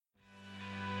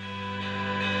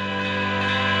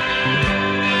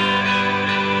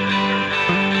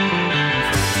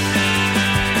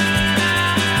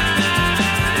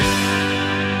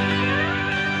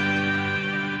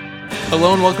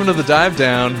Hello and welcome to The Dive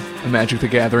Down, a Magic the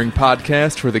Gathering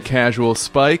podcast for the casual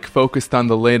spike focused on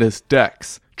the latest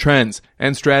decks, trends,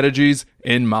 and strategies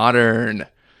in Modern.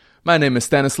 My name is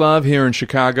Stanislav here in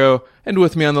Chicago, and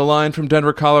with me on the line from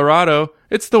Denver, Colorado,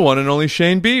 it's the one and only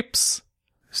Shane Beeps.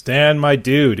 Stan, my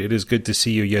dude, it is good to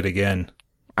see you yet again.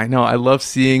 I know, I love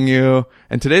seeing you,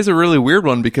 and today's a really weird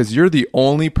one because you're the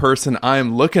only person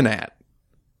I'm looking at.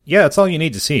 Yeah, that's all you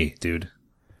need to see, dude.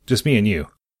 Just me and you.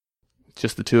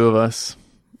 Just the two of us.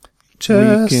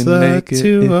 Just the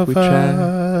two of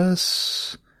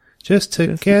us. Just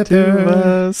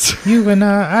together. You and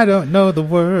I don't know the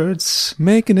words.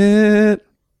 Making it.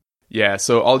 Yeah,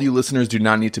 so all you listeners do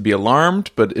not need to be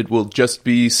alarmed, but it will just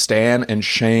be Stan and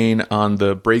Shane on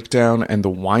the breakdown and the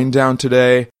wind down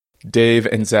today. Dave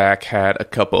and Zach had a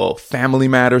couple family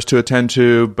matters to attend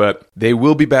to, but they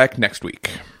will be back next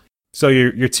week. So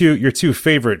your two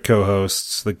favorite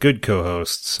co-hosts, the good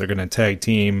co-hosts, are going to tag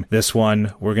team this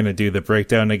one. We're going to do the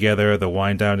breakdown together, the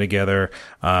wind down together.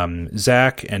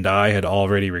 Zach and I had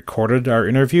already recorded our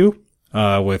interview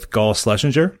with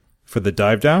Schlesinger for the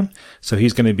dive down. So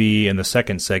he's going to be in the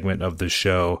second segment of the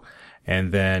show.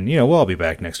 And then, we'll all be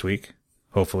back next week,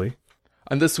 hopefully.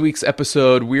 On this week's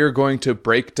episode, we are going to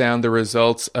break down the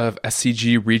results of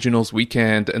SCG Regionals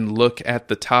Weekend and look at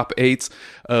the top 8s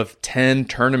of 10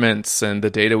 tournaments and the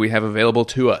data we have available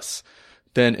to us.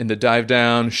 Then in the dive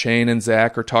down, Shane and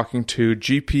Zach are talking to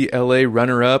GPLA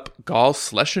runner-up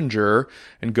Schlesinger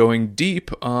and going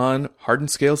deep on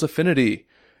Hardened Scales Affinity.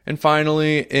 And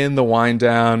finally, in the wind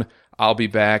down, I'll be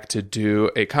back to do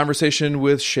a conversation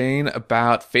with Shane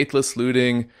about Faithless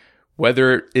Looting,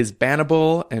 whether it is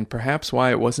bannable, and perhaps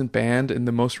why it wasn't banned in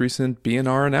the most recent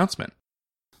BNR announcement.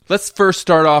 Let's first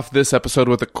start off this episode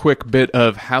with a quick bit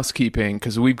of housekeeping,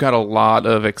 because we've got a lot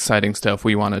of exciting stuff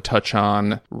we want to touch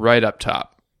on right up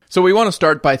top. So we want to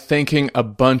start by thanking a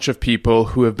bunch of people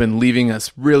who have been leaving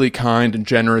us really kind and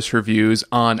generous reviews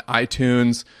on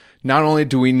iTunes. Not only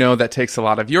do we know that takes a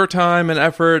lot of your time and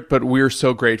effort, but we're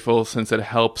so grateful since it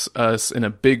helps us in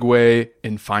a big way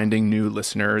in finding new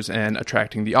listeners and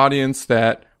attracting the audience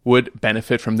that would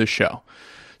benefit from this show.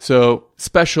 So,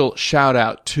 special shout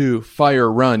out to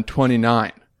Fire Run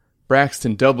 29,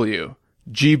 Braxton W,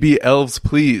 GB Elves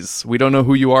Please. We don't know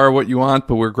who you are or what you want,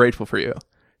 but we're grateful for you.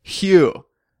 Hugh,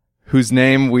 whose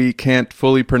name we can't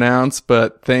fully pronounce,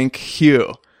 but thank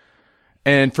Hugh.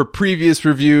 And for previous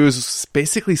reviews,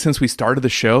 basically since we started the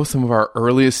show, some of our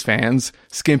earliest fans,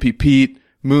 Skimpy Pete,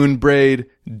 Moonbraid,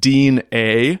 Dean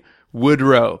A,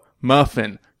 Woodrow,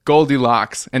 Muffin,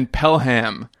 Goldilocks, and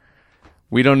Pelham.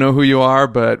 We don't know who you are,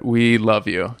 but we love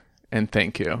you, and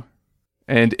thank you.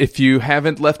 And if you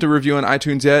haven't left a review on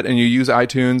iTunes yet, and you use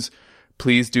iTunes,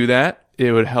 please do that.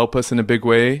 It would help us in a big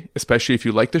way, especially if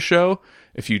you like the show.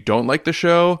 If you don't like the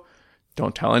show,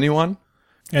 don't tell anyone.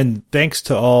 And thanks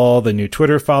to all the new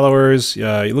Twitter followers.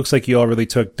 It looks like you all really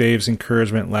took Dave's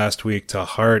encouragement last week to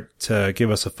heart to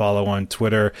give us a follow on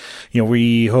Twitter.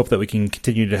 We hope that we can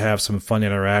continue to have some fun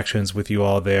interactions with you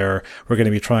all there. We're going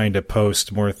to be trying to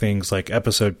post more things like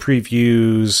episode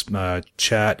previews,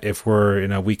 chat if we're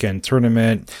in a weekend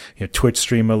tournament, Twitch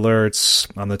stream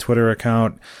alerts on the Twitter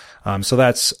account. So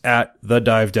that's at The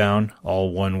Dive Down,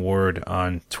 all one word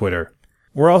on Twitter.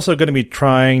 We're also going to be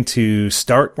trying to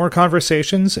start more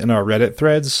conversations in our Reddit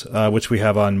threads, which we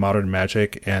have on Modern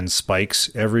Magic and Spikes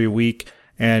every week.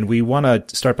 And we want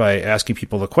to start by asking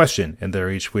people a question in there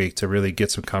each week to really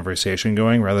get some conversation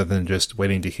going rather than just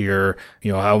waiting to hear,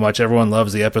 how much everyone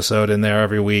loves the episode in there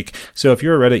every week. So if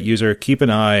you're a Reddit user, keep an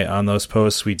eye on those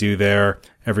posts we do there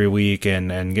every week and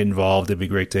get involved. It'd be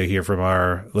great to hear from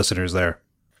our listeners there.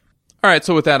 All right,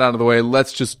 so with that out of the way,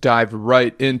 let's just dive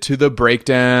right into the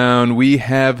breakdown. We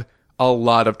have a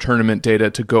lot of tournament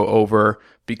data to go over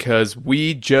because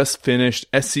we just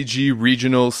finished SCG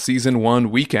Regionals Season 1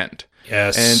 weekend.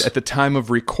 Yes. And at the time of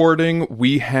recording,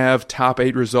 we have top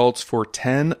 8 results for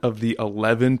 10 of the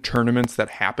 11 tournaments that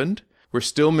happened. We're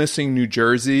still missing New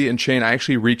Jersey. And Shane, I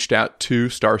actually reached out to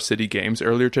Star City Games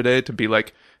earlier today to be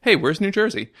like, hey, where's New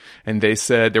Jersey? And they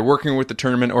said they're working with the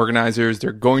tournament organizers.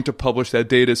 They're going to publish that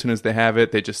data as soon as they have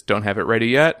it. They just don't have it ready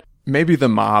yet. Maybe the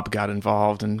mob got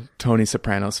involved and Tony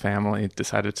Soprano's family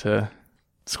decided to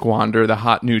squander the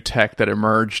hot new tech that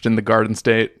emerged in the Garden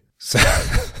State.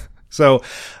 So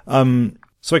I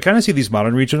kind of see these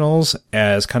Modern Regionals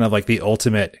as kind of like the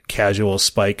ultimate casual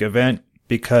spike event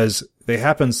because they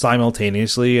happen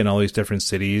simultaneously in all these different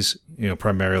cities,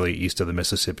 primarily east of the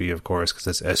Mississippi, of course, because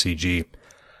it's SCG.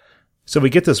 So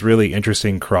we get this really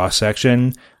interesting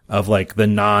cross-section of like the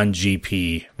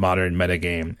non-GP modern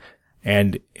metagame.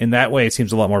 And in that way, it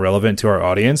seems a lot more relevant to our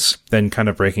audience than kind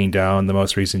of breaking down the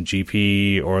most recent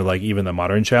GP or like even the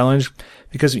Modern Challenge,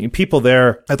 because people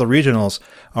there at the regionals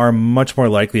are much more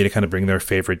likely to kind of bring their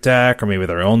favorite deck or maybe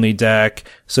their only deck.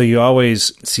 So you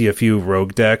always see a few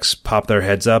rogue decks pop their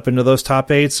heads up into those top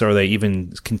eights, or they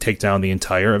even can take down the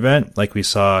entire event, like we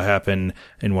saw happen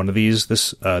in one of these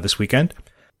this weekend.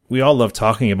 We all love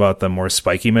talking about the more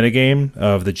spiky metagame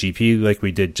of the GP like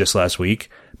we did just last week.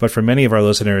 But for many of our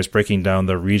listeners, breaking down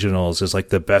the regionals is like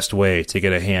the best way to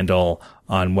get a handle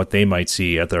on what they might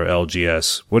see at their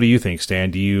LGS. What do you think,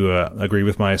 Stan? Do you agree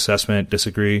with my assessment?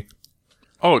 Disagree?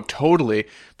 Oh, totally.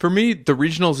 For me, the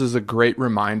regionals is a great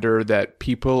reminder that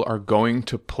people are going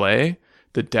to play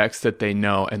the decks that they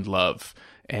know and love.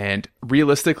 And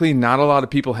realistically, not a lot of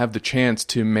people have the chance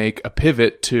to make a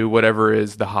pivot to whatever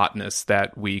is the hotness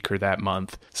that week or that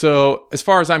month. So as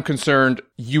far as I'm concerned,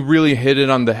 you really hit it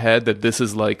on the head that this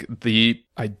is like the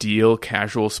ideal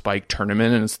casual spike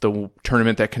tournament. And it's the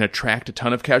tournament that can attract a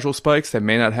ton of casual spikes that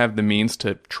may not have the means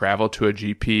to travel to a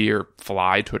GP or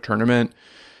fly to a tournament.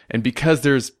 And because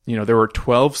there were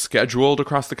 12 scheduled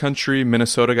across the country,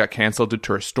 Minnesota got canceled due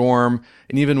to a storm.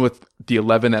 And even with the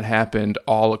 11 that happened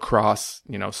all across,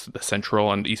 the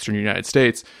central and eastern United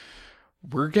States,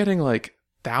 we're getting like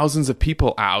thousands of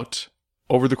people out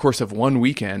over the course of one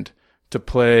weekend to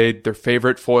play their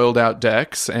favorite foiled out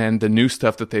decks and the new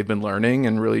stuff that they've been learning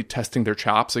and really testing their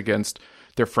chops against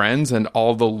their friends and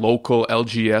all the local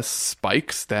LGS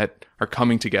spikes that are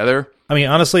coming together. I mean,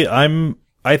 honestly,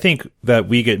 I think that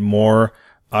we get more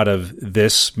out of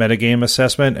this metagame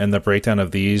assessment and the breakdown of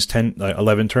these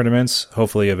 11 tournaments,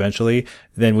 hopefully eventually,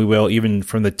 than we will even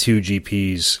from the 2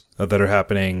 GPs that are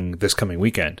happening this coming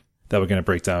weekend that we're going to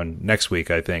break down next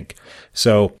week, I think.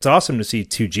 So it's awesome to see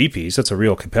 2 GPs. That's a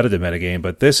real competitive metagame,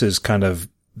 but this is kind of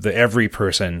the every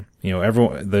person,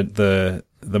 everyone, the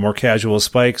more casual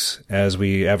spikes as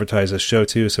we advertise this show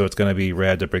too. So it's going to be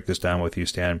rad to break this down with you,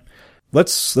 Stan.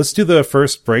 Let's do the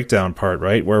first breakdown part,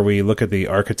 right? Where we look at the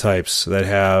archetypes that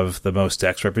have the most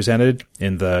decks represented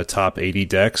in the top 80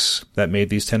 decks that made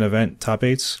these 10 event top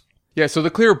 8s. Yeah, so the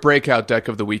clear breakout deck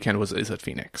of the weekend was Izzet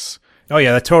Phoenix. Oh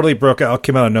yeah, that totally broke out,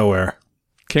 came out of nowhere.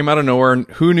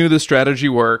 Who knew the strategy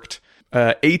worked?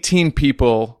 18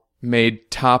 people made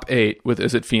top 8 with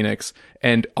Izzet Phoenix.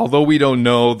 And although we don't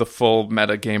know the full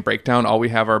meta game breakdown, all we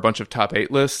have are a bunch of top 8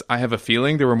 lists. I have a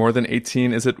feeling there were more than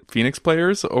 18 Izzet Phoenix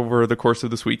players over the course of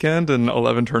this weekend and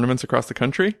 11 tournaments across the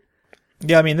country.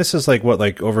 Yeah, I mean, this is like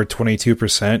over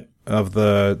 22% of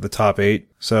the top 8.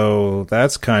 So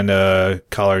that's kind of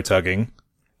collar tugging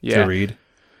to read.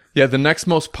 Yeah, the next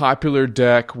most popular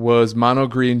deck was Mono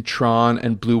Green Tron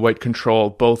and Blue White Control.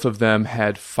 Both of them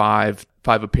had five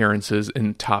appearances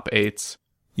in top 8s.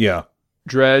 Yeah.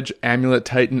 Dredge, Amulet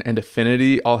Titan, and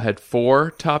Affinity all had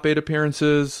 4 top 8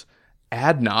 appearances.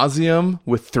 Ad Nauseam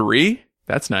with 3.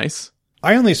 That's nice.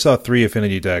 I only saw 3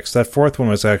 Affinity decks. That 4th one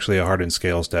was actually a Hardened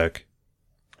Scales deck.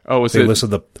 Oh, they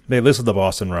listed the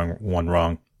Boston one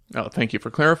wrong. Oh, thank you for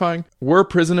clarifying. War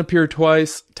Prison appeared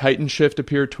twice. Titan Shift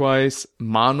appeared twice.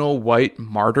 Mono White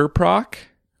Martyr proc?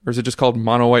 Or is it just called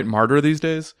Mono White Martyr these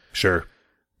days? Sure.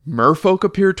 Merfolk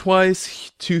appeared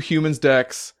twice. 2 Humans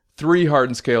decks. 3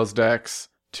 Hardened Scales decks.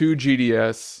 2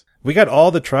 GDS. We got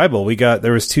all the tribal.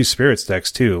 There was 2 Spirits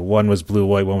decks too. One was blue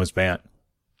white, one was Bant.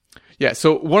 Yeah,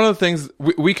 so one of the things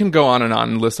we can go on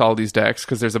and list all these decks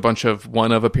because there's a bunch of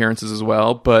one-of appearances as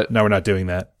well, but no, we're not doing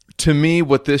that. To me,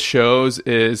 what this shows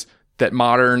is that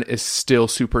Modern is still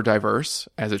super diverse,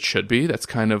 as it should be. That's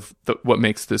kind of what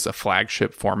makes this a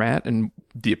flagship format and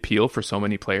the appeal for so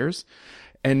many players.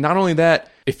 And not only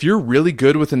that, if you're really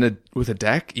good with a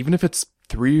deck, even if it's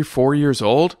 3 or 4 years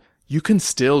old, you can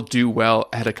still do well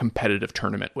at a competitive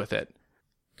tournament with it.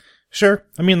 Sure.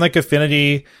 I mean, like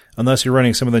Affinity, unless you're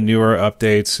running some of the newer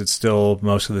updates, it's still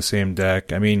most of the same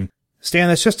deck. I mean, Stan,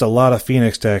 that's just a lot of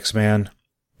Phoenix decks, man.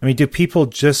 I mean, do people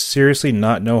just seriously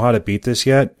not know how to beat this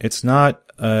yet? It's not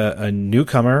a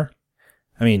newcomer.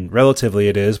 I mean, relatively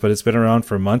it is, but it's been around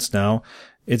for months now.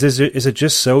 Is it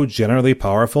just so generally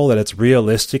powerful that it's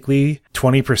realistically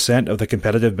 20% of the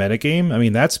competitive metagame? I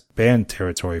mean, that's banned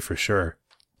territory for sure.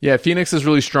 Yeah, Phoenix is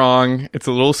really strong. It's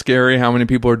a little scary how many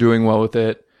people are doing well with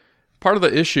it. Part of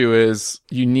the issue is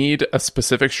you need a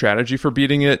specific strategy for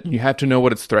beating it. You have to know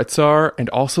what its threats are. And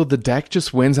also the deck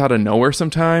just wins out of nowhere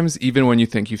sometimes, even when you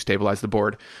think you've stabilized the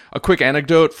board. A quick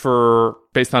anecdote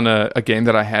based on a game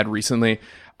that I had recently.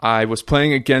 I was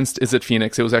playing against Izzet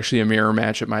Phoenix. It was actually a mirror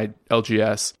match at my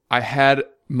LGS. I had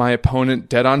my opponent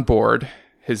dead on board.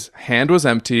 His hand was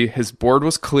empty. His board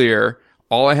was clear.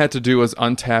 All I had to do was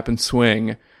untap and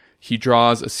swing. He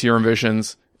draws a Serum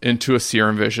Visions into a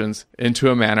Serum Visions, into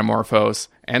a Manamorphose,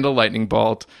 and a Lightning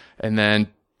Bolt, and then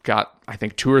got, I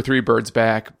think, 2 or 3 birds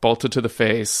back, bolted to the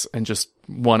face, and just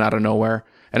won out of nowhere.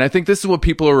 And I think this is what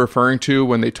people are referring to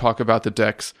when they talk about the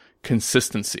deck's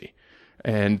consistency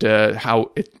and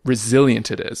how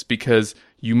resilient it is, because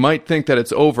you might think that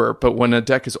it's over, but when a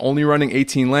deck is only running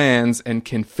 18 lands and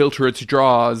can filter its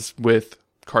draws with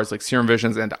cards like Serum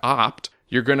Visions and Opt,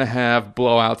 you're going to have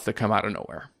blowouts that come out of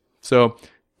nowhere. So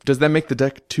does that make the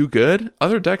deck too good?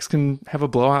 Other decks can have a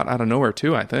blowout out of nowhere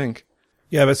too, I think.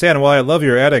 Yeah, but Stan, while I love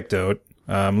your anecdote,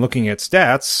 looking at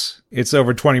stats, it's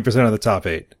over 20% of the top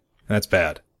 8. That's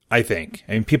bad, I think.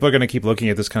 I mean, people are going to keep looking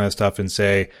at this kind of stuff and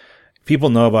say, people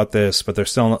know about this, but they're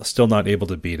still not able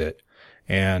to beat it.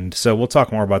 And so we'll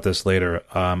talk more about this later.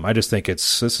 I just think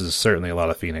this is certainly a lot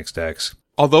of Phoenix decks.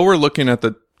 Although we're looking at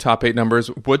the top 8 numbers,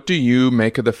 what do you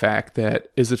make of the fact that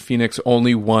Is It Phoenix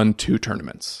only won 2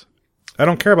 tournaments? I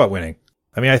don't care about winning.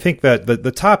 I mean, I think that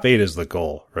the top 8 is the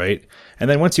goal, right? And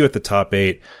then once you hit the top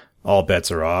 8, all bets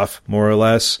are off, more or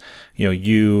less. You know,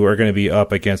 you are going to be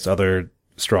up against other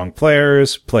strong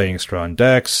players, playing strong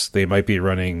decks. They might be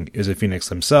running Is It Phoenix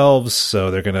themselves,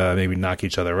 so they're going to maybe knock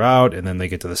each other out, and then they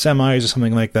get to the semis or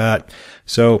something like that.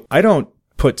 So I don't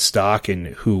put stock in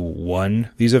who won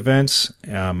these events.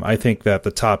 I think that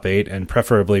the top 8, and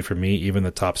preferably for me, even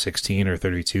the top 16 or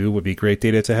 32 would be great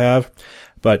data to have.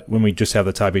 But when we just have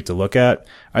the top 8 to look at,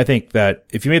 I think that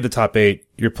if you made the top 8,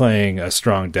 you're playing a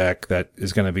strong deck that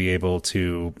is going to be able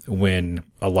to win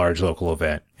a large local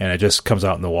event. And it just comes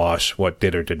out in the wash what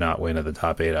did or did not win at the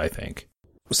top 8, I think.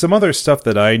 Some other stuff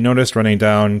that I noticed running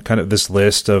down kind of this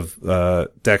list of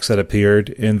decks that appeared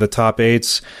in the top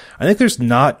 8s, I think there's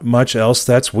not much else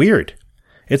that's weird.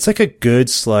 It's like a good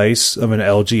slice of an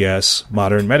LGS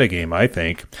modern metagame, I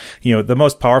think. You know, the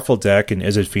most powerful deck in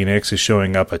Is It Phoenix is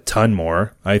showing up a ton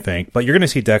more, I think. But you're going to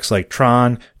see decks like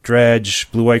Tron,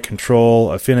 Dredge, Blue-White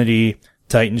Control, Affinity,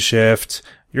 Titan Shift.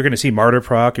 You're going to see Martyr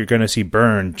Proc. You're going to see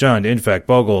Burn, Jund, Infect,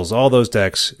 Bogles. All those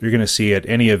decks you're going to see at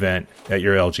any event at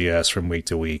your LGS from week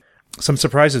to week. Some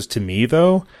surprises to me,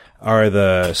 though, are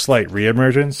the slight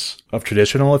reemergence of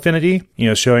traditional Affinity. You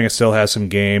know, showing it still has some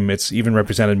game. It's even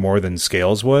represented more than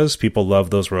Scales was. People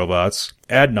love those robots.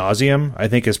 Ad Nauseam, I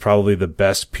think, is probably the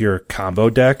best pure combo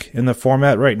deck in the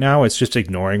format right now. It's just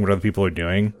ignoring what other people are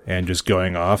doing and just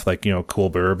going off like, you know, cool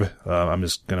burb. I'm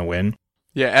just going to win.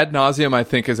 Yeah, Ad Nauseam, I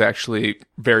think, is actually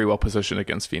very well positioned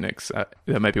against Phoenix.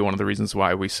 That might be one of the reasons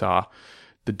why we saw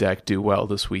the deck do well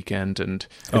this weekend. And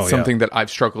it's something that I've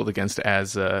struggled against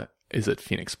as a Is It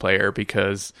Phoenix player,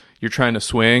 because you're trying to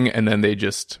swing and then they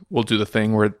just will do the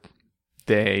thing where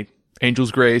they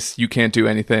Angel's Grace, you can't do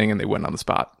anything, and they win on the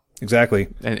spot. Exactly.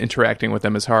 And interacting with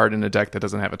them is hard in a deck that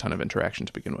doesn't have a ton of interaction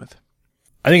to begin with.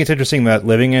 I think it's interesting that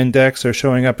Living End decks are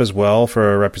showing up as well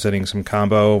for representing some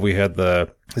combo. We had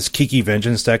this Kiki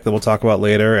Vengeance deck that we'll talk about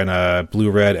later, and a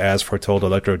blue-red As Foretold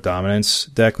Electro Dominance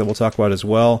deck that we'll talk about as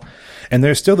well. And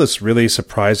there's still this really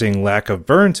surprising lack of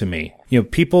burn to me. You know,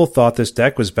 people thought this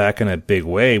deck was back in a big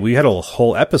way. We had a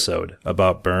whole episode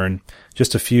about burn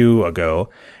just a few ago.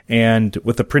 And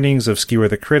with the printings of Skewer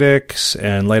the Critics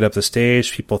and Light Up the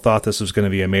Stage, people thought this was going to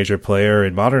be a major player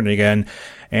in Modern again.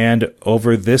 And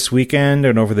over this weekend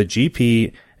and over the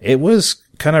GP, it was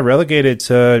kind of relegated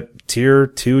to tier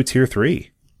 2, tier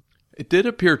 3. It did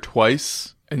appear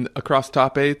twice across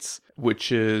top 8s,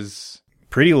 which is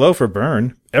pretty low for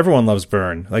burn. Everyone loves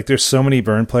burn. Like, there's so many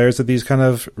burn players at these kind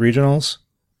of regionals.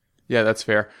 Yeah, that's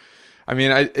fair. I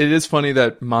mean, it is funny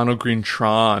that Mono Green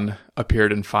Tron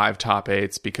appeared in 5 top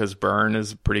 8s because burn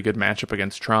is a pretty good matchup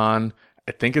against Tron.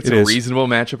 I think it's a reasonable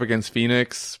matchup against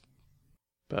Phoenix.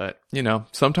 But, you know,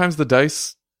 sometimes the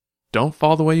dice don't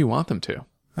fall the way you want them to.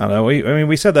 I don't know.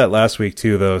 We said that last week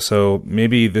too, though. So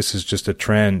maybe this is just a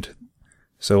trend.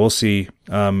 So we'll see.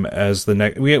 As the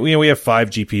next, we have 5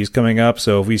 GPs coming up.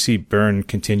 So if we see burn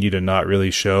continue to not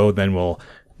really show, then we'll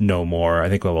know more. I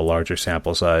think we'll have a larger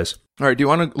sample size. All right. Do you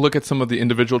want to look at some of the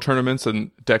individual tournaments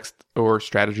and decks or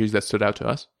strategies that stood out to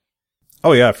us?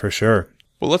 Oh yeah, for sure.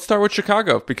 Well, let's start with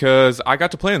Chicago because I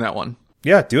got to play in that one.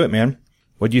 Yeah, do it, man.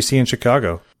 What do you see in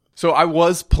Chicago? So I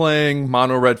was playing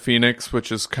Mono Red Phoenix,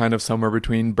 which is kind of somewhere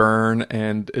between Burn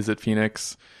and Is It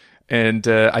Phoenix. And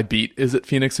I beat Is It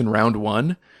Phoenix in round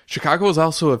 1. Chicago was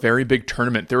also a very big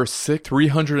tournament. There were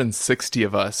 360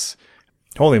 of us.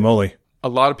 Holy moly. A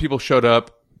lot of people showed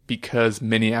up because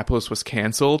Minneapolis was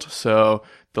canceled. So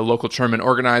the local tournament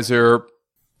organizer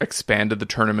expanded the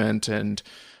tournament and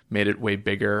made it way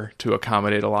bigger to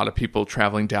accommodate a lot of people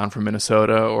traveling down from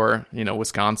Minnesota or, you know,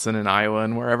 Wisconsin and Iowa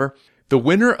and wherever. The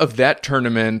winner of that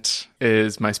tournament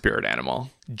is my spirit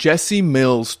animal. Jesse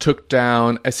Mills took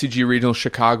down SCG Regional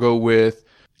Chicago with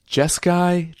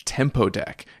Jeskai Tempo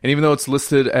deck. And even though it's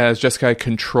listed as Jeskai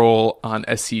Control on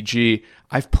SCG,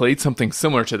 I've played something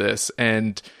similar to this,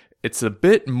 and it's a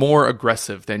bit more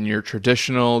aggressive than your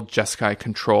traditional Jeskai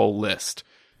Control list.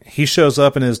 He shows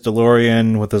up in his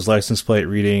DeLorean with his license plate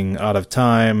reading Out of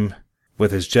Time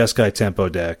with his Jeskai Tempo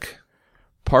deck.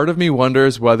 Part of me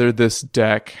wonders whether this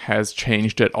deck has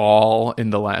changed at all in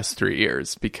the last 3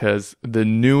 years, because the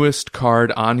newest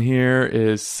card on here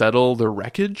is Settle the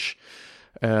Wreckage.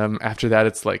 After that,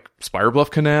 it's like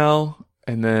Spirebluff Canal,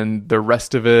 and then the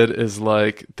rest of it is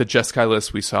like the Jeskai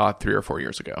list we saw 3 or 4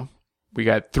 years ago. We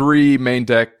got 3 main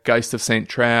deck, Geist of Saint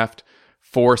Traft,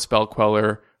 4 Spell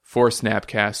Queller, 4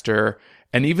 Snapcaster,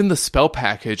 and even the spell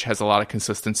package has a lot of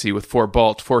consistency with 4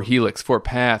 Bolt, 4 Helix, 4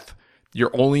 Path. Your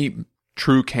only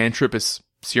true cantrip is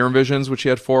Serum Visions, which he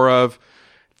had 4 of,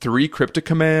 3 Cryptic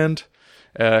Command.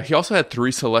 He also had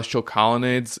 3 Celestial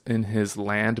Colonnades in his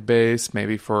land base,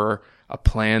 maybe for a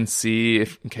plan C,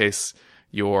 in case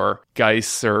your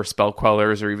Geists or Spell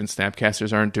Quellers or even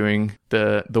Snapcasters aren't doing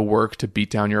the work to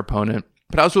beat down your opponent.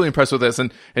 But I was really impressed with this,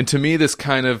 and to me, this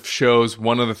kind of shows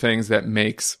one of the things that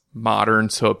makes Modern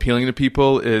so appealing to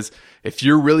people is if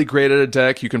you're really great at a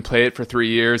deck, you can play it for 3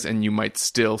 years, and you might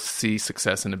still see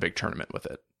success in a big tournament with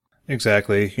it.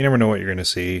 Exactly. You never know what you're going to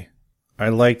see. I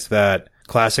liked that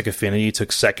Classic Affinity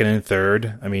took second and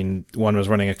third. I mean, one was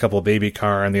running a couple Baby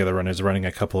Car, and the other one is running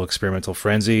a couple Experimental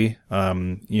Frenzy.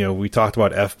 We talked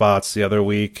about F-Bots the other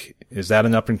week. Is that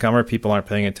an up-and-comer people aren't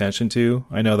paying attention to?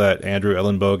 I know that Andrew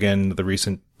Ellenbogen, the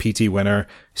recent PT winner,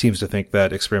 seems to think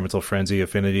that Experimental Frenzy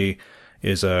Affinity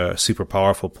is a super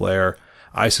powerful player.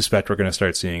 I suspect we're going to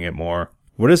start seeing it more.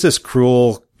 What is this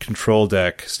Cruel control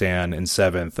deck, Stan, in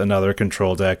 7th? Another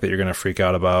control deck that you're going to freak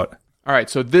out about? All right,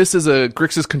 so this is a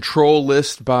Grixis control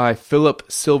list by Philip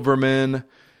Silverman.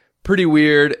 Pretty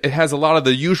weird. It has a lot of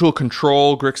the usual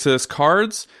control Grixis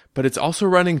cards, but it's also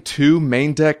running 2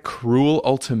 main deck Cruel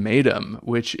Ultimatum,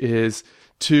 which is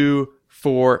 2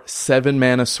 for 7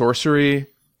 mana sorcery.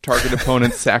 Target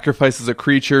opponent sacrifices a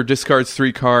creature, discards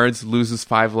 3 cards, loses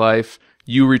 5 life.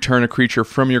 You return a creature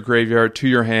from your graveyard to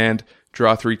your hand,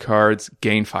 draw 3 cards,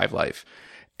 gain 5 life.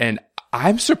 And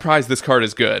I'm surprised this card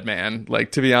is good, man.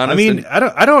 Like, to be honest. I mean,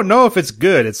 I don't know if it's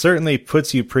good. It certainly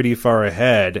puts you pretty far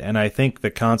ahead. And I think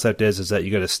the concept is that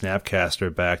you got a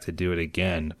Snapcaster back to do it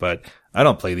again. But I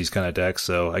don't play these kind of decks,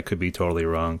 so I could be totally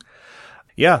wrong.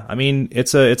 Yeah, I mean,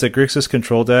 it's a Grixis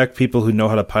control deck. People who know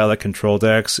how to pilot control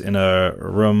decks in a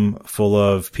room full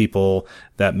of people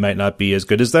that might not be as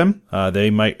good as them,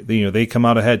 they come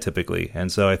out ahead typically.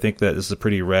 And so I think that this is a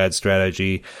pretty rad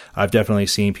strategy. I've definitely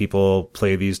seen people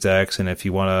play these decks, and if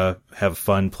you want to have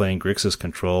fun playing Grixis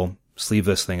control, sleeve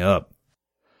this thing up.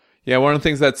 Yeah, one of the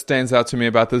things that stands out to me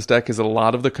about this deck is a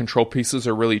lot of the control pieces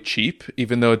are really cheap,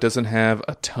 even though it doesn't have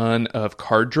a ton of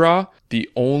card draw. The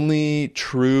only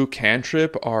true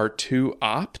cantrip are 2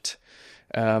 Opt.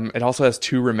 It also has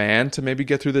 2 Remand to maybe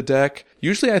get through the deck.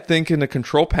 Usually I think in a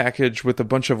control package with a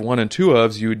bunch of 1 and 2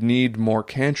 ofs, you would need more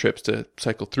cantrips to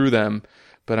cycle through them.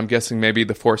 But I'm guessing maybe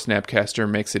the 4 Snapcaster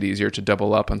makes it easier to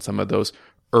double up on some of those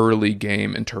early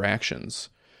game interactions.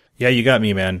 Yeah, you got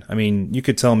me, man. I mean, you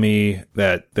could tell me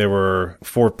that there were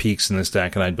 4 peaks in this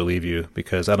deck and I'd believe you,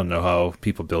 because I don't know how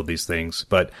people build these things.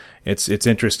 But it's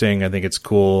interesting. I think it's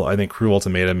cool. I think Cruel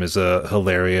Ultimatum is a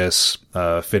hilarious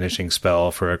finishing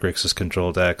spell for a Grixis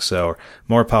control deck. So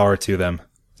more power to them.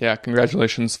 Yeah,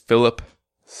 congratulations, Philip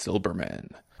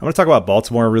Silberman. I'm going to talk about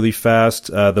Baltimore really fast.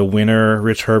 The winner,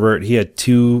 Rich Herbert, he had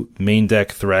 2 main deck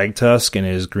Thragtusk in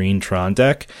his green Tron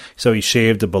deck. So he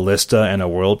shaved a Ballista and a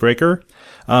Worldbreaker.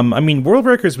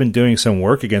 Worldbreaker's been doing some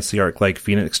work against the Arc-like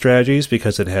Phoenix strategies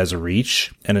because it has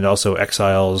reach, and it also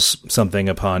exiles something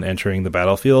upon entering the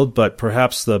battlefield, but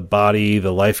perhaps the body,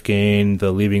 the life gain,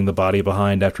 the leaving the body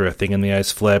behind after a Thing in the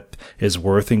Ice flip is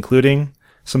worth including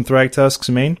some Thragtusks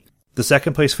main. The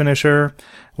second place finisher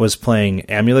was playing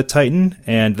Amulet Titan,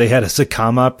 and they had a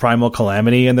Sakama Primal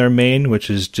Calamity in their main, which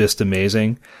is just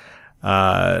amazing.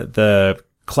 The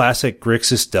classic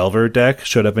Grixis Delver deck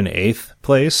showed up in 8th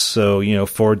place, so,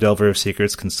 4 Delver of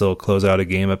Secrets can still close out a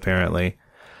game, apparently.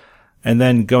 And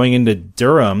then going into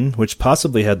Durham, which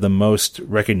possibly had the most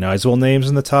recognizable names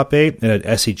in the top 8, it had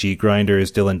SEG Grinders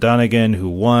Dylan Donegan, who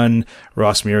won,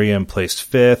 Ross Miriam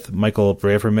placed 5th, Michael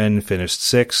Braverman finished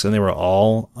 6th, and they were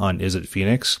all on Is It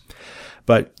Phoenix.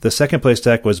 But the second place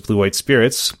deck was Blue-White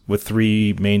Spirits, with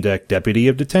 3 main deck Deputy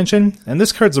of Detention, and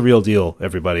this card's the real deal,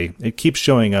 everybody. It keeps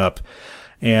showing up.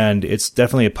 And it's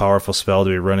definitely a powerful spell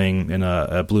to be running in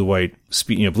a blue-white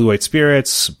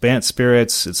spirits, Bant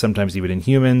spirits. It's sometimes even in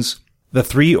humans. The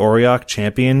 3 Auriok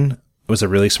champion was a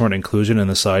really smart inclusion in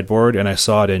the sideboard, and I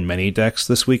saw it in many decks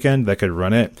this weekend that could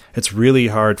run it. It's really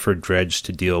hard for Dredge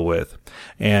to deal with.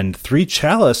 And 3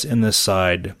 Chalice in this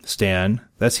side, Stan,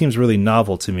 that seems really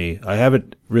novel to me. I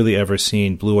haven't really ever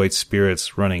seen Blue-White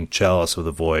Spirits running Chalice of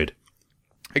the Void.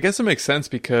 I guess it makes sense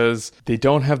because they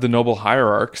don't have the Noble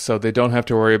Hierarch, so they don't have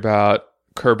to worry about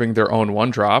curbing their own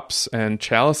 1-drops, and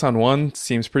Chalice on 1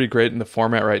 seems pretty great in the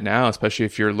format right now, especially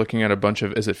if you're looking at a bunch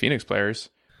of Izzet Phoenix players.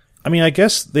 I mean, I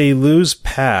guess they lose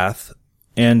Path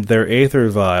and their Aether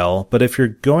Vial, but if you're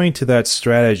going to that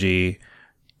strategy,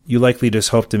 you likely just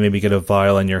hope to maybe get a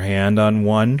Vial in your hand on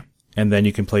 1, and then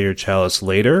you can play your Chalice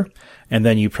later, and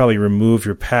then you probably remove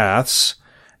your Paths,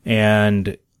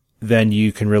 and then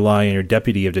you can rely on your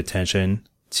Deputy of Detention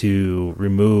to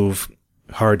remove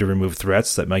hard-to-remove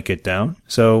threats that might get down.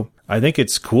 So I think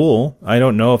it's cool. I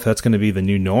don't know if that's going to be the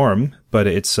new norm, but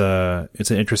it's an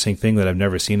interesting thing that I've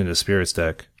never seen in a Spirits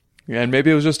deck. Yeah, and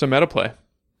maybe it was just a meta play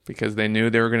because they knew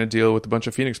they were going to deal with a bunch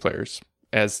of Phoenix players,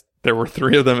 as there were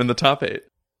 3 of them in the top 8.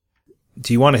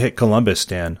 Do you want to hit Columbus,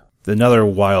 Stan? Another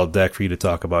wild deck for you to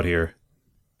talk about here.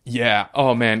 Yeah.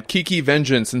 Oh, man. Kiki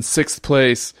Vengeance in 6th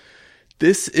place.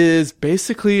 This is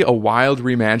basically a wild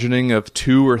reimagining of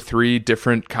 2 or 3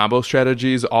 different combo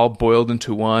strategies, all boiled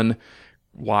into one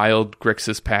wild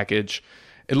Grixis package.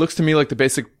 It looks to me like the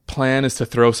basic plan is to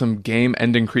throw some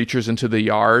game-ending creatures into the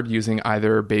yard using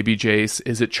either Baby Jace,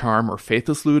 Izzet Charm, or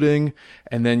Faithless Looting,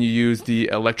 and then you use the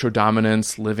Electro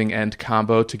Dominance Living End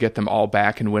combo to get them all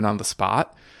back and win on the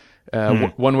spot.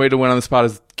 One way to win on the spot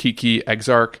is Kiki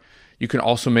Exarch. You can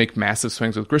also make massive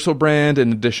swings with Gristlebrand,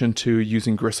 in addition to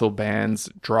using Gristleband's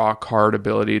draw card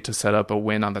ability to set up a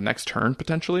win on the next turn,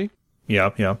 potentially.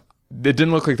 Yeah. It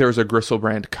didn't look like there was a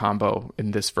Gristlebrand combo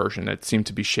in this version. It seemed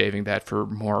to be shaving that for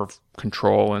more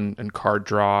control and card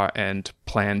draw and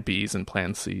plan Bs and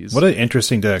plan Cs. What an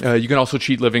interesting deck. You can also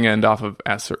cheat Living End off of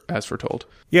As Foretold.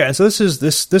 Yeah, and so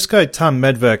this guy, Tom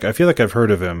Medvec, I feel like I've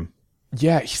heard of him.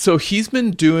 Yeah, so he's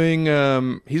been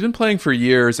playing for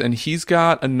years, and he's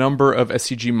got a number of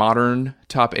SCG Modern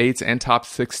top 8s and top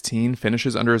 16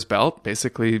 finishes under his belt,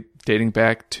 basically dating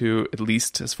back to at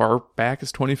least as far back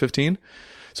as 2015.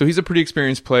 So he's a pretty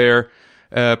experienced player,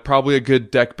 probably a good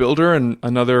deck builder, and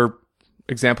another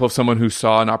example of someone who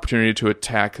saw an opportunity to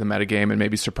attack the metagame and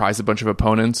maybe surprise a bunch of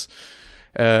opponents.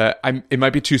 It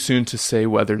might be too soon to say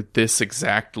whether this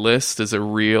exact list is a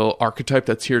real archetype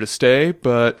that's here to stay,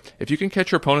 but if you can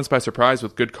catch your opponents by surprise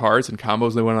with good cards and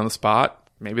combos they win on the spot,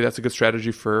 maybe that's a good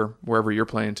strategy for wherever you're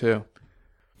playing too.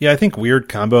 Yeah, I think weird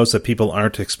combos that people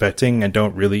aren't expecting and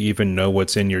don't really even know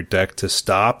what's in your deck to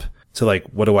stop, to like,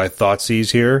 what do I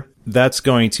Thoughtseize here? That's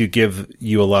going to give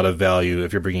you a lot of value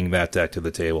if you're bringing that deck to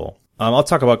the table. I'll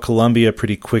talk about Columbia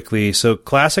pretty quickly. So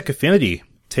Classic Affinity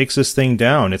takes this thing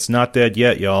down. It's not dead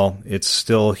yet, y'all. It's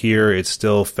still here. It's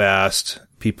still fast.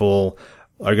 People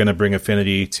are going to bring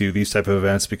Affinity to these type of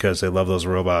events because they love those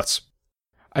robots.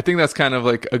 I think that's kind of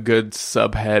like a good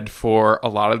subhead for a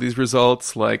lot of these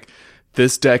results. Like,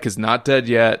 this deck is not dead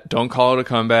yet. Don't call it a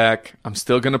comeback. I'm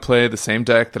still going to play the same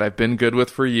deck that I've been good with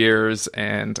for years,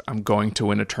 and I'm going to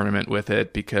win a tournament with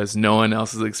it because no one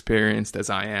else is experienced as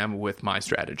I am with my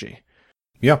strategy.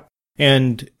 Yeah.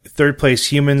 And 3rd place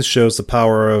Humans shows the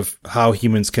power of how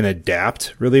humans can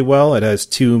adapt really well. It has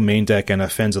 2 main deck and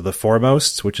Offense of the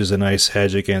Foremost, which is a nice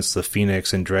hedge against the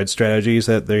Phoenix and Dread strategies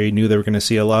that they knew they were going to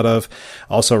see a lot of.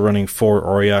 Also running 4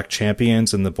 Auriok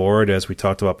Champions in the board, as we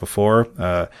talked about before.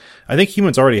 I think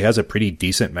Humans already has a pretty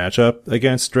decent matchup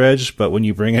against Dredge, but when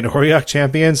you bring in Auriok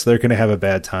Champions, they're going to have a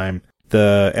bad time.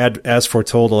 The As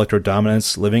Foretold Electro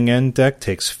Dominance Living End deck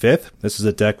takes 5th. This is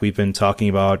a deck we've been talking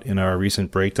about in our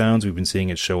recent breakdowns. We've been seeing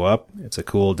it show up. It's a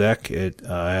cool deck. It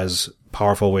has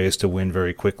powerful ways to win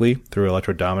very quickly through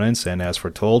Electro Dominance and As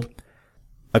Foretold.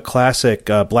 A classic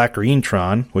Black-Green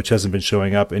Tron, which hasn't been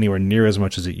showing up anywhere near as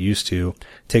much as it used to,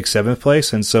 takes 7th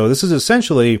place. And so this is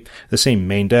essentially the same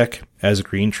main deck as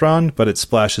Green Tron, but it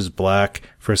splashes black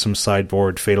for some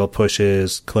sideboard fatal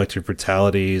pushes, collective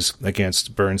brutalities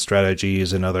against burn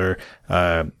strategies and other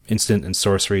instant and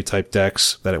sorcery type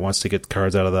decks that it wants to get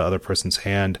cards out of the other person's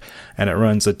hand. And it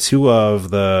runs a 2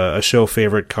 of a show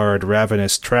favorite card,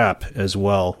 Ravenous Trap, as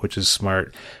well, which is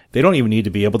smart. They don't even need to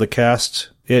be able to cast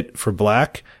it for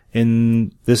black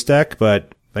in this deck,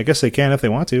 but I guess they can if they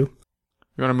want to. You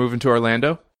want to move into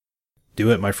Orlando?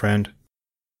 Do it, my friend.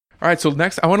 All right, so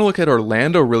next I want to look at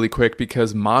Orlando really quick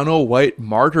because Mono White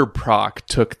Martyr Proc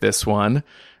took this one.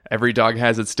 Every dog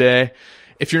has its day.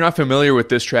 If you're not familiar with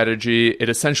this strategy, it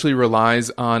essentially relies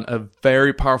on a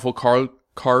very powerful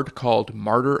card called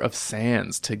Martyr of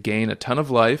Sands to gain a ton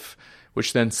of life,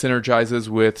 which then synergizes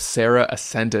with Serra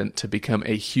Ascendant to become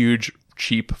a huge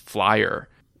cheap flyer.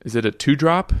 Is it a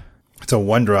 2-drop? It's a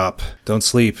 1-drop. Don't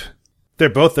sleep. They're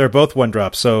both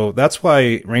 1-drops. So that's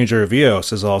why Ranger of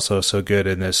Eos is also so good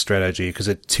in this strategy, because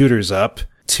it tutors up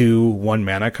 2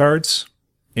 1-mana cards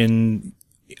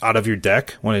out of your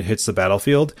deck when it hits the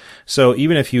battlefield. So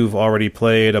even if you've already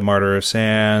played a Martyr of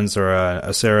Sands or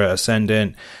a Serra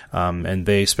Ascendant, and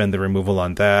they spend the removal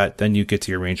on that, then you get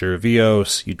to your Ranger of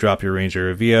Eos, you drop your Ranger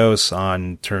of Eos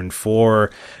on turn 4,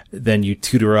 then you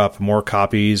tutor up more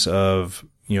copies of,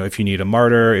 if you need a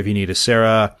Martyr, if you need a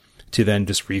Serra, to then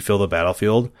just refill the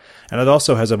battlefield. And it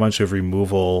also has a bunch of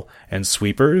removal and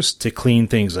sweepers to clean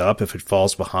things up if it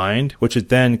falls behind, which it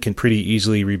then can pretty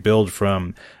easily rebuild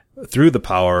through the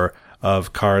power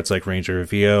of cards like Ranger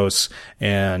of Eos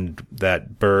and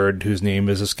that bird whose name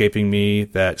is escaping me,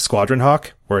 that Squadron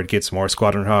Hawk, where it gets more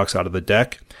Squadron Hawks out of the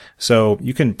deck. So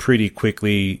you can pretty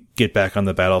quickly get back on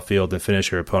the battlefield and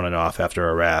finish your opponent off after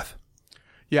a Wrath.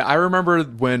 Yeah, I remember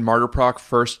when Martyr Proc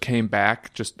first came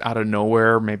back just out of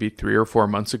nowhere, maybe 3 or 4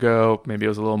 months ago. Maybe it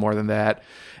was a little more than that.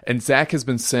 And Zach has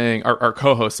been saying, our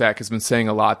co-host Zach has been saying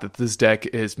a lot that this deck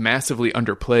is massively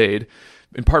underplayed,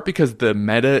 in part because the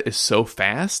meta is so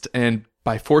fast, and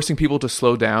by forcing people to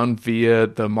slow down via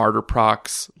the Martyr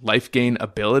Proc's life gain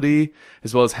ability,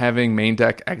 as well as having main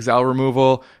deck exile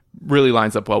removal, really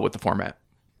lines up well with the format.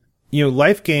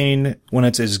 Life gain, when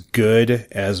it's as good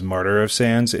as Martyr of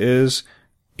Sands is,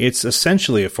 it's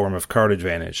essentially a form of card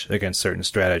advantage against certain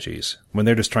strategies. When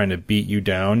they're just trying to beat you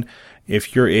down,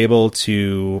 if you're able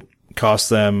to cost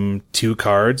them 2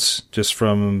 cards just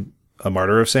from a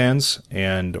Martyr of Sands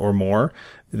or more,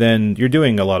 then you're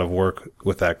doing a lot of work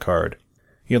with that card.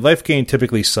 Life gain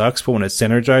typically sucks, but when it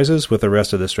synergizes with the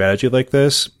rest of the strategy like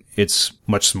this, it's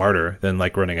much smarter than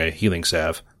like running a healing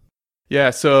salve. Yeah,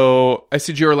 so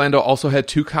SCG Orlando also had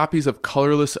 2 copies of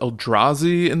Colorless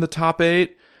Eldrazi in the top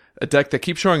 8, a deck that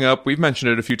keeps showing up. We've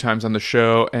mentioned it a few times on the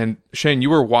show, and Shane,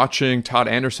 you were watching Todd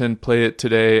Anderson play it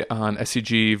today on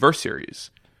SCG Verse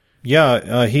Series.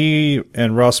 Yeah, he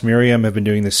and Ross Merriam have been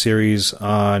doing this series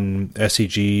on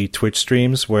SCG Twitch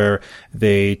streams where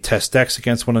they test decks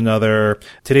against one another.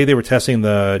 Today they were testing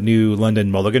the new London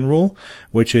Mulligan rule,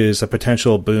 which is a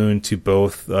potential boon to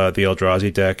both the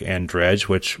Eldrazi deck and Dredge,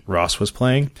 which Ross was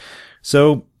playing.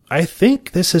 So I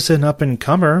think this is an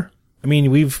up-and-comer. I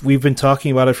mean, we've been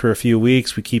talking about it for a few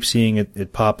weeks. We keep seeing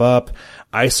it pop up.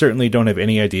 I certainly don't have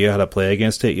any idea how to play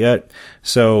against it yet.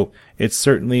 So it's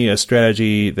certainly a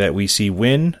strategy that we see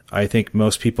win. I think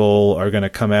most people are going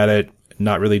to come at it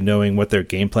not really knowing what their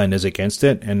game plan is against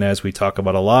it. And as we talk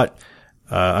about a lot,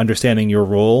 understanding your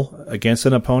role against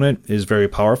an opponent is very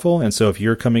powerful. And so if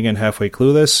you're coming in halfway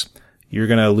clueless, you're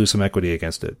going to lose some equity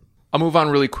against it. I'll move on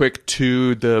really quick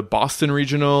to the Boston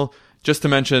Regional. Just to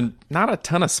mention, not a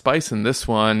ton of spice in this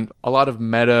one. A lot of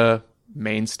meta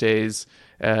mainstays.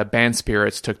 Band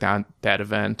Spirits took down that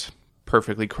event.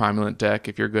 Perfectly criminal deck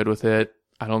if you're good with it.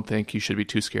 I don't think you should be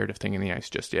too scared of Thing in the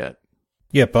Ice just yet.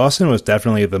 Yeah, Boston was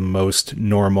definitely the most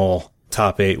normal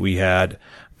top 8 we had,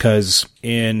 because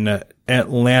in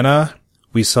Atlanta,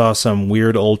 we saw some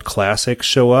weird old classics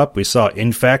show up. We saw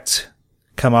Infect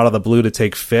come out of the blue to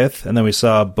take 5th, and then we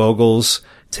saw Bogles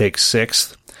take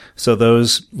 6th. So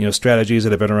those, strategies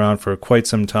that have been around for quite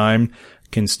some time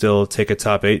can still take a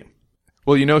top 8.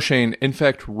 Well, Shane,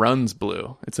 Infect runs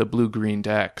blue. It's a blue-green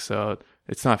deck, so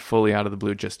it's not fully out of the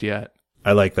blue just yet.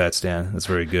 I like that, Stan. That's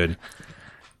very good.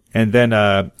 And then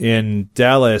in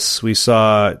Dallas, we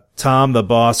saw Tom the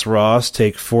Boss Ross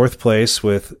take 4th place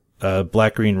with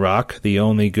Black-Green Rock, the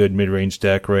only good mid-range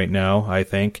deck right now, I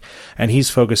think. And he's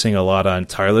focusing a lot on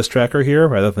Tireless Tracker here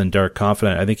rather than Dark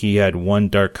Confidant. I think he had 1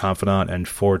 Dark Confidant and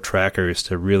 4 trackers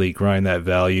to really grind that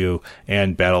value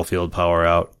and battlefield power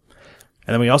out.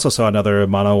 And then we also saw another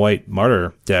mono-white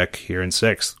Martyr deck here in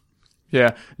 6th.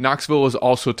 Yeah, Knoxville was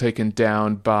also taken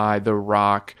down by the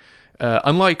Rock.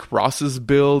 Unlike Ross's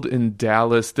build in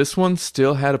Dallas, this one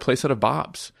still had a place out of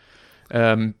Bob's.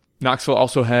 Knoxville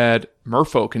also had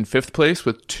Merfolk in 5th place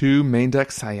with 2 main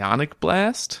deck Psionic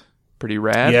Blast. Pretty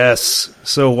rad. Yes,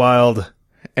 so wild.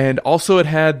 And also it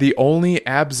had the only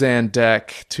Abzan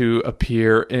deck to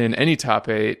appear in any top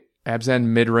 8. Abzan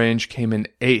midrange came in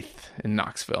 8th in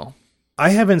Knoxville. I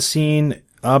haven't seen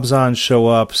Abzan show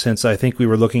up since I think we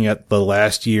were looking at the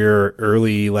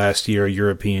early last year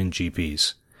European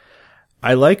GPs.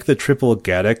 I like the triple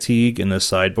Gaddock Teague in the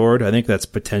sideboard. I think that's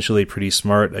potentially pretty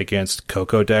smart against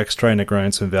Coco decks trying to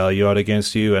grind some value out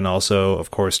against you, and also, of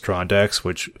course, Tron decks,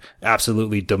 which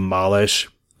absolutely demolish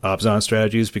Abzan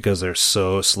strategies because they're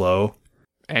so slow.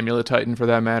 Amulet Titan, for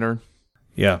that matter.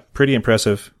 Yeah, pretty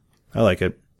impressive. I like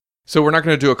it. So we're not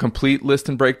going to do a complete list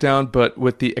and breakdown, but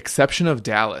with the exception of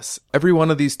Dallas, every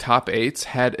one of these top 8s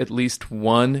had at least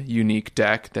one unique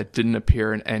deck that didn't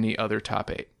appear in any other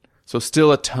top 8. So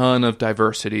still a ton of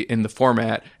diversity in the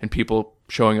format and people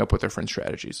showing up with different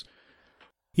strategies.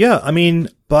 Yeah, I mean,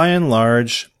 by and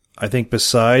large, I think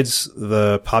besides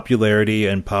the popularity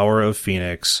and power of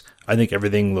Phoenix, I think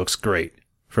everything looks great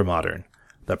for Modern.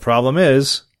 The problem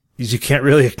is you can't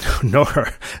really ignore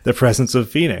the presence of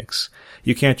Phoenix.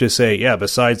 You can't just say, yeah,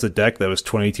 besides the deck that was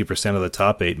 22% of the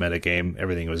top 8 metagame,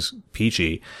 everything was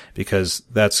peachy, because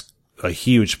that's a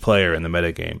huge player in the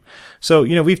metagame. So,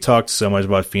 we've talked so much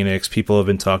about Phoenix. People have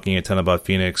been talking a ton about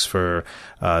Phoenix for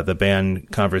the ban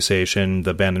conversation,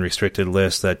 the ban and restricted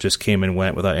list that just came and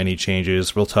went without any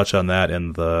changes. We'll touch on that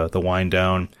in the wind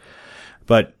down.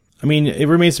 But I mean, it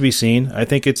remains to be seen. I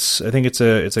think it's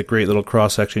a great little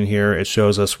cross section here. It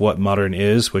shows us what Modern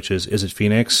is, which is it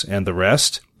Phoenix and the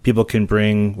rest. People can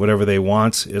bring whatever they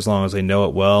want as long as they know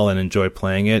it well and enjoy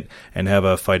playing it and have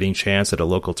a fighting chance at a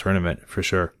local tournament for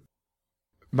sure.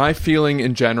 My feeling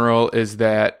in general is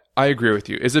that I agree with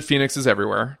you. Is it Phoenix is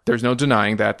everywhere. There's no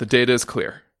denying that. The data is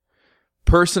clear.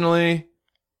 Personally,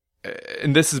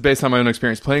 and this is based on my own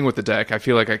experience playing with the deck, I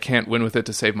feel like I can't win with it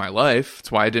to save my life.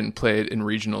 It's why I didn't play it in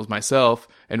regionals myself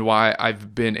and why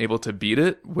I've been able to beat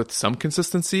it with some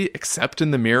consistency, except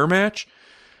in the mirror match.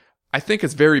 I think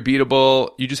it's very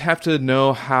beatable. You just have to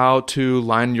know how to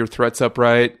line your threats up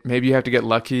right. Maybe you have to get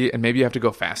lucky, and maybe you have to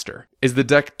go faster. Is the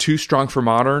deck too strong for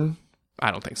Modern?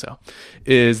 I don't think so.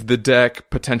 Is the deck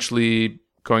potentially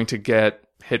going to get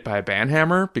hit by a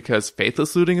banhammer because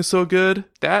Faithless Looting is so good?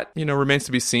 That, remains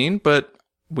to be seen, but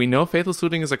we know Faithless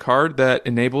Looting is a card that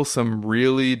enables some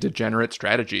really degenerate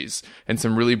strategies and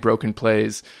some really broken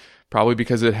plays, probably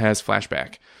because it has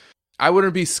flashback. I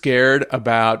wouldn't be scared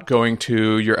about going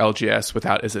to your LGS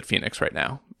without Is It Phoenix right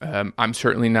now. I'm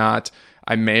certainly not.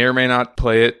 I may or may not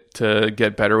play it to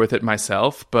get better with it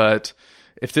myself, but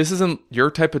if this isn't your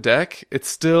type of deck, there's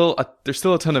still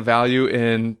a ton of value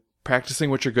in practicing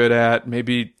what you're good at,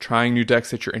 maybe trying new decks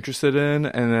that you're interested in,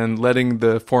 and then letting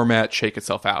the format shake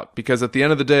itself out. Because at the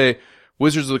end of the day,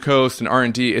 Wizards of the Coast and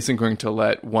R&D isn't going to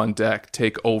let one deck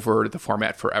take over the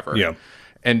format forever. Yeah.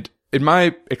 And in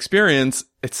my experience,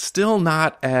 it's still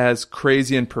not as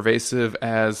crazy and pervasive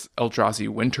as Eldrazi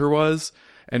Winter was.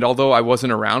 And although I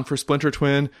wasn't around for Splinter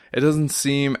Twin, it doesn't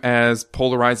seem as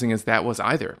polarizing as that was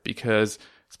either, because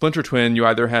Splinter Twin, you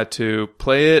either had to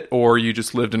play it or you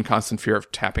just lived in constant fear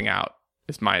of tapping out,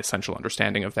 is my essential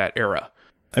understanding of that era.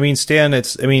 I mean, Stan,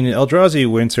 Eldrazi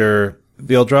Winter,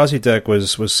 the Eldrazi deck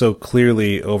was so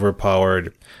clearly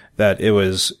overpowered that it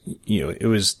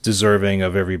was deserving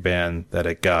of every ban that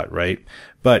it got, right?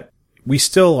 But we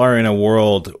still are in a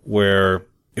world where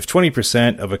if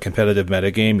 20% of a competitive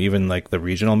metagame, even like the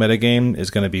regional metagame,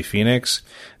 is going to be Phoenix,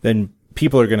 then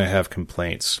people are going to have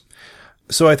complaints.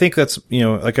 So I think that's,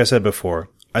 like I said before,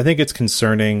 I think it's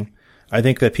concerning. I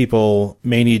think that people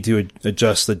may need to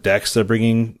adjust the decks they're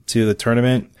bringing to the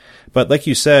tournament. But like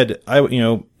you said,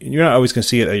 you're not always going to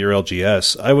see it at your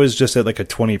LGS. I was just at like a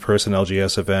 20-person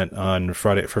LGS event on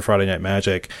Friday Night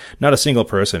Magic. Not a single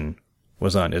person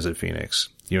was on Is It Phoenix.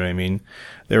 You know what I mean?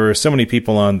 There were so many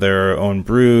people on their own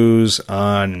brews,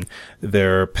 on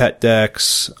their pet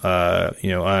decks,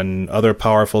 on other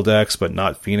powerful decks, but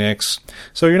not Phoenix.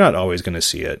 So you're not always going to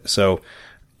see it. So,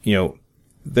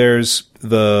 there's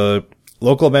the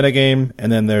local metagame,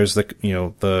 and then there's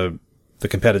the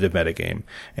competitive metagame.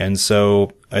 And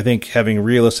so I think having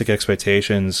realistic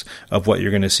expectations of what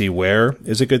you're going to see where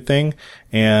is a good thing.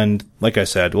 And like I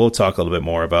said, we'll talk a little bit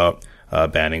more about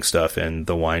banning stuff in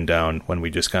the wind down when we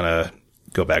just kind of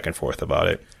go back and forth about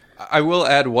it. I will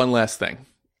add one last thing.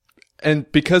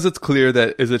 And because it's clear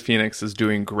that Is It Phoenix is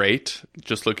doing great,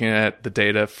 just looking at the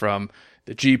data from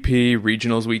the GP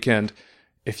Regionals weekend,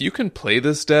 if you can play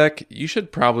this deck, you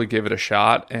should probably give it a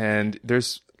shot. And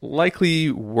there's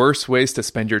likely worse ways to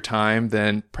spend your time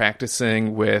than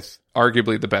practicing with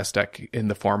arguably the best deck in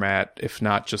the format, if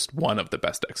not just one of the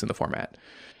best decks in the format.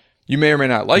 You may or may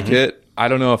not like it. I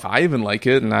don't know if I even like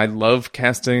it, and I love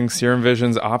casting Serum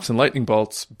Visions, Ops, and Lightning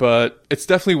Bolts, but it's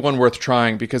definitely one worth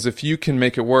trying, because if you can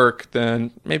make it work,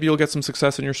 then maybe you'll get some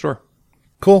success in your store.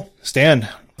 Cool. Stan,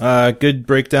 good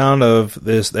breakdown of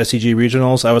this SCG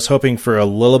Regionals. I was hoping for a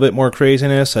little bit more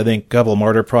craziness. I think a couple of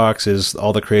Martyr procs is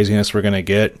all the craziness we're going to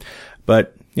get,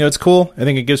 but it's cool. I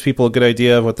think it gives people a good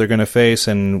idea of what they're going to face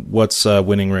and what's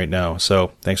winning right now.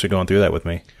 So thanks for going through that with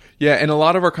me. Yeah, and a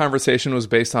lot of our conversation was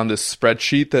based on this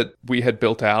spreadsheet that we had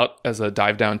built out as a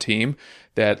dive down team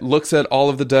that looks at all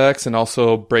of the decks and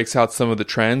also breaks out some of the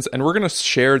trends. And we're going to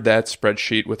share that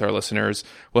spreadsheet with our listeners.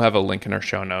 We'll have a link in our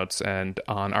show notes and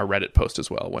on our Reddit post as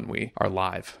well when we are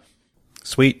live.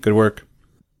 Sweet. Good work.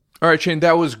 All right, Shane,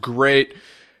 that was great.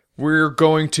 We're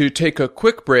going to take a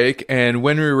quick break, and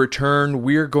when we return,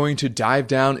 we're going to dive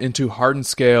down into Hardened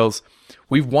Scales.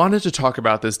 We've wanted to talk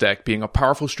about this deck being a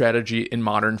powerful strategy in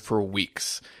Modern for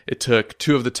weeks. It took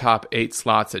 2 of the top 8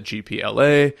 slots at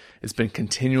GPLA. It's been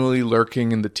continually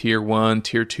lurking in the Tier 1,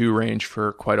 Tier 2 range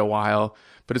for quite a while,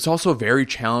 but it's also a very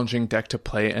challenging deck to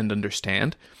play and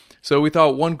understand. So we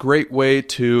thought one great way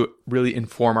to really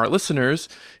inform our listeners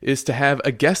is to have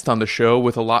a guest on the show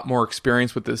with a lot more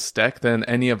experience with this deck than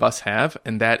any of us have,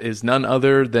 and that is none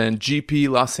other than GP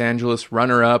Los Angeles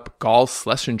runner-up Gall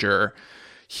Schlesinger.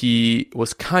 He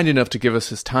was kind enough to give us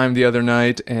his time the other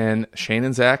night, and Shane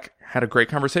and Zach had a great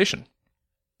conversation.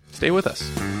 Stay with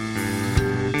us.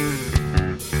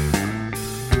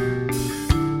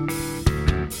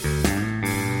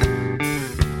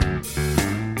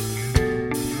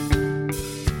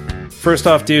 First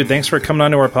off, dude, thanks for coming on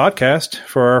to our podcast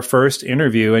for our first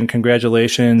interview, and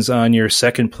congratulations on your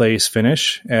second place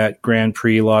finish at Grand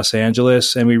Prix Los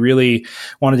Angeles. And we really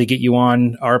wanted to get you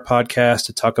on our podcast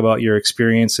to talk about your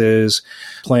experiences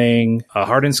playing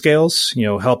Hardened Scales,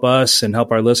 help us and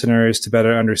help our listeners to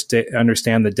better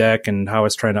understand the deck and how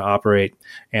it's trying to operate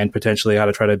and potentially how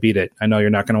to try to beat it. I know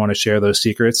you're not going to want to share those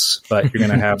secrets, but you're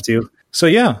going to have to. So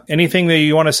yeah, anything that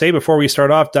you want to say before we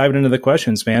start off diving into the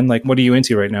questions, man? Like, what are you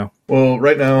into right now? Well,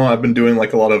 right now I've been doing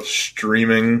like a lot of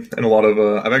streaming and a lot of,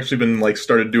 I've actually been like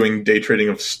started doing day trading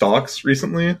of stocks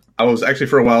recently. I was actually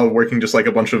for a while working just like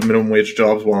a bunch of minimum wage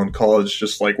jobs while in college,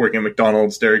 just like working at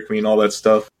McDonald's, Dairy Queen, all that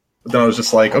stuff. But then I was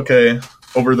just like, okay,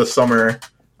 over the summer,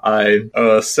 I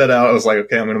set out, I was like,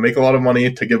 okay, I'm going to make a lot of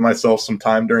money to give myself some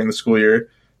time during the school year,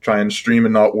 try and stream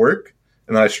and not work.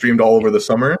 And then I streamed all over the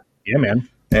summer. Yeah, man.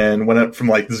 And went up from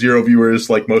like 0 viewers,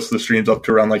 like most of the streams, up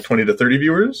to around like 20 to 30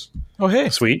 viewers. Oh, hey.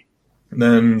 Sweet. And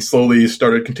then slowly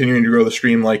started continuing to grow the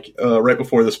stream. Like right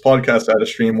before this podcast, I had a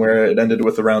stream where it ended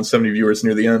with around 70 viewers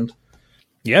near the end.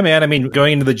 Yeah, man. I mean,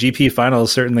 going into the GP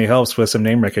finals certainly helps with some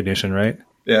name recognition, right?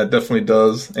 Yeah, it definitely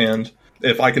does. And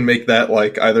if I can make that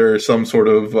like either some sort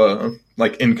of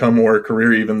like income or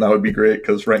career even, that would be great.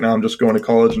 Because right now I'm just going to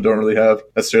college and don't really have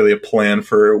necessarily a plan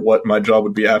for what my job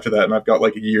would be after that. And I've got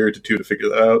like a year to 2 to figure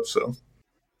that out. So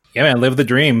yeah, man, live the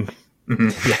dream.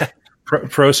 Mm-hmm. Yeah,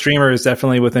 pro streamer is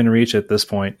definitely within reach at this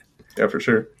point. Yeah, for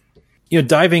sure.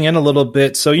 Diving in a little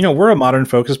bit. So, we're a modern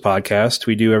focused podcast.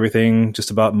 We do everything just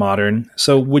about modern.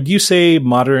 So would you say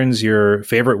modern's your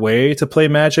favorite way to play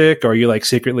Magic? Or are you like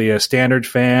secretly a standard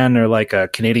fan or like a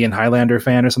Canadian Highlander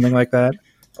fan or something like that?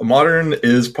 Modern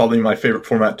is probably my favorite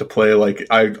format to play. Like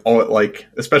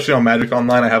especially on Magic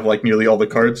Online, I have like nearly all the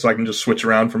cards, so I can just switch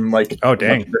around from like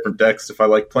different decks if I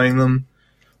like playing them.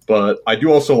 But I do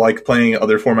also like playing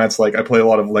other formats. Like I play a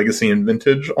lot of Legacy and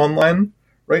Vintage online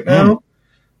right now.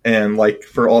 And like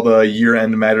for all the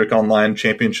year-end Magic Online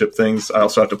championship things, I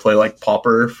also have to play like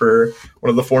Pauper for one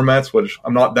of the formats, which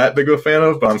I'm not that big of a fan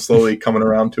of, but I'm slowly coming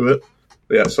around to it.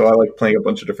 But yeah, so I like playing a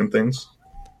bunch of different things.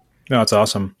 No, it's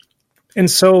awesome. And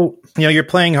so, you're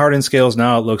playing Hardened Scales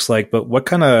now, it looks like, but what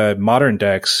kind of modern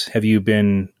decks have you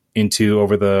been into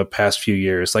over the past few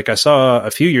years? Like I saw a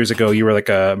few years ago, you were like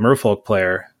a Merfolk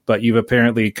player, but you've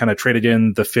apparently kind of traded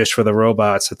in the fish for the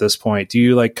robots at this point. Do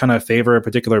you like kind of favor a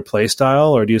particular play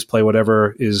style, or do you just play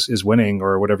whatever is winning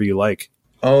or whatever you like?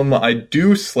 I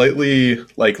do slightly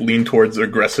like lean towards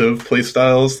aggressive play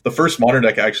styles. The first modern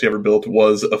deck I actually ever built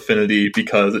was Affinity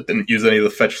because it didn't use any of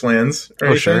the fetch lands or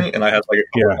anything, sure. And I had like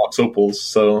a couple Mox Opals,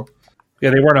 so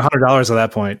yeah, they weren't $100 at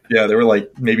that point. Yeah, they were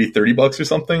like maybe $30 or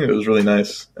something. It was really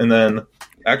nice. And then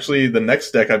actually the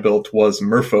next deck I built was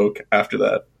Merfolk after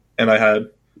that, and I had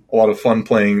a lot of fun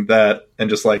playing that and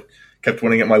just like kept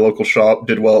winning at my local shop,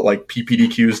 did well at like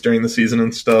PPDQs during the season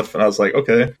and stuff. And I was like,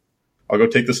 okay, I'll go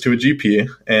take this to a GP.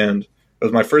 And it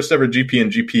was my first ever GP in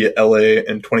GP LA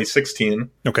in 2016.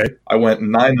 Okay. I went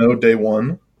 9-0 day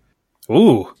one.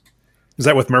 Ooh. Is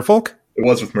that with Merfolk? It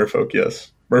was with Merfolk,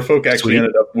 yes. Merfolk actually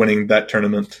ended up winning that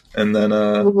tournament. And then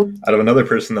out of another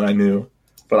person that I knew.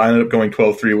 But I ended up going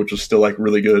 12-3, which was still like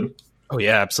really good. Oh,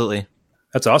 yeah, absolutely.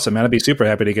 That's awesome, man. I'd be super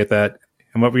happy to get that.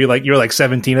 And what were you like? You were like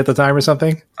 17 at the time or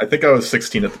something? I think I was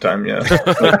 16 at the time, yeah.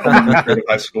 Like,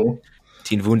 high school.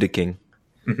 Teen Wunderking.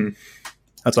 Mm-hmm.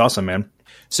 That's awesome, man.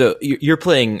 So you're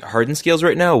playing Hardened Scales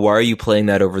right now. Why are you playing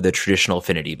that over the traditional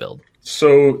Affinity build?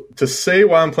 So to say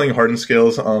why I'm playing Hardened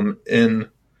Scales, in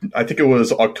I think it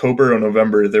was October or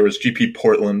November, there was GP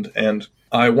Portland, and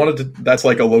I wanted to, that's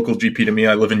like a local GP to me.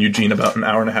 I live in Eugene, about an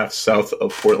hour and a half south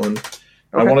of Portland.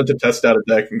 Okay. I wanted to test out a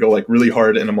deck and go like really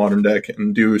hard in a modern deck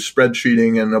and do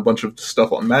spreadsheeting and a bunch of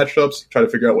stuff on matchups, try to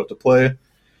figure out what to play. And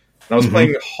I was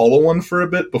playing Hollow One for a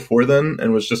bit before then,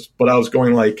 and but I was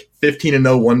going like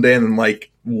 15-0 one day and then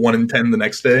like 1-10 the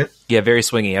next day. Yeah, very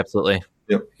swingy, absolutely.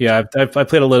 Yep. Yeah, I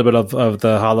played a little bit of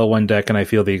the Hollow One deck, and I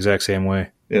feel the exact same way.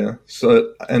 Yeah.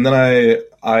 So, and then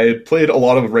I played a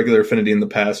lot of Regular Affinity in the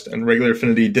past, and Regular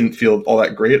Affinity didn't feel all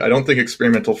that great. I don't think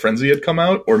Experimental Frenzy had come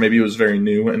out, or maybe it was very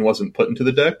new and wasn't put into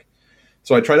the deck.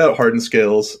 So I tried out Hardened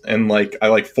Scales, and like I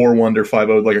like 4-1'd or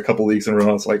 5-0'd like a couple leagues in a row.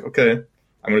 I was like, okay,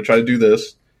 I'm going to try to do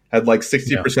this. Had like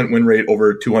 60% win rate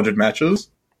over 200 matches.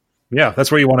 Yeah,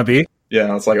 that's where you want to be. Yeah,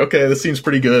 I was like, okay, this seems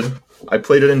pretty good. I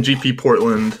played it in GP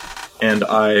Portland, and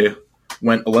I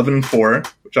went 11-4,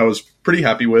 which I was pretty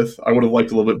happy with. I would have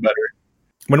liked a little bit better.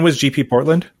 When was GP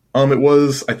Portland? I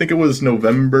think it was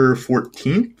November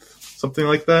 14th, something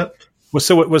like that.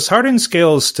 So was Hardened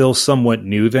Scales still somewhat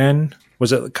new then?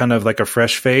 Was it kind of like a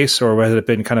fresh face, or had it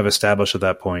been kind of established at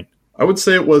that point? I would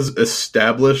say it was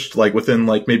established like within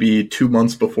like maybe 2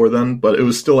 months before then, but it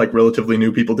was still like relatively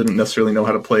new. People didn't necessarily know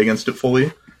how to play against it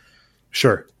fully.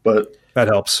 Sure. But that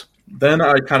helps. Then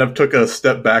I kind of took a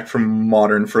step back from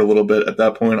Modern for a little bit. At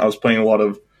that point, I was playing a lot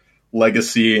of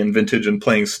Legacy and Vintage and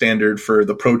playing Standard for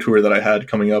the Pro Tour that I had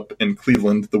coming up in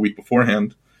Cleveland the week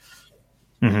beforehand.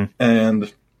 And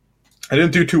I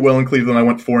didn't do too well in Cleveland. I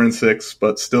went 4-6,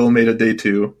 but still made a day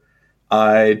 2.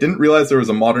 I didn't realize there was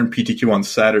a Modern PTQ on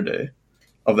Saturday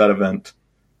of that event.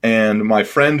 And my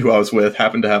friend who I was with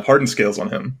happened to have Hardened Scales on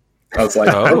him. I was like,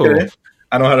 okay,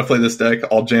 I know how to play this deck.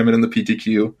 I'll jam it in the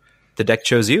PTQ. The deck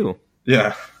chose you.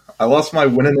 Yeah. I lost my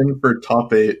winning in for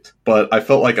top 8, but I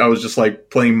felt like I was just like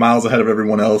playing miles ahead of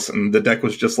everyone else, and the deck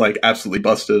was just like absolutely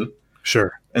busted.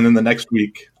 Sure. And then the next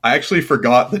week, I actually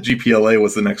forgot that GPLA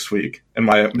was the next week, and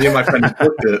me and my friend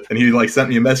booked it, and he like sent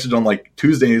me a message on like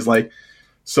Tuesday. And he's like,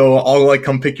 "So I'll like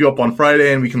come pick you up on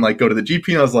Friday, and we can like go to the GP."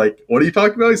 And I was like, "What are you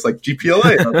talking about?" He's like,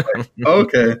 "GPLA." And I was like, "Oh,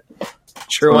 okay,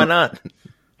 sure, why not?"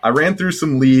 I ran through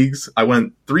some leagues. I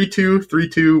went 3-2,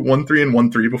 3-2, 1-3, and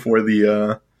 1-3 before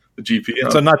the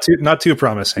GP. So not too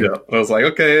promising. Yeah, I was like,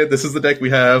 okay, this is the deck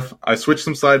we have. I switched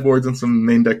some sideboards and some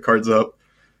main deck cards up,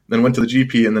 then went to the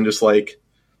GP, and then just like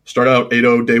started out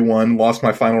 8-0 day 1, lost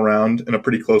my final round in a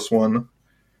pretty close one,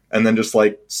 and then just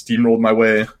like steamrolled my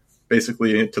way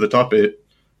basically to the top 8,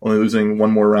 only losing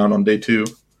one more round on day 2.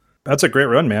 That's a great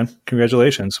run, man.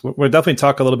 Congratulations. We'll definitely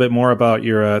talk a little bit more about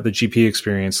your the GP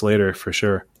experience later, for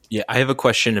sure. Yeah, I have a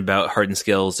question about Hardened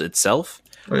Scales itself.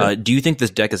 Oh, yeah. Do you think this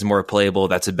deck is more playable?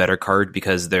 That's a better card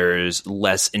because there's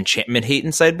less enchantment hate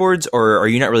in sideboards, or are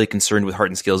you not really concerned with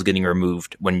Hardened Scales getting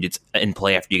removed when it's in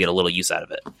play after you get a little use out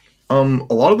of it?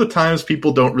 A lot of the times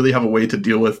people don't really have a way to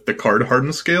deal with the card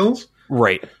Hardened Scales.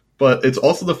 Right. But it's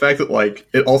also the fact that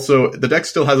like the deck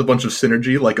still has a bunch of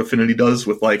synergy like Affinity does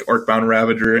with like Arcbound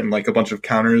Ravager and like a bunch of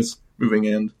counters moving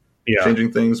in,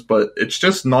 changing things, but it's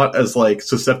just not as like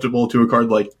susceptible to a card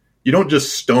like you don't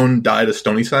just stone die to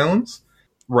Stony Silence.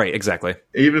 Right, exactly.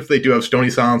 Even if they do have Stony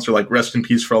Silence or like Rest in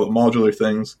Peace for all the modular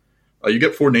things, you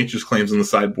get 4 Nature's Claims in the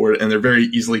sideboard, and they're very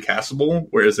easily castable,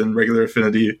 whereas in regular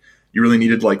Affinity, you really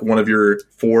needed like one of your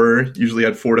 4, usually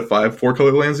had 4 to 5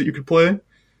 4-color lands that you could play.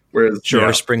 Whereas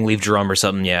or Springleaf Drum or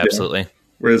something, absolutely.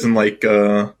 Whereas in like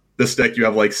this deck, you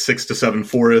have like 6 to 7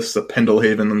 forests, a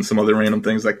Pendlehaven, and some other random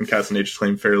things that can cast a Nature's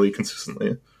Claim fairly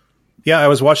consistently. Yeah, I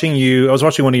was watching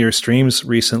one of your streams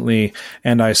recently,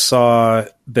 and I saw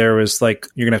there was like,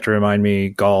 you're gonna have to remind me,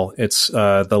 Gall. It's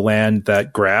the land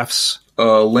that graphs.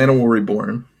 Llanowar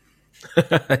Reborn.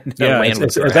 Yeah,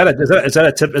 is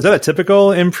that a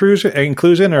typical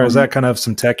inclusion, or is that kind of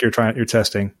some tech you're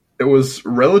testing? It was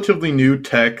relatively new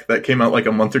tech that came out like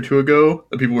a month or 2 ago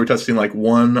that people were testing. Like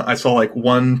 1, I saw like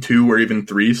 1, 2, or even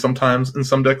 3 sometimes in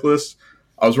some deck lists.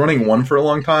 I was running 1 for a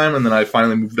long time, and then I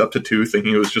finally moved up to 2,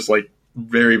 thinking it was just like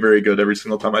very, very good every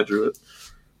single time I drew it.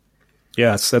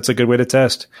 Yeah, that's a good way to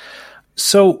test.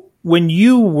 So when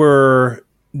you were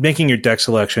making your deck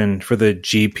selection for the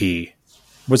GP,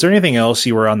 was there anything else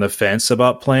you were on the fence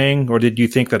about playing, or did you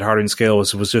think that Hardened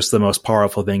Scales was just the most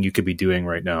powerful thing you could be doing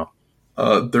right now?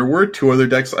 There were 2 other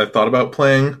decks I thought about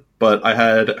playing, but I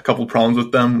had a couple problems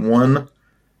with them. One,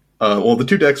 the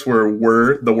 2 decks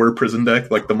were the Prison deck,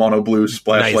 like the mono blue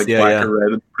splash, black or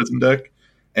red Prison deck,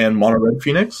 and mono red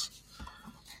Phoenix.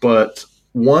 But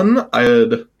one, I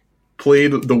had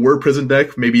played the Prison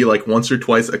deck maybe like once or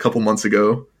twice a couple months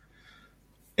ago,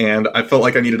 and I felt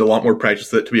like I needed a lot more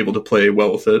practice with it to be able to play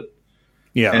well with it.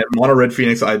 Yeah. And mono red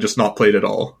Phoenix, I had just not played at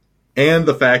all. and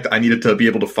the fact I needed to be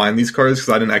able to find these cards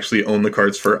because I didn't actually own the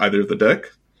cards for either of the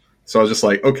deck. So I was just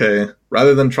like, okay,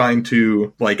 rather than trying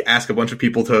to like ask a bunch of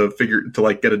people to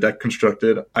like get a deck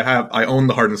constructed, I own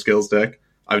the Hardened Scales deck.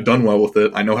 I've done well with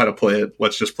it. I know how to play it.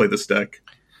 Let's just play this deck.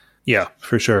 Yeah,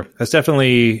 for sure. That's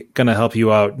definitely going to help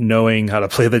you out, knowing how to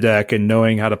play the deck and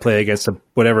knowing how to play against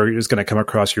whatever is going to come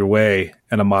across your way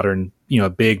in a modern,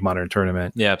 big modern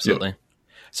tournament. Yeah, absolutely. Yep.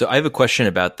 So I have a question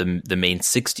about the main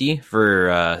 60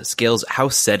 for Scales. How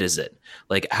set is it?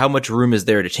 Like, how much room is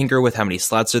there to tinker with? How many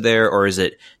slots are there? Or is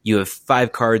it you have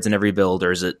 5 cards in every build?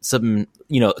 Or is it something,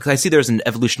 because I see there's an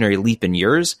evolutionary leap in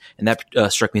yours, and that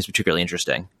struck me as particularly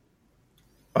interesting.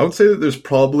 I would say that there's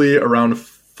probably around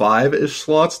 5-ish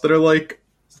slots that are like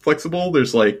flexible.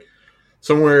 There's like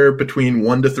somewhere between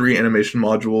 1 to 3 animation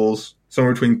modules,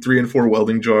 somewhere between 3 and 4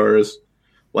 welding jars.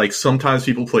 Like, sometimes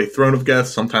people play Throne of Geth,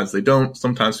 sometimes they don't.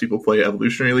 Sometimes people play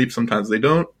Evolutionary Leap, sometimes they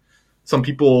don't. Some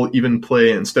people even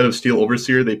play, instead of Steel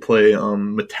Overseer, they play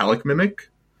Metallic Mimic,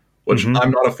 which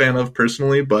I'm not a fan of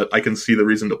personally, but I can see the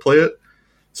reason to play it.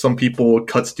 Some people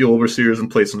cut Steel Overseers and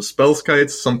play some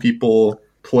Spellskites. Some people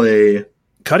play...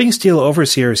 Cutting Steel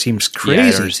Overseer seems crazy. Yeah,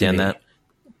 I understand that.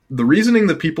 The reasoning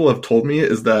that people have told me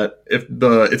is that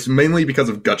it's mainly because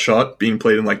of Gutshot being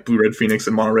played in like Blue-Red Phoenix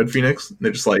and Mono-Red Phoenix.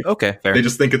 They're just like, okay, fair. They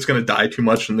just think it's going to die too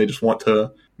much, and they just want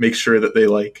to make sure that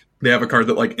they have a card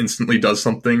that like instantly does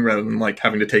something rather than like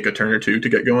having to take a turn or two to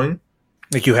get going.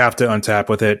 Like, you have to untap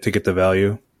with it to get the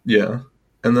value. Yeah.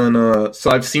 And then,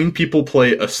 so I've seen people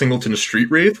play a Singleton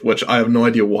Street Wraith, which I have no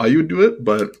idea why you would do it,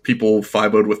 but people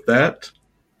 5-0'd with that.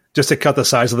 Just to cut the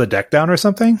size of the deck down or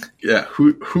something? Yeah,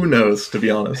 who knows, to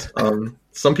be honest.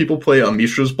 Some people play a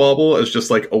Mishra's Bauble as just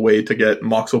like a way to get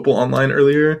Mox Opal online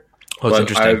earlier. Oh, that's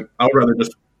interesting. I would rather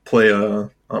just play a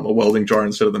Welding Jar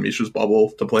instead of the Mishra's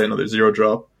Bauble to play another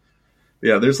 0-drop.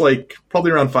 Yeah, there's like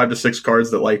probably around 5 to 6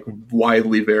 cards that like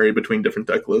widely vary between different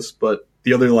deck lists, but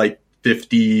the other like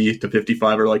 50 to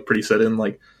 55 are like pretty set in.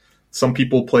 Like, some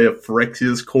people play a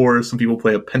Phyrexia's Core, some people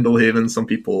play a Pendelhaven, some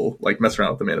people like mess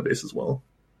around with the mana base as well.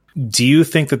 Do you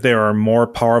think that there are more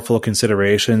powerful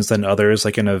considerations than others,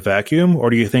 like in a vacuum, or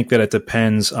do you think that it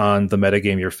depends on the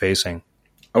metagame you're facing?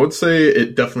 I would say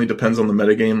it definitely depends on the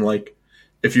metagame. Like,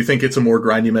 if you think it's a more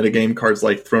grindy metagame, cards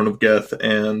like Throne of Geth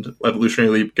and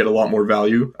Evolutionary Leap get a lot more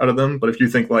value out of them. But if you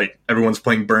think like everyone's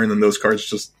playing Burn, then those cards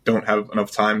just don't have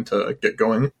enough time to get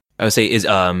going. I would say, is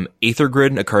Aether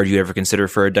Grid a card you ever consider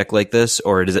for a deck like this?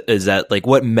 Or is that like,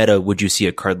 what meta would you see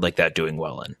a card like that doing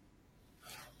well in?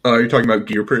 You're talking about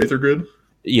Gear per Aether Grid?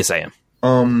 Yes, I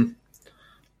am.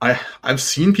 I've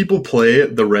seen people play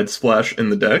the Red Splash in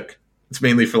the deck. It's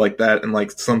mainly for like that and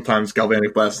like sometimes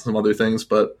Galvanic Blast and some other things,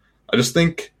 but I just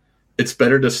think it's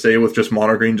better to stay with just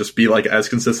mono green, just be like as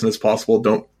consistent as possible.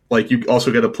 Don't like, you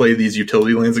also got to play these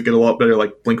utility lands that get a lot better,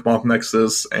 like Blinkmoth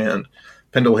Nexus and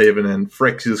Pendelhaven and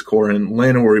Phyrexia's Core and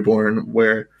Llanowar Reborn,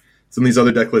 where some of these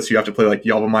other deck lists you have to play like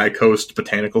Yavimaya Coast,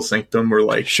 Botanical Sanctum, or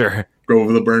like sure. Grove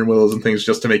of the Burn Willows and things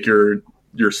just to make your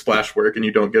splash work, and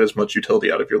you don't get as much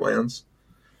utility out of your lands.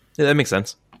 Yeah, that makes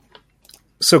sense.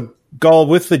 So, Gull,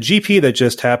 with the GP that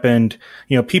just happened,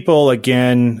 people,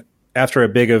 again, after a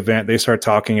big event, they start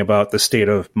talking about the state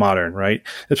of Modern, right?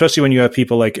 Especially when you have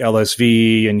people like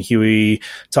LSV and Huey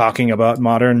talking about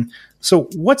Modern. So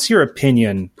what's your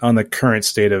opinion on the current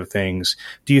state of things?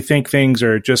 Do you think things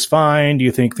are just fine? Do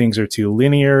you think things are too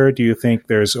linear? Do you think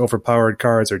there's overpowered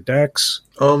cards or decks?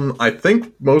 I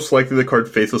think most likely the card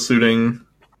Faithless Looting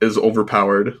is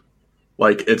overpowered.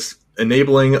 Like, it's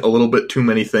enabling a little bit too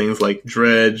many things like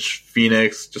Dredge,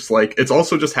 Phoenix, just like, it's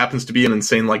also just happens to be an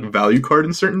insane like value card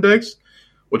in certain decks,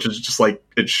 which is just like,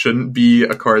 it shouldn't be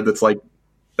a card that's like,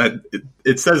 that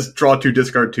it says draw 2,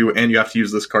 discard 2, and you have to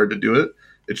use this card to do it.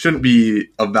 It shouldn't be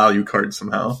a value card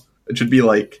somehow. It should be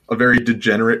like a very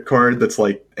degenerate card that's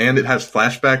like, and it has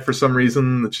flashback for some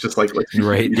reason. It's just like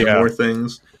right, yeah. More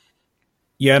things.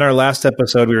 Yeah, in our last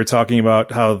episode, we were talking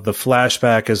about how the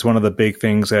flashback is one of the big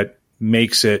things that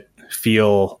makes it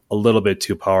feel a little bit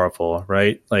too powerful,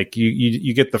 right? Like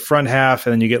you get the front half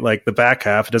and then you get like the back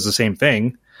half. It does the same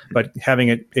thing, but having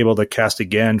it able to cast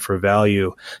again for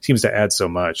value seems to add so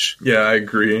much. Yeah, I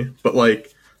agree. But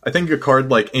like, I think a card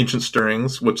like Ancient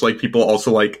Stirrings, which like people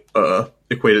also like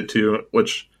equate it to,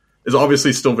 which is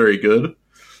obviously still very good.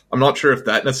 I'm not sure if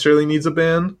that necessarily needs a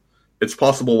ban. It's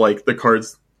possible like the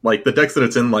cards, like the decks that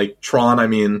it's in, like Tron, I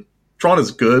mean, Tron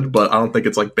is good, but I don't think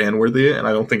it's like ban worthy, and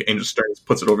I don't think Ancient Stirrings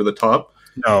puts it over the top.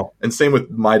 No. And same with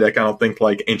my deck, I don't think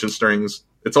like Ancient Stirrings,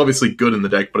 it's obviously good in the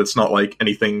deck, but it's not like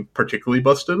anything particularly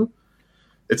busted.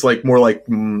 it's like more like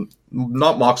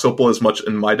not Mox Opal as much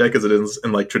in my deck as it is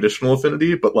in like traditional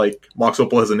Affinity, but like Mox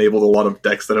Opal has enabled a lot of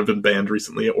decks that have been banned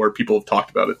recently, or people have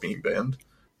talked about it being banned.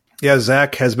 Yeah,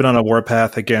 Zach has been on a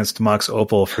warpath against Mox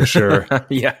Opal for sure.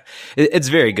 Yeah, it's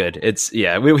very good. We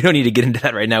don't need to get into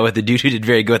that right now with the dude who did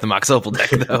very good with the Mox Opal deck,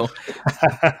 though.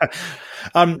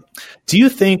 Do you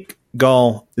think,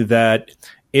 Gall, that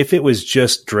if it was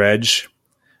just Dredge,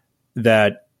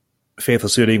 that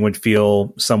Faithless Looting would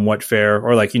feel somewhat fair?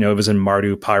 Or like, it was in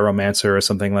Mardu Pyromancer or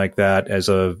something like that as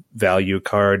a value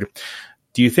card.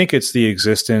 Do you think it's the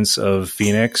existence of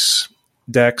Phoenix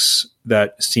decks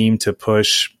that seem to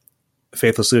push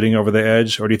Faithless Looting over the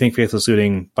edge, or do you think Faithless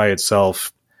Looting by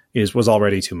itself was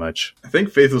already too much? I think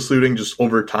Faithless Looting, just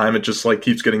over time, it just like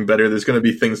keeps getting better. There's going to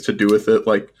be things to do with it.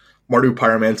 Like Mardu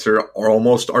Pyromancer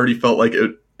almost already felt like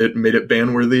it made it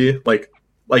ban worthy. I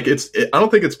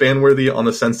don't think it's ban worthy on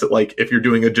the sense that like if you're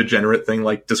doing a degenerate thing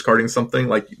like discarding something,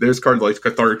 like there's cards like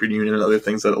Cathartic Reunion and other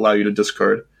things that allow you to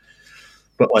discard.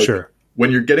 But like when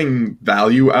you're getting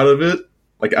value out of it,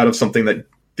 like out of something that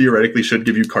theoretically should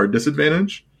give you card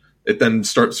disadvantage, it then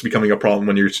starts becoming a problem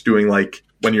when you're doing like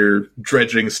when you're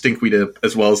dredging Stinkweed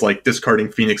as well as like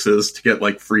discarding Phoenixes to get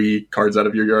like free cards out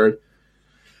of your yard.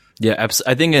 Yeah,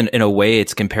 I think in a way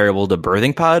it's comparable to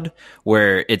Birthing Pod,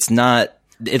 where it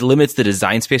limits the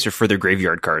design space for further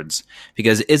graveyard cards.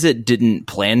 Because Izzet didn't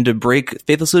plan to break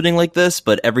Faithless Looting like this,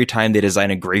 but every time they design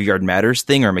a Graveyard Matters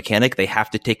thing or mechanic, they have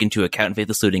to take into account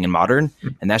Faithless Looting in Modern,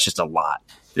 and that's just a lot.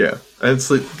 Yeah, and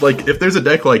it's like if there's a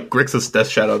deck like Grixis Death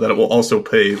Shadow that it will also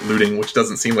pay looting, which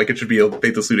doesn't seem like it should be a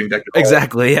Faithless Looting deck at all.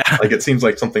 Exactly, yeah. Like it seems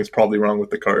like something's probably wrong with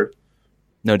the card.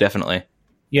 No, definitely.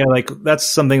 Yeah, like that's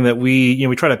something that we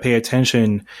try to pay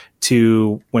attention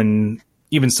to when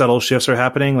even subtle shifts are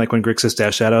happening, like when Grixis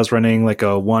Death Shadow is running like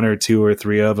a 1 or 2 or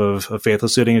 3 of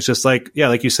Faithless Looting. It's just like, yeah,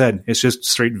 like you said, it's just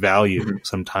straight value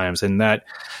sometimes. And that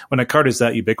when a card is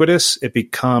that ubiquitous, it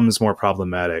becomes more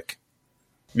problematic.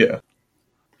 Yeah.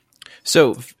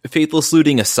 So, Faithless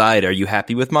Looting aside, are you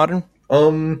happy with Modern?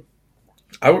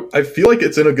 I feel like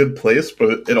it's in a good place,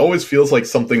 but it always feels like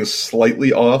something's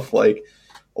slightly off. Like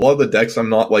a lot of the decks I'm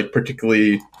not like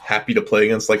particularly happy to play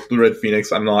against, like Blue Red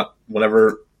Phoenix. I'm not,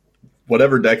 whatever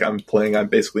deck I'm playing, I'm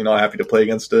basically not happy to play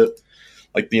against it.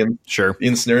 Like the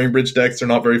Ensnaring Bridge decks are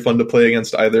not very fun to play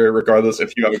against either, regardless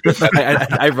if you have a good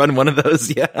I run one of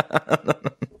those, yeah.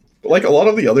 But like a lot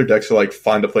of the other decks are like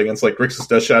fine to play against. Like Grixis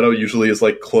Death Shadow usually is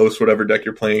like close whatever deck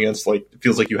you're playing against. Like it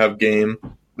feels like you have game.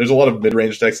 There's a lot of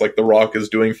mid-range decks, like the Rock is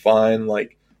doing fine.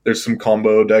 Like there's some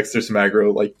combo decks, there's some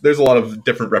aggro. Like there's a lot of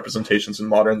different representations in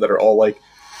Modern that are all like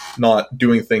not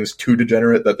doing things too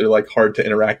degenerate that they're like hard to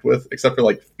interact with. Except for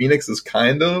like Phoenix is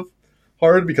kind of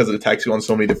hard because it attacks you on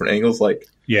so many different angles. Like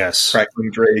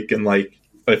Crackling Drake and like,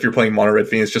 but if you're playing Mono Red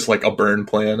Phoenix, just like a burn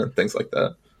plan and things like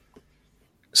that.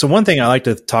 So one thing I like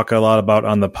to talk a lot about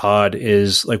on the pod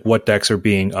is like what decks are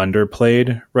being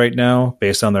underplayed right now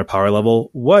based on their power level.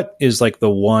 What is like the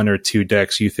 1 or 2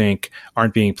 decks you think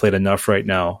aren't being played enough right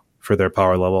now for their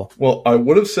power level? Well, I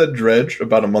would have said Dredge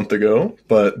about a month ago,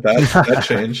 but that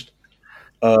changed.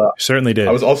 Certainly did.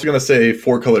 I was also going to say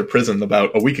 4-Color Prison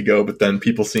about a week ago, but then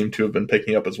people seem to have been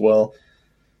picking up as well.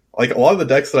 Like a lot of the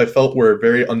decks that I felt were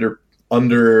very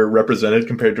underrepresented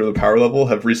compared to the power level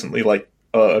have recently like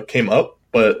came up.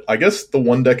 But I guess the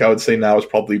one deck I would say now is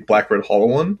probably Black Red Hollow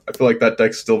One. I feel like that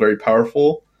deck's still very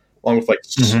powerful, along with like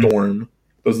Storm.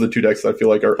 Those are the 2 decks that I feel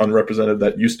like are unrepresented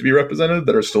that used to be represented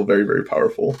that are still very, very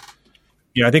powerful.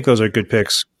 Yeah, I think those are good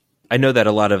picks. I know that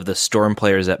a lot of the Storm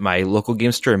players at my local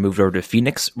game store moved over to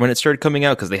Phoenix when it started coming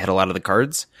out because they had a lot of the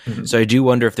cards. So I do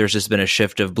wonder if there's just been a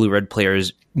shift of blue-red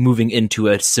players moving into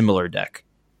a similar deck.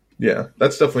 Yeah,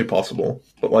 that's definitely possible.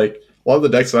 But like a lot of the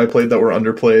decks that I played that were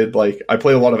underplayed, like I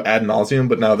play a lot of Ad Nauseam,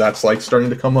 but now that's like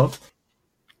starting to come up.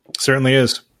 Certainly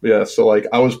is. Yeah, so like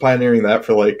I was pioneering that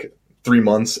for like 3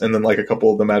 months, and then like a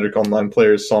couple of the Magic Online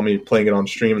players saw me playing it on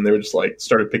stream, and they were just like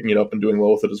started picking it up and doing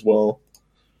well with it as well.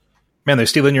 Man, they're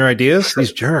stealing your ideas?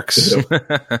 These jerks.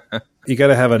 You got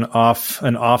to have an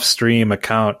off-stream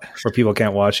account where people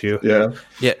can't watch you. Yeah.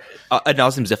 Yeah. Ad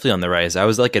Nauseam is definitely on the rise. I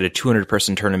was like at a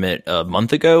 200-person tournament a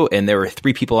month ago, and there were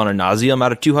 3 people on Ad Nauseam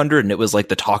out of 200, and it was like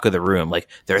the talk of the room. Like,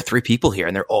 there are 3 people here,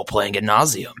 and they're all playing Ad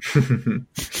Nauseam.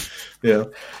 Yeah.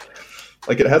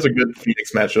 Like, it has a good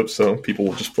Phoenix matchup, so people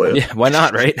will just play it. Yeah, why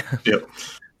not, right? Yep.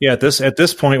 Yeah, at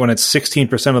this point, when it's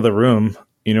 16% of the room,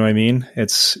 you know what I mean?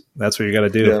 That's what you got to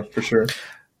do. Yeah, for sure.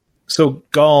 So,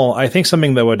 Gall, I think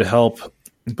something that would help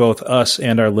both us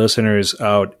and our listeners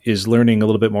out is learning a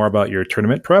little bit more about your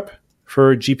tournament prep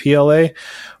for GPLA.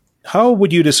 How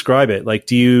would you describe it? Like,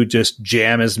 do you just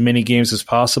jam as many games as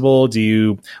possible? Do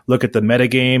you look at the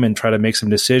metagame and try to make some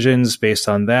decisions based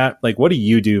on that? Like, what do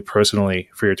you do personally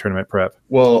for your tournament prep?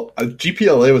 Well,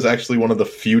 GPLA was actually one of the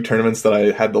few tournaments that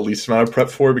I had the least amount of prep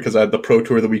for because I had the Pro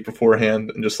Tour the week beforehand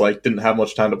and just like didn't have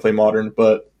much time to play Modern.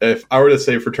 But if I were to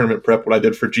say for tournament prep what I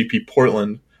did for GP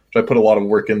Portland, which I put a lot of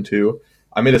work into,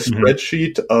 I made a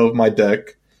spreadsheet of my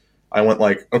deck. I went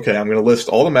like, okay, I'm going to list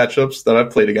all the matchups that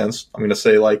I've played against. I'm going to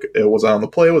say like, was I on the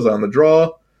play? Was I on the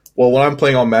draw? Well, when I'm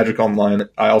playing on Magic Online,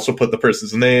 I also put the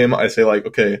person's name. I say like,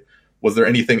 okay, was there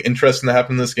anything interesting that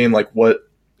happened in this game? Like what,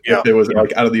 if it was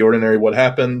like out of the ordinary, what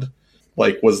happened?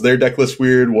 Like, was their deck list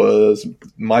weird? Was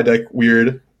my deck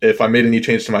weird? If I made any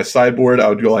change to my sideboard, I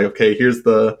would go like, okay,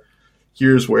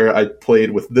 here's where I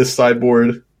played with this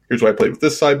sideboard. Here's where I played with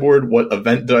this sideboard. What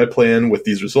event did I play in with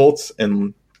these results?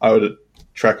 And I would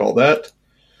track all that.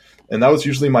 And that was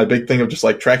usually my big thing of just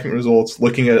like tracking results,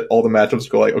 looking at all the matchups,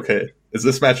 go like, okay, is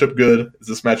this matchup good? Is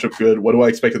this matchup good? What do I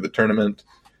expect at the tournament?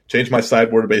 Change my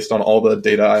sideboard based on all the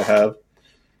data I have.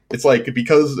 It's like,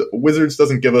 because Wizards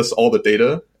doesn't give us all the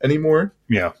data anymore.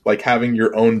 Yeah. Like having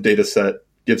your own data set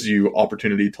gives you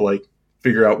opportunity to like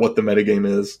figure out what the metagame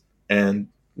is and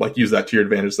like use that to your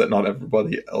advantage that not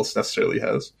everybody else necessarily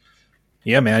has.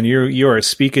 Yeah, man, you are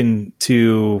speaking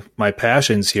to my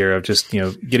passions here of just,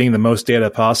 getting the most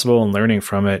data possible and learning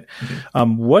from it.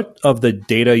 Mm-hmm. What of the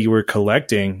data you were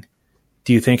collecting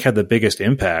do you think had the biggest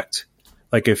impact?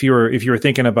 Like if you were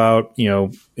thinking about,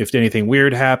 if anything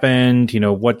weird happened,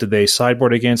 what did they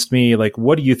sideboard against me? Like,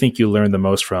 what do you think you learned the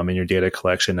most from in your data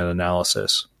collection and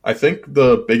analysis? I think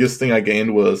the biggest thing I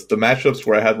gained was the matchups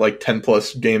where I had like 10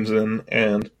 plus games in,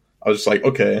 and I was just like,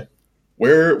 okay,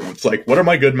 it's like, what are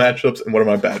my good matchups and what are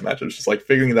my bad matchups? Just like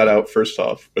figuring that out first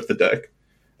off with the deck,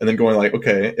 and then going like,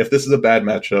 okay, if this is a bad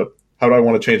matchup, how do I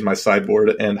want to change my sideboard,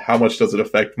 and how much does it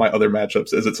affect my other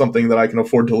matchups? Is it something that I can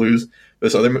afford to lose?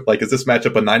 Is this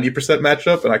matchup a 90%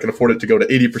 matchup, and I can afford it to go to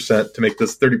 80% to make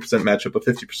this 30% matchup a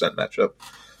 50% matchup?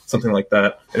 Something like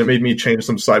that. And it made me change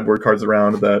some sideboard cards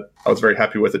around that I was very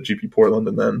happy with at GP Portland,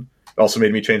 and then it also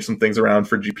made me change some things around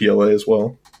for GPLA as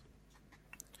well.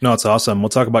 No, it's awesome. We'll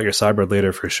talk about your sideboard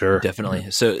later for sure.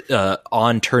 Definitely. So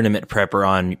on tournament prep or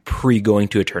on pre-going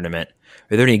to a tournament,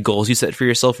 are there any goals you set for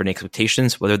yourself or any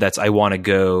expectations? Whether that's I want to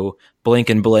go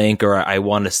blank and blank, or I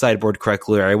want to sideboard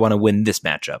correctly, or I want to win this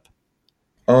matchup?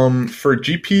 For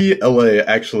GPLA,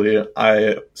 actually,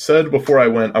 I said before I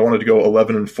went I wanted to go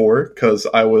 11-4 because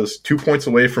I was 2 points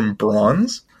away from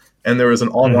bronze, and there was an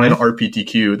online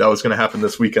RPTQ that was going to happen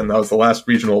this weekend. That was the last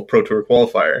regional Pro Tour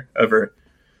qualifier ever.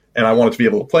 And I wanted to be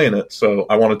able to play in it, so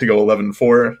I wanted to go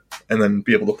 11-4 and then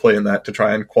be able to play in that to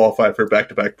try and qualify for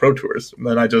back-to-back Pro Tours. And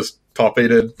then I just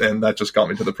top-8'd, and that just got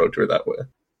me to the Pro Tour that way.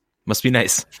 Must be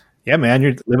nice. Yeah, man,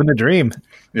 you're living the dream.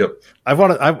 Yep. I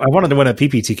wanted to win a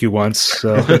PPTQ once.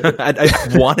 So I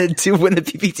wanted to win a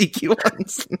PPTQ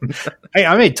once. Hey,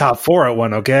 I made top 4 at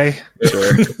one. Okay,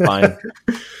 sure, fine.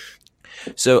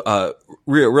 So,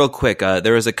 real quick,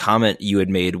 there was a comment you had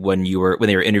made when they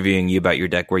were interviewing you about your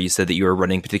deck, where you said that you were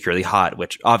running particularly hot.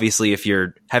 Which obviously, if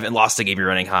you haven't lost a game, you're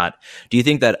running hot. Do you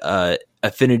think that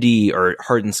Affinity or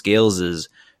Hardened Scales is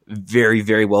very,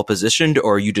 very well positioned,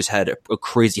 or you just had a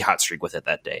crazy hot streak with it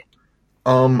that day?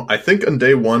 I think on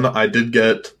day one, I did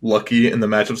get lucky in the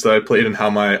matchups that I played and how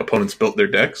my opponents built their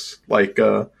decks. Like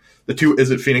the two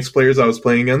Is It Phoenix players I was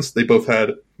playing against, they both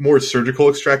had more surgical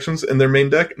extractions in their main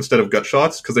deck instead of gut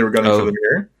shots because they were gunning for the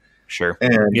mirror. Sure.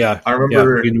 And yeah, I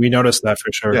remember we noticed that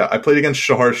for sure. Yeah, I played against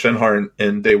Shahar Shenhar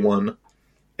in day one,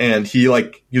 and he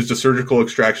used a surgical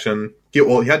extraction. He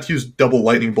had to use double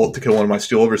lightning bolt to kill one of my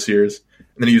Steel Overseers, and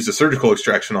then he used a surgical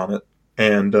extraction on it.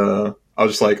 And I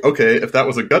was just like, okay, if that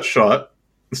was a gut shot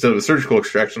instead of a surgical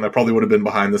extraction, I probably would have been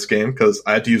behind this game because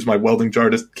I had to use my welding jar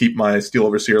to keep my Steel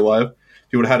Overseer alive.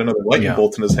 If he would have had another lightning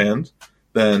bolt in his hand,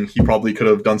 then he probably could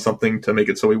have done something to make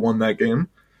it so he won that game.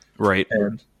 Right.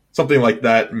 And something like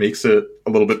that makes it a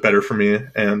little bit better for me.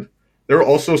 And there were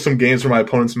also some games where my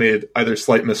opponents made either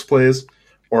slight misplays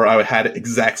or I had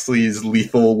exactly as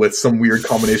lethal with some weird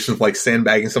combination of like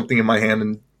sandbagging something in my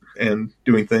hand and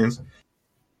doing things.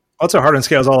 That's what Hardened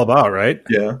Scale is all about, right?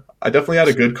 Yeah. I definitely had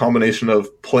a good combination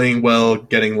of playing well,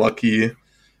 getting lucky,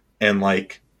 and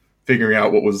like figuring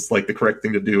out what was like the correct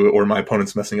thing to do, or my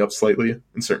opponents messing up slightly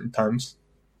in certain times.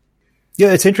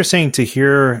 Yeah, it's interesting to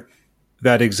hear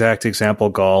that exact example,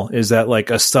 Gall, is that like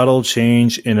a subtle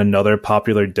change in another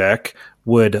popular deck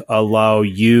would allow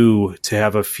you to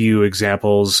have a few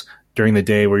examples during the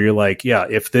day where you're like, yeah,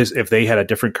 if they had a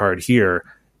different card here,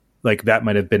 like that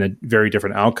might have been a very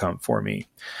different outcome for me.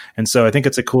 And so I think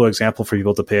it's a cool example for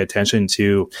people to pay attention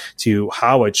to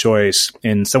how a choice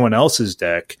in someone else's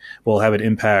deck will have an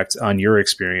impact on your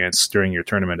experience during your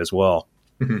tournament as well.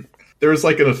 Mm-hmm. There was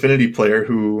like an Affinity player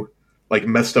who like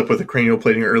messed up with a cranial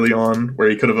plating early on, where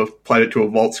he could have applied it to a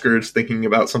Vault Scourge, thinking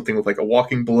about something with like a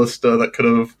Walking Ballista that could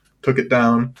have took it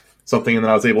down, something, and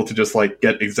then I was able to just like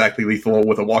get exactly lethal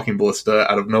with a Walking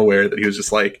Ballista out of nowhere, that he was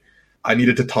just like, I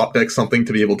needed to top deck something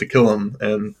to be able to kill him,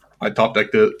 and I top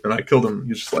decked it and I killed him.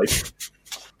 He's just like,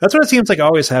 that's what it seems like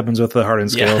always happens with the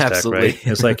Hardened Scales deck, right?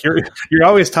 It's like you're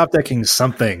always top decking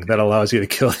something that allows you to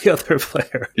kill the other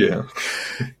player. Yeah.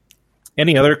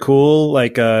 Any other cool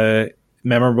like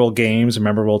memorable games or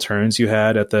memorable turns you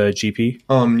had at the GP?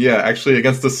 Yeah, actually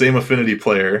against the same Affinity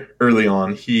player early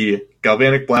on, he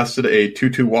Galvanic Blasted a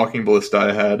 2/2 Walking Ballista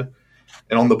I had,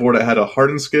 and on the board I had a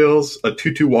Hardened Scales, a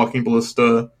 2/2 Walking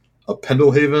Ballista, a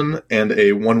Pendlehaven, and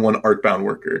a 1/1 Arcbound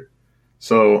Worker.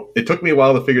 So it took me a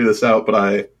while to figure this out, but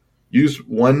I used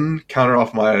one counter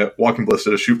off my Walking Ballista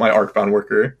to shoot my Arcbound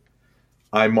Worker.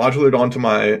 I modulated onto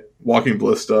my Walking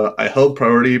Ballista. I held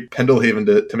priority, Pendlehavened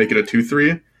it to make it a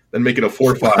 2/3, then make it a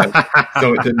 4/5,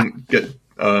 so it didn't get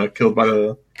killed by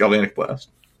the Galvanic Blast.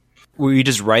 Were you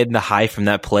just riding the high from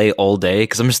that play all day?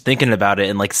 Because I'm just thinking about it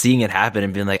and like seeing it happen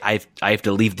and being like, I have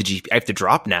to leave the GP. I have to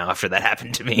drop now after that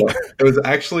happened to me. Well, it was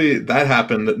actually, that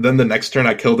happened. Then the next turn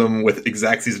I killed him with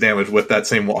Xaxes damage with that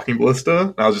same Walking Ballista.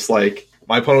 And I was just like,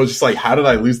 my opponent was just like, how did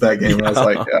I lose that game? And I was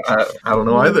like, I don't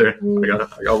know either.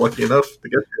 I got lucky enough to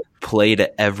get here. Played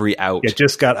every out. It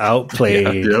just got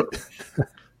outplayed. Yep.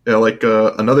 Yeah, like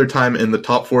another time in the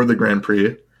top 4 of the Grand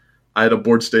Prix, I had a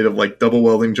board state of like double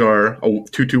Welding Jar, a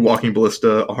 2/2 Walking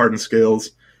Ballista, a Hardened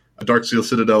Scales, a Darksteel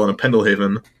Citadel, and a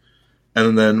Pendlehaven.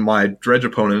 And then my Dredge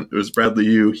opponent, it was Bradley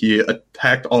Yu, he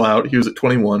attacked all out. He was at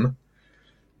 21.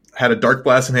 Had a Dark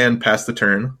Blast in hand, passed the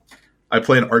turn. I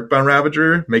play an Arcbound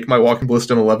Ravager, make my Walking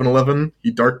Ballista an 11/11.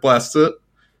 He Dark Blasts it.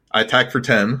 I attack for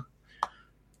 10.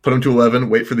 Put him to 11,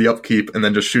 wait for the upkeep, and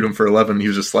then just shoot him for 11. He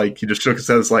was just like, he just shook his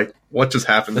head. It's like, what just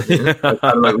happened to me? Like,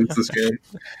 how did I lose this game?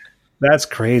 That's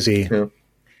crazy. Yeah.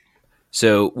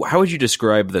 So how would you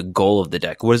describe the goal of the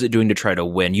deck? What is it doing to try to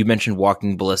win? You mentioned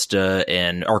Walking Ballista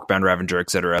and Arcbound Ravager,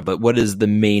 etc., but what is the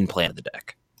main plan of the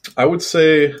deck? I would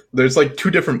say there's like 2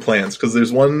 different plans, because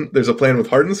there's a plan with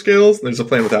Hardened Scales, and there's a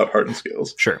plan without Hardened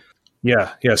Scales. Sure.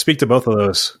 Yeah. Speak to both of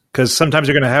those, because sometimes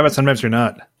you're going to have it, sometimes you're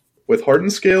not. With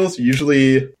Hardened Scales, you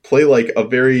usually play like a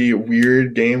very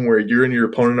weird game where you and your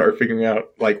opponent are figuring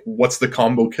out like what's the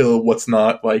combo kill, what's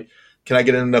not. Like, can I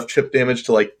get in enough chip damage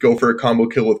to like go for a combo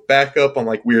kill with backup on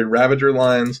like weird Ravager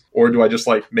lines, or do I just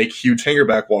like make huge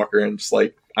Hangerback Walker and just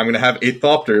like, I'm going to have 8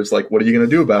 Thopters, like what are you going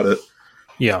to do about it?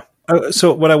 Yeah.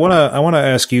 So what I want to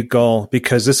ask you, Gull,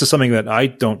 because this is something that I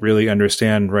don't really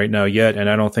understand right now yet, and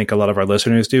I don't think a lot of our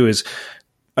listeners do, is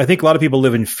I think a lot of people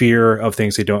live in fear of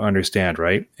things they don't understand,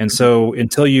 right? And so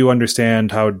until you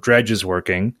understand how Dredge is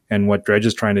working and what Dredge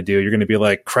is trying to do, you're going to be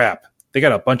like, crap, they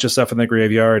got a bunch of stuff in the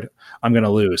graveyard, I'm going to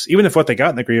lose. Even if what they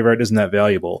got in the graveyard isn't that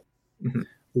valuable. Mm-hmm.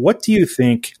 What do you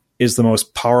think is the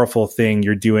most powerful thing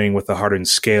you're doing with the Hardened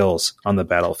Scales on the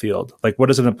battlefield? Like, what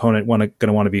is an opponent going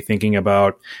to want to be thinking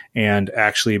about and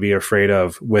actually be afraid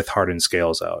of with Hardened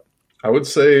Scales out? I would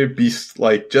say be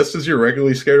like, just as you're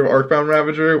regularly scared of Arcbound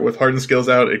Ravager, with Hardened Scales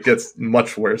out, it gets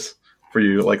much worse for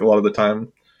you. Like a lot of the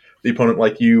time, the opponent,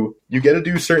 like you get to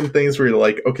do certain things where you're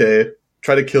like, okay,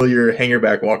 try to kill your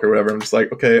Hangerback Walker or whatever. I'm just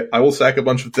like, okay, I will sack a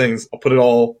bunch of things. I'll put it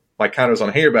all, my counters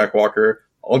on Hangerback Walker.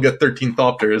 I'll get 13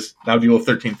 Thopters. Now deal with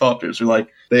 13 Thopters. You're like,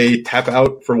 they tap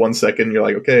out for 1 second. You're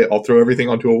like, okay, I'll throw everything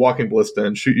onto a Walking Ballista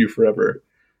and shoot you forever.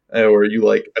 Or you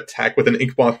like attack with an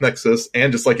Inkmoth Nexus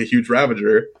and just like a huge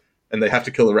Ravager, and they have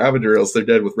to kill the Ravager else they're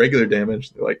dead with regular damage.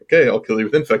 They're like, okay, I'll kill you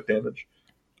with infect damage.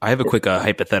 I have a quick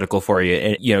hypothetical for you.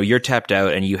 And, you know, you're tapped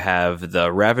out and you have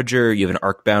the Ravager, you have an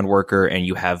Arcbound Worker, and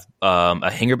you have a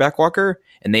Hangerback Walker,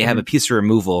 and they have a piece of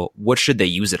removal. What should they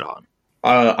use it on?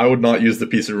 I would not use the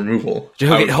piece of removal.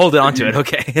 Okay, hold on to it.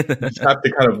 Okay. You just have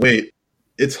to kind of wait.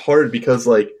 It's hard because,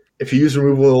 like, if you use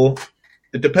removal,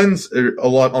 it depends a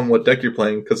lot on what deck you're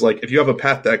playing. Because, like, if you have a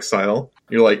Path to Exile,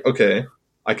 you're like, okay,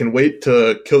 I can wait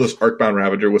to kill this Arcbound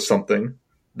Ravager with something.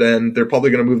 Then they're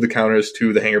probably going to move the counters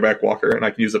to the Hangerback Walker, and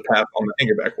I can use a Path on the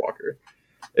Hangerback Walker.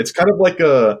 It's kind of like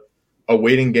a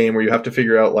waiting game where you have to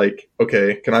figure out, like,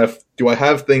 okay, do I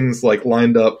have things, like,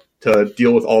 lined up to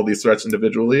deal with all these threats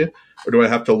individually? Or do I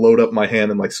have to load up my hand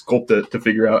and like sculpt it to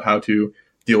figure out how to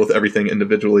deal with everything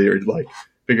individually, or like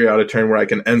figure out a turn where I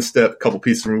can end step, couple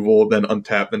pieces removal, then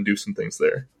untap and do some things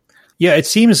there? Yeah, it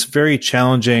seems very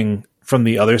challenging from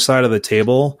the other side of the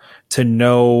table to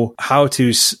know how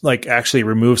to like actually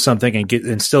remove something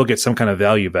and still get some kind of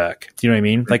value back. Do you know what I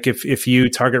mean? Like if you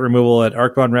target removal at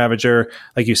Arcbound Ravager,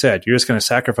 like you said, you're just going to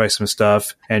sacrifice some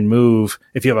stuff and move.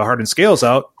 If you have a Hardened Scales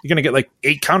out, you're going to get like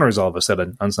 8 counters all of a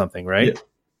sudden on something, right? Yeah.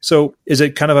 So is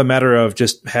it kind of a matter of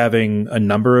just having a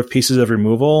number of pieces of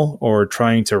removal or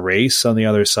trying to race on the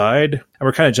other side? And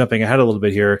we're kind of jumping ahead a little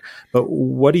bit here, but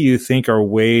what do you think are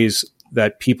ways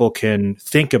that people can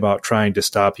think about trying to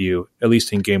stop you, at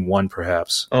least in game 1,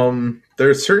 perhaps? There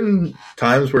are certain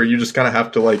times where you just kind of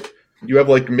have to like, you have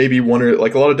like maybe one or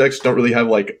like a lot of decks don't really have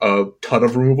like a ton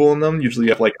of removal in them. Usually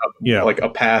you have like a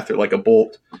path or like a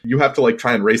bolt. You have to like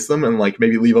try and race them and like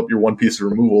maybe leave up your one piece of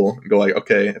removal and go like,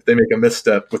 okay, if they make a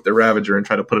misstep with their Ravager and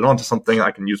try to put it onto something,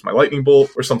 I can use my Lightning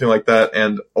Bolt or something like that.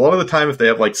 And a lot of the time, if they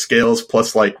have like Scales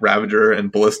plus like Ravager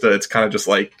and Ballista, it's kind of just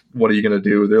like, what are you going to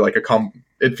do? They're like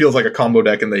it feels like a combo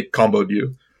deck and they comboed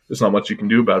you. There's not much you can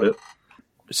do about it.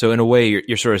 So in a way,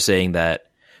 you're sort of saying that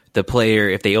the player,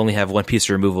 if they only have one piece of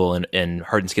removal and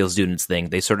Hardened Scales doing its thing,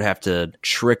 they sort of have to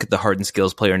trick the Hardened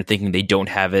Scales player into thinking they don't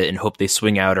have it and hope they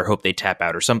swing out or hope they tap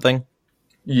out or something.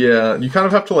 Yeah, you kind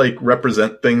of have to like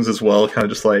represent things as well, kind of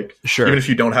just like, sure. Even if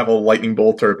you don't have a Lightning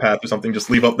Bolt or a Path or something, just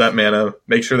leave up that mana,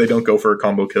 make sure they don't go for a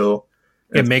combo kill.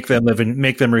 And make them live and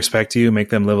make them respect you, make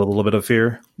them live a little bit of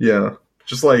fear. Yeah,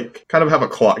 just like kind of have a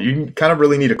clock. You kind of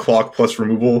really need a clock plus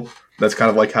removal. That's kind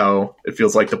of like how it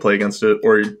feels like to play against it,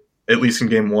 or at least in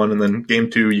game 1, and then game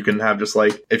 2, you can have just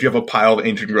like, if you have a pile of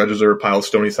Ancient Grudges or a pile of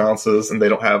Stony Silences and they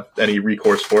don't have any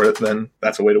recourse for it, then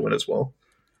that's a way to win as well.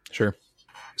 Sure.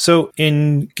 So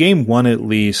in game 1, at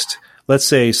least, let's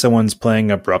say someone's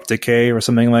playing Abrupt Decay or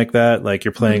something like that, like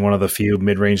you're playing one of the few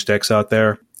mid-range decks out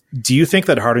there. Do you think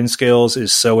that Hardened Scales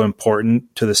is so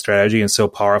important to the strategy and so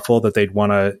powerful that they'd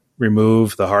want to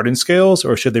remove the Hardened Scales,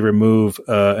 or should they remove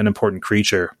an important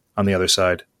creature on the other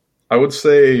side? I would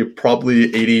say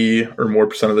probably 80 or more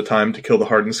 % of the time to kill the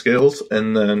Hardened Scales,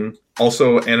 and then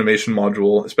also Animation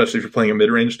Module, especially if you're playing a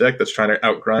mid-range deck that's trying to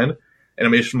outgrind.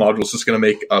 Animation Module is just going to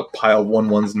make a pile of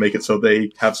 1/1s and make it so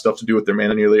they have stuff to do with their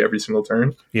mana nearly every single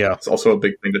turn. Yeah. It's also a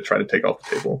big thing to try to take off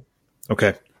the table.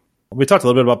 Okay. We talked a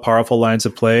little bit about powerful lines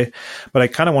of play, but I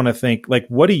kind of want to think, like,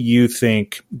 what do you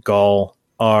think, Gall,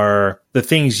 are the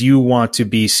things you want to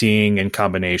be seeing in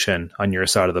combination on your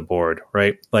side of the board,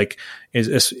 right? Like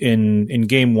is in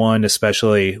game 1,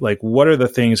 especially, like what are the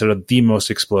things that are the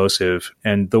most explosive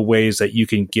and the ways that you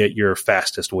can get your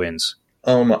fastest wins?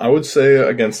 I would say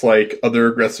against like other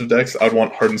aggressive decks, I'd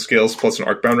want Hardened Scales plus an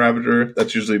Arcbound Ravager.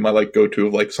 That's usually my like go-to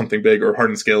of like something big, or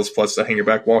Hardened Scales plus a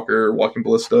Hangerback Walker or Walking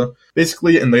Ballista.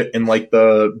 Basically, in like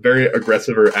the very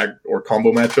aggressive or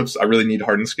combo matchups, I really need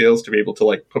Hardened Scales to be able to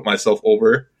like put myself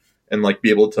over and like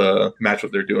be able to match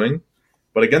what they're doing.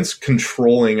 But against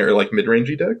controlling or like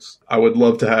mid-rangey decks, I would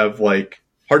love to have like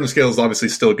Hardened Scales is obviously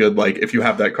still good. Like if you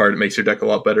have that card, it makes your deck a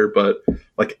lot better. But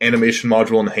like Animation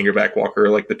Module and the Hangerback Walker are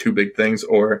like the two big things,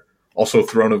 or also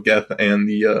Throne of Geth and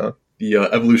the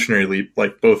Evolutionary Leap,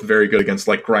 like both very good against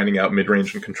like grinding out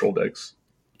mid-range and control decks.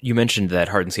 You mentioned that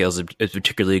Hardened Scales is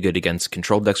particularly good against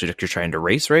control decks or decks you're trying to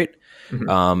race, right?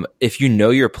 Mm-hmm. If you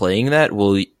know you're playing that,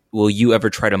 will you ever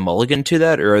try to mulligan to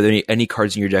that, or are there any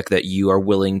cards in your deck that you are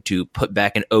willing to put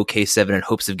back an OK7 in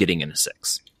hopes of getting in a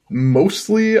 6?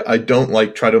 Mostly, I don't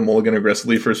like try to mulligan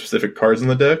aggressively for specific cards in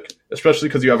the deck, especially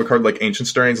because you have a card like Ancient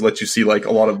Stirrings that lets you see like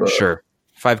a lot of the... Sure.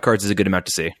 5 cards is a good amount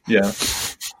to see. Yeah.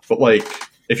 But like,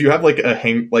 if you have like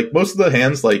like most of the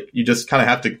hands, like you just kind of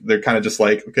have to, they're kind of just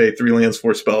like, okay, 3 lands,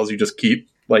 4 spells, you just keep,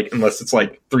 like, unless it's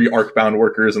like 3 Arcbound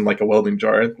Workers and like a Welding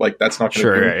Jar, like that's not going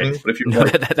to do anything. Right. But if you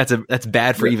like, that's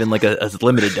bad for even like a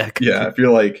limited deck. Yeah, if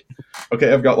you're like,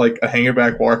 okay, I've got like a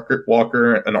Hangerback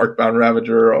Walker, an Arcbound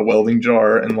Ravager, a Welding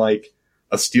Jar, and like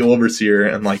a Steel Overseer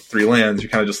and like 3 lands, you're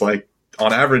kind of just like,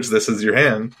 on average, this is your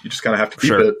hand. You just kind of have to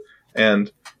keep it. And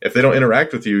if they don't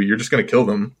interact with you, you're just going to kill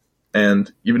them.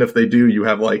 And even if they do, you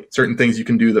have like certain things you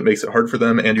can do that makes it hard for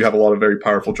them, and you have a lot of very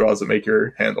powerful draws that make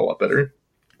your hand a lot better.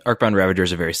 Arcbound Ravager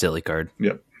is a very silly card.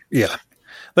 Yeah. Yeah.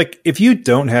 Like, if you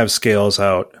don't have Scales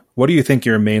out, what do you think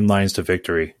your main lines to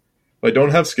victory? If I don't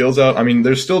have Scales out, I mean,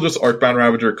 there's still just Arcbound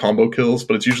Ravager combo kills,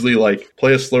 but it's usually like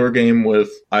play a slower game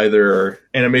with either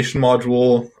Animation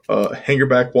Module,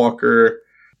 Hangerback Walker,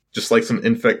 just like some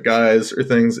Infect guys or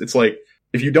things. It's like,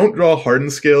 if you don't draw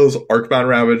Hardened Scales, Arcbound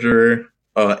Ravager,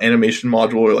 Animation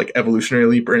Module, or like Evolutionary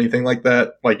Leap or anything like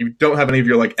that, like you don't have any of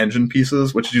your like engine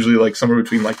pieces, which is usually like somewhere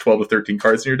between like 12 to 13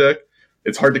 cards in your deck,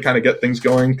 it's hard to kind of get things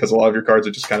going because a lot of your cards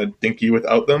are just kind of dinky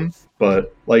without them.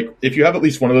 But like if you have at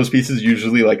least one of those pieces,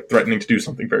 usually like threatening to do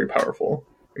something very powerful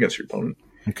against your opponent.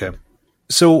 Okay.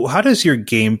 So how does your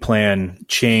game plan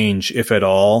change, if at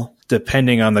all,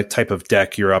 depending on the type of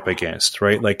deck you're up against,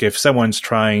 right? Like if someone's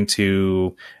trying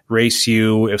to race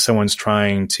you, if someone's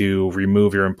trying to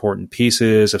remove your important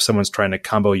pieces, if someone's trying to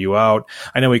combo you out.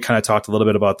 I know we kind of talked a little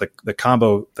bit about the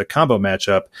combo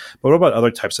matchup, but what about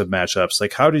other types of matchups?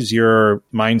 Like how does your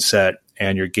mindset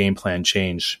and your game plan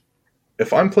change?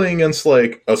 If I'm playing against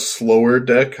like a slower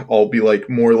deck, I'll be like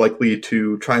more likely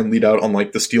to try and lead out on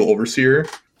like the Steel Overseer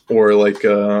or like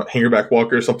Hangerback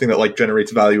Walker, something that like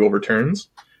generates value over turns.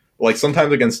 Like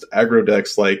sometimes against aggro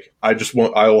decks, like I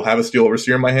will have a Steel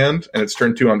Overseer in my hand and it's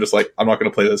turn 2. I'm just like, I'm not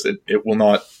going to play this. It will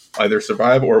not either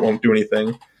survive or it won't do anything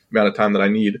the amount of time that I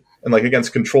need. And like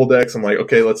against control decks, I'm like,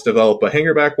 okay, let's develop a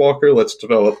Hangerback Walker. Let's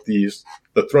develop the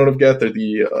Throne of Geth or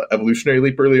the Evolutionary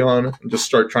Leap early on and just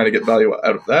start trying to get value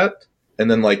out of that. And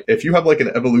then, like, if you have, like, an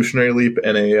Evolutionary Leap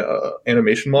and a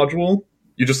animation module,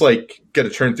 you just, like, get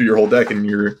a turn through your whole deck, and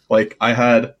you're, like, I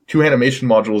had 2 animation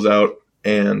modules out,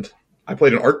 and I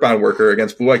played an Arcbound Worker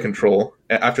against Blue Eye Control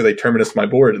after they terminused my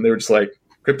board, and they were just like,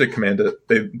 Cryptic Command it.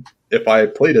 If I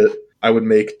played it, I would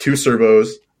make 2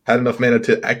 servos, had enough mana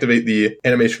to activate the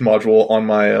animation module on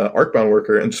my Arcbound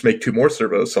Worker, and just make 2 more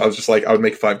servos. So I was just like, I would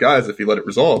make 5 guys if you let it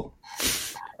resolve.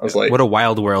 I was like, what a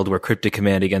wild world where Cryptic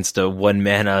Command against a 1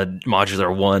 mana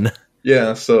modular 1.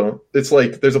 Yeah, so it's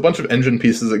like there's a bunch of engine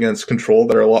pieces against control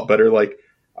that are a lot better. Like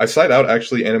I side out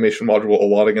actually animation module a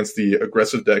lot against the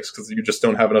aggressive decks because you just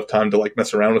don't have enough time to like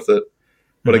mess around with it.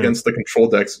 But against the control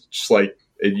decks, it's just like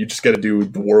you just got to do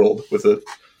the world with it.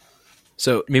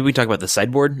 So maybe we talk about the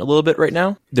sideboard a little bit right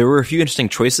now. There were a few interesting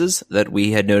choices that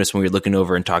we had noticed when we were looking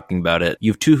over and talking about it.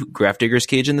 You have 2 Grafdigger's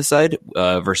Cage in the side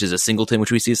versus a Singleton,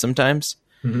 which we see sometimes.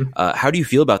 Mm-hmm. How do you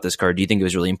feel about this card? Do you think it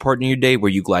was really important in your day? Were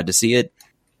you glad to see it?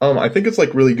 I think it's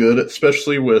like really good,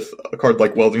 especially with a card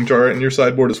like Welding Jar in your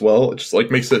sideboard as well. It just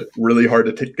like makes it really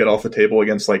hard to get off the table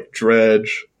against like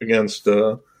Dredge, against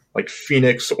like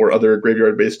Phoenix or other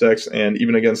graveyard-based decks, and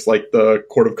even against like the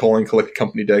Court of Calling Collected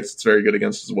Company decks. It's very good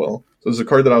against as well. So it's a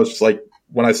card that I was just like,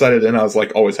 when I sided in, I was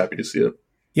like always happy to see it.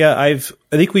 Yeah, I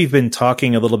think we've been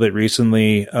talking a little bit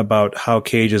recently about how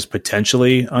Cage is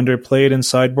potentially underplayed in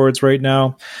sideboards right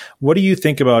now. What do you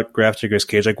think about Grafdigger's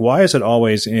Cage? Like, why is it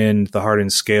always in the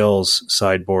Hardened Scales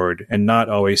sideboard and not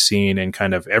always seen in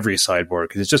kind of every sideboard?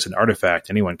 Because it's just an artifact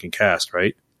anyone can cast,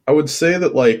 right? I would say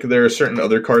that like there are certain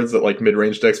other cards that like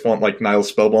mid-range decks want, like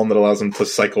Nile's Spellbomb, that allows them to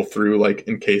cycle through like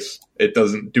in case it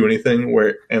doesn't do anything.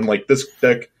 And like this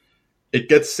deck, it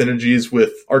gets synergies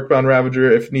with Arcbound Ravager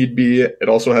if need be. It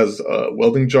also has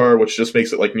Welding Jar, which just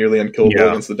makes it like nearly unkillable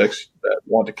against the decks that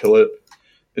want to kill it.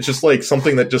 It's just like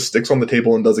something that just sticks on the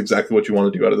table and does exactly what you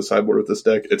want to do out of the sideboard with this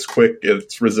deck. It's quick,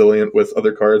 it's resilient with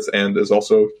other cards, and is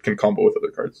also can combo with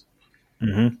other cards.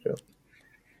 Mm-hmm. Yeah.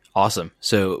 Awesome.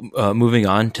 So moving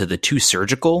on to the 2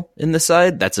 Surgical in the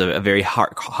side. That's a very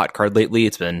hot card lately.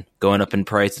 It's been going up in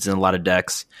price. It's in a lot of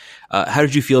decks. How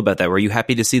did you feel about that? Were you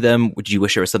happy to see them? Would you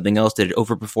wish there was something else? Did it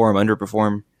overperform,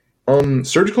 underperform?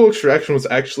 Surgical Extraction was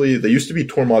actually, they used to be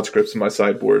Tormod scripts in my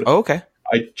sideboard. Oh, okay.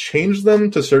 I changed them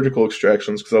to Surgical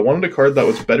Extractions because I wanted a card that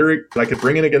was better, that I could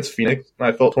bring in against Phoenix, and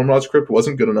I felt Tormod script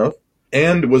wasn't good enough,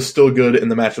 and was still good in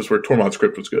the matches where Tormod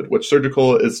script was good, which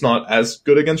Surgical is not as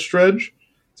good against Dredge,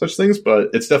 such things, but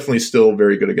it's definitely still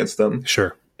very good against them.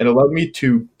 Sure. And it allowed me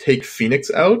to take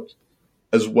Phoenix out,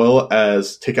 as well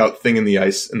as take out Thing in the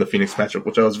Ice in the Phoenix matchup,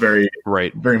 which I was very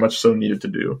much so needed to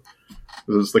do.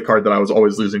 It was the card that I was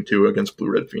always losing to against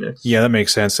Blue-Red Phoenix. Yeah, that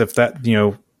makes sense. If that,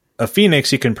 a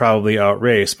Phoenix you can probably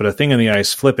outrace, but a Thing in the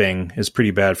Ice flipping is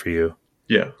pretty bad for you.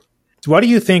 Yeah. Why do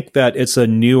you think that it's a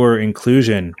newer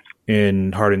inclusion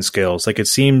in Hardened Scales? Like, it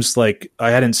seems like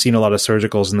I hadn't seen a lot of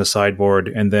Surgicals in the sideboard,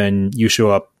 and then you show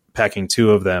up packing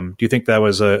 2 of them. Do you think that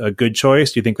was a good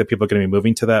choice? Do you think that people are going to be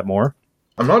moving to that more?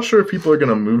 I'm not sure if people are going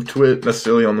to move to it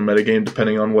necessarily on the metagame,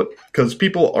 depending on what... Because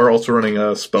people are also running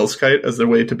a Spellskite as their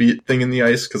way to beat Thing in the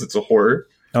Ice, because it's a horror.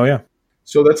 Oh, yeah.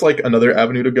 So that's like another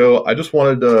avenue to go. I just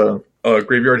wanted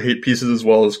graveyard hate pieces as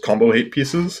well as combo hate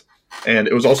pieces. And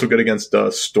it was also good against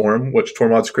Storm, which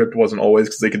Tormod script wasn't always,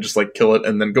 because they could just like kill it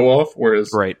and then go off.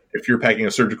 Whereas if you're packing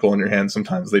a Surgical in your hand,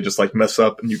 sometimes they just like mess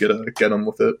up and you get them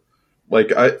with it.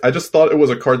 Like, I just thought it was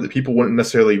a card that people wouldn't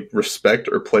necessarily respect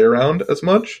or play around as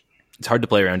much. It's hard to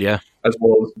play around, yeah. As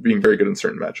well as being very good in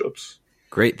certain matchups.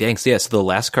 Great, thanks. Yeah, so the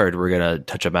last card we're going to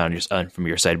touch up on from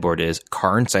your sideboard is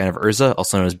Karn, Scion of Urza,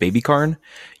 also known as Baby Karn.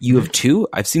 You have 2.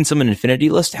 I've seen some in Infinity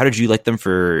list. How did you like them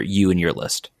for you and your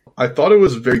list? I thought it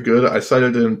was very good. I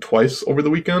sided in twice over the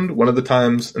weekend. One of the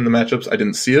times in the matchups, I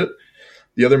didn't see it.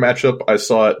 The other matchup, I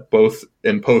saw it both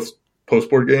in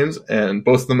post-board games, and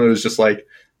both of them it was just like,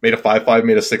 made a 5/5,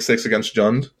 made a 6/6 against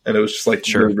Jund, and it was just like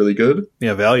really, really good.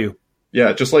 Yeah, value.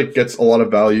 Yeah, it just like gets a lot of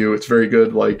value. It's very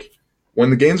good. Like when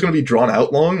the game's going to be drawn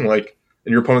out long, like,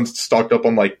 and your opponent's stocked up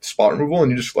on like spot removal,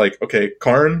 and you're just like, okay,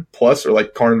 Karn plus or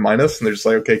like Karn minus, and they're just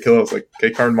like, okay, kill it. It's like,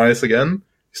 okay, Karn minus again.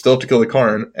 You still have to kill the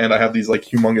Karn, and I have these like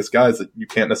humongous guys that you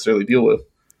can't necessarily deal with.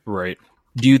 Right.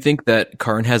 Do you think that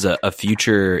Karn has a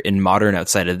future in Modern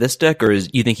outside of this deck, or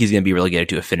you think he's going to be relegated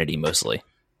to Affinity mostly?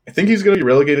 I think he's going to be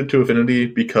relegated to Affinity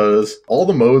because all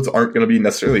the modes aren't going to be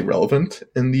necessarily relevant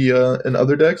in the in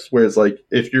other decks. Whereas, like,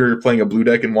 if you're playing a blue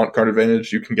deck and want card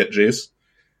advantage, you can get Jace.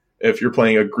 If you're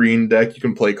playing a green deck, you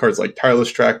can play cards like Tireless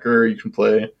Tracker. You can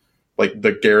play like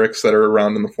the Garrix that are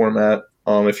around in the format.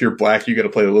 If you're black, you got to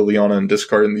play Liliana and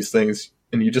discard in these things,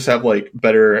 and you just have like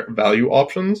better value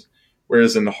options.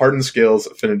 Whereas in Hardened Scales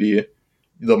Affinity,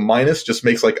 the minus just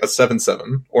makes like a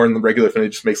 7/7, or in the regular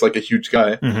Affinity just makes like a huge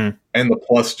guy, and the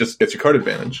plus just gets you card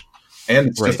advantage. And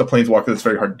it's just a Planeswalker that's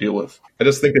very hard to deal with. I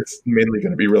just think it's mainly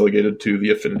going to be relegated to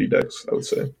the Affinity decks, I would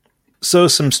say. So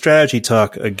some strategy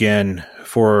talk again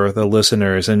for the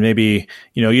listeners, and maybe,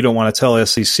 you know, you don't want to tell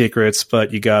us these secrets,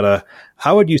 but you gotta.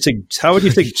 How would you suggest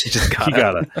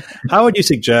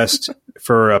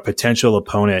for a potential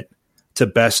opponent to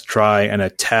best try and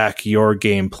attack your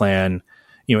game plan,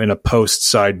 you know, in a post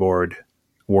sideboard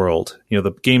world? You know,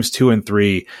 the games 2 and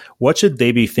 3. What should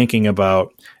they be thinking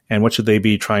about, and what should they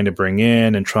be trying to bring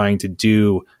in and trying to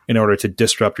do in order to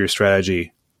disrupt your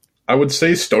strategy? I would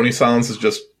say Stony Silence is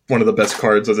just one of the best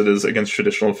cards as it is against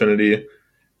traditional Affinity.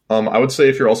 I would say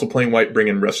if you're also playing white, bring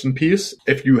in Rest in Peace.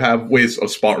 If you have ways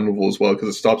of spot removal as well, because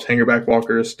it stops Hangerback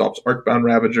Walker, stops Arcbound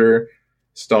Ravager,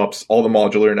 stops all the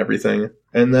modular and everything.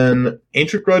 And then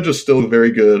Ancient Grudge is still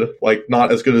very good. Like,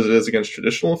 not as good as it is against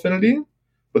traditional Affinity,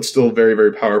 but still very,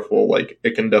 very powerful. Like,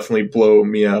 it can definitely blow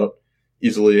me out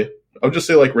easily. I would just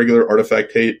say, like, regular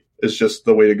Artifact Hate is just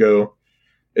the way to go.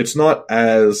 It's not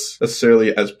as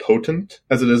necessarily as potent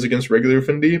as it is against regular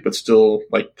Affinity, but still,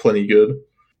 like, plenty good.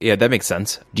 Yeah, that makes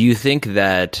sense. Do you think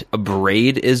that a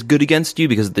Braid is good against you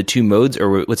because of the two modes,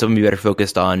 or would someone be better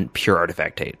focused on pure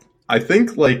Artifact Hate? I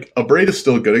think, like, a Braid is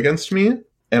still good against me,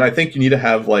 and I think you need to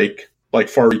have, like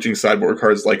far-reaching sideboard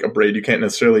cards like a Braid. You can't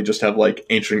necessarily just have, like,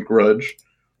 Ancient Grudge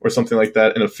or something like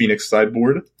that in a Phoenix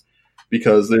sideboard,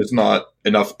 because there's not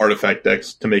enough artifact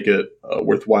decks to make it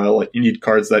worthwhile. Like, you need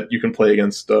cards that you can play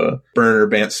against Burn or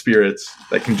Bant Spirits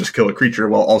that can just kill a creature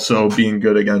while also being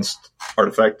good against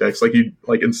artifact decks.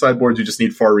 Like, in sideboards, you just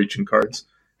need far-reaching cards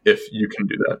if you can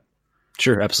do that.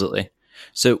 Sure, absolutely.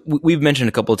 So we've mentioned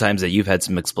a couple of times that you've had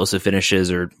some explosive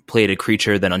finishes or played a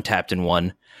creature, then untapped and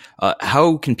won.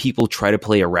 How can people try to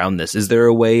play around this? Is there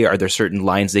a way? Are there certain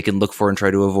lines they can look for and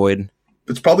try to avoid?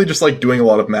 It's probably just like doing a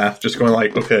lot of math, just going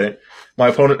like, okay, my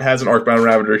opponent has an Arcbound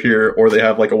Ravager here, or they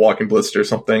have like a Walking Ballista or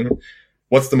something.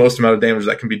 What's the most amount of damage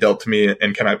that can be dealt to me,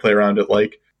 and can I play around it?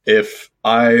 Like, if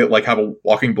I like have a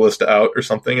Walking Ballista out or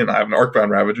something and I have an Arcbound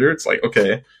Ravager, it's like,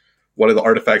 okay, what are the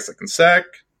artifacts that can sack?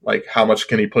 Like, how much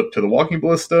can he put to the Walking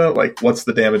Ballista? Like, what's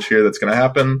the damage here that's going to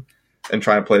happen? And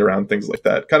try and play around things like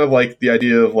that. Kind of like the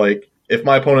idea of, like, if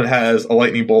my opponent has a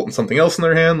Lightning Bolt and something else in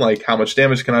their hand, like, how much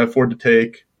damage can I afford to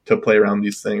take to play around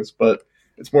these things? But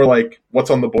it's more like,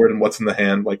 what's on the board and what's in the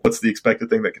hand? Like, what's the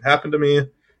expected thing that can happen to me?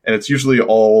 And it's usually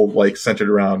all, like, centered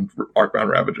around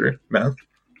Arcbound Ravager math,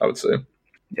 I would say.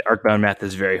 Yeah, Arcbound math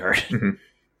is very hard. Mm-hmm.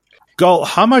 Galt,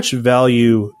 how much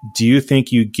value do you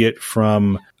think you get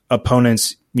from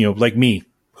opponents, you know, like me,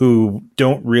 who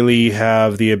don't really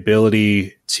have the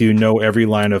ability to know every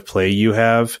line of play you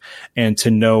have and to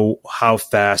know how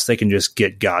fast they can just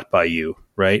get got by you,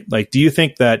 right? Like, do you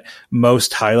think that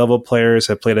most high-level players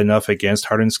have played enough against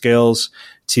Hardened Scales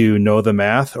to know the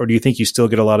math, or do you think you still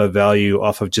get a lot of value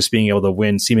off of just being able to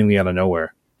win seemingly out of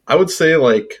nowhere? I would say,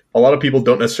 like, a lot of people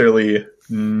don't necessarily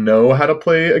know how to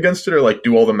play against it or, like,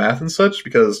 do all the math and such,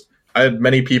 because I had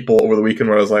many people over the weekend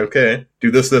where I was like, okay,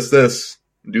 do this, do this.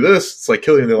 It's like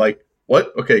killing. They're like,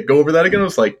 what? Okay, go over that again. I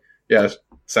was like, yeah,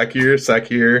 sack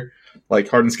here. Like,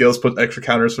 Hardened Scales put extra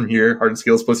counters from here. Hardened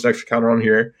Scales puts an extra counter on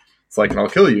here. It's like, and I'll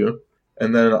kill you.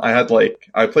 And then I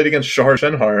played against Shahar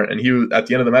Shenhar, and he was, at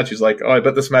the end of the match, he's like, oh, I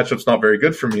bet this matchup's not very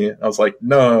good for me. And I was like,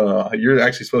 no, you're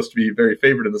actually supposed to be very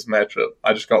favored in this matchup.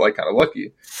 I just got, like, kind of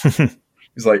lucky.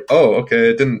 He's like, oh, okay,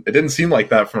 it didn't seem like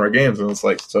that from our games. And it's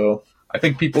like, so I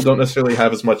think people don't necessarily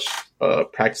have as much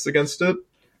practice against it.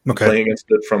 Okay. Playing against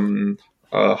it from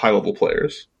high-level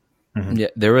players. Mm-hmm. Yeah,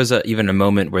 there was even a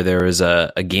moment where there was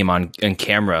a game on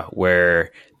camera where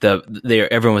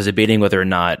everyone was debating whether or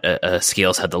not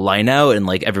Scales had the line out, and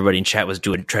like everybody in chat was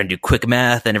trying to do quick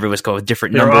math, and everyone was going with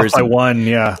different numbers. Off by one,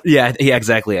 yeah,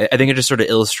 exactly. I think it just sort of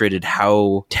illustrated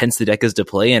how tense the deck is to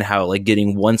play, and how like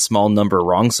getting one small number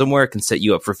wrong somewhere can set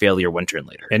you up for failure one turn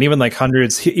later. And even like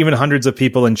hundreds of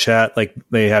people in chat, like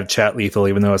they have chat lethal,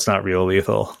 even though it's not real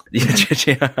lethal.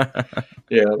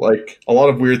 Yeah, like a lot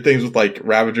of weird things with like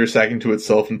Ravager sacking to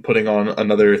itself and putting on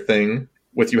another thing.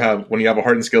 When you have a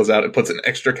hardened skills out, it puts an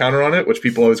extra counter on it, which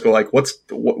people always go like,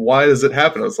 why does it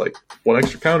happen? I was like, one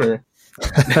extra counter.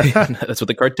 That's what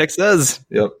the card text says.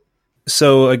 Yep.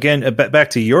 So again,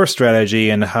 back to your strategy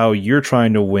and how you're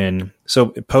trying to win. So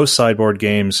post sideboard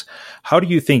games, how do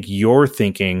you think you're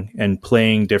thinking and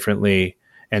playing differently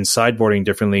and sideboarding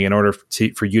differently in order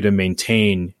for you to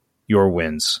maintain your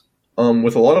wins?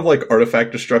 With a lot of like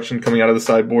artifact destruction coming out of the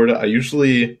sideboard, I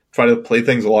usually try to play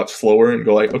things a lot slower and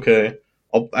go like, okay,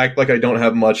 I'll act like I don't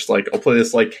have much. Like I'll play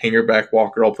this like Hangerback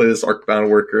Walker, I'll play this Arcbound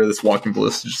Worker, this Walking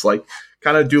Ballista, just like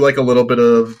kind of do like a little bit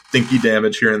of dinky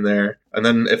damage here and there. And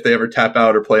then if they ever tap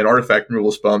out or play an artifact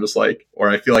removal spell, I'm just like, or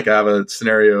I feel like I have a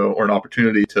scenario or an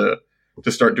opportunity to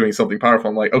start doing something powerful.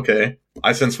 I'm like, okay,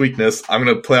 I sense weakness. I'm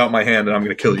going to play out my hand and I'm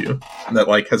going to kill you. And that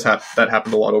like that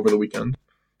happened a lot over the weekend.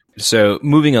 So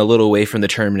moving a little away from the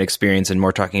tournament experience and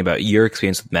more talking about your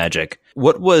experience with Magic,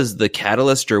 what was the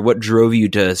catalyst or what drove you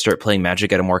to start playing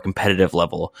Magic at a more competitive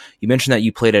level? You mentioned that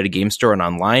you played at a game store and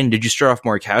online. Did you start off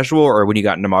more casual, or when you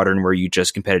got into Modern, were you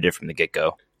just competitive from the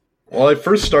get-go? Well, I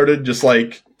first started just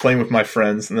like playing with my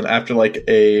friends, and then after like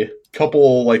a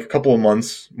couple of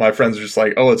months, my friends were just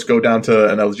like, oh, let's go down to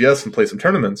an LGS and play some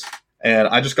tournaments. And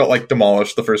I just got like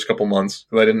demolished the first couple months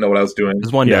because I didn't know what I was doing.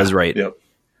 As one does, right? Yep.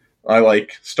 I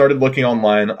like started looking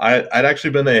online. I'd actually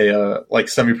been a like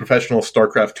semi-professional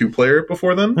StarCraft 2 player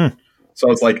before then. So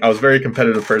I was a very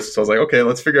competitive person. So I was like, okay,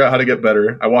 let's figure out how to get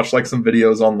better. I watched like some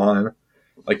videos online,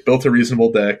 like built a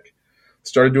reasonable deck,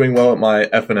 started doing well at my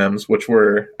FNMs, which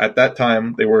were at that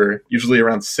time, they were usually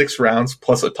around 6 rounds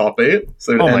plus a top 8.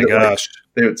 So oh my gosh.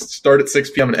 They would start at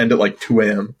 6 p.m. and end at like 2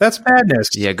 a.m. That's madness.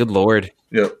 Yeah, good lord.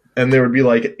 Yep. And there would be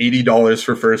like $80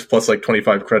 for first plus like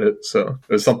 25 credit. So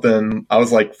it was something, I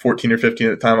was like 14 or 15 at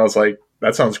the time. I was like,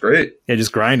 that sounds great. Yeah,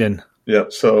 just grinding. Yeah.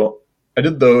 So I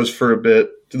did those for a bit,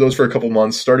 did those for a couple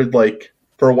months, started like,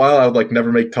 for a while I would like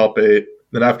never make top 8.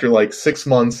 Then after like 6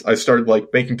 months, I started like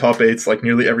making top 8s like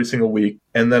nearly every single week.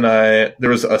 And then there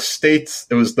was a States,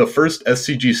 it was the first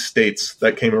SCG States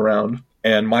that came around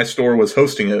and my store was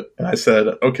hosting it. And I said,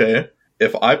 okay,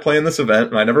 if I play in this event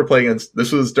and I never play against,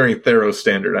 this was during Theros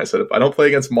Standard. I said, if I don't play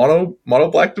against Mono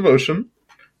Black Devotion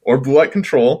or Blue White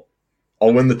Control,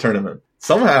 I'll win the tournament.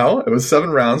 Somehow, it was 7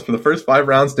 rounds. For the first 5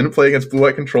 rounds, didn't play against Blue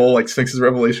White Control, like Sphinx's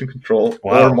Revelation Control,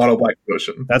 or Mono Black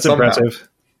Devotion. That's somehow impressive.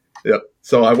 Yep.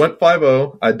 So I went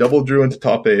 5-0. I double drew into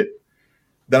top 8.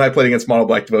 Then I played against Mono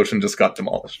Black Devotion, just got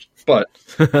demolished. But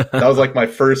that was like my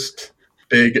first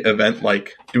big event,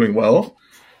 like doing well.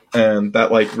 And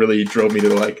that like really drove me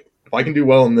to like, if I can do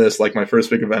well in this, like my first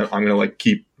big event, I'm going to like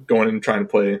keep going and trying to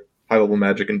play high level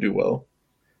Magic and do well.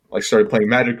 Like started playing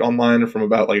Magic online from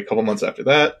about like a couple months after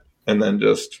that, and then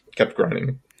just kept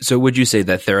grinding. So would you say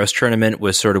that Theros tournament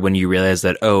was sort of when you realized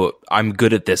that, oh, I'm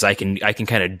good at this. I can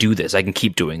kind of do this. I can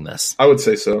keep doing this. I would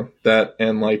say so. That,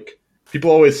 and like people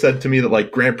always said to me that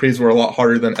like Grand Prix were a lot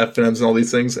harder than FNMs and all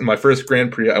these things. In my first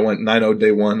Grand Prix, I went 9-0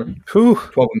 day 1,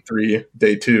 12-3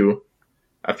 day 2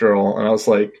 after all. And I was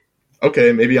like,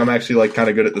 okay, maybe I'm actually like kind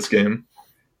of good at this game.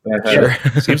 Sure.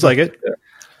 Seems like it.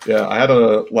 Yeah. I had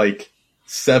a like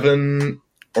 7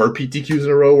 RPTQs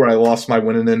in a row where I lost my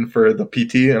winning in for the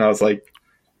PT, and I was like,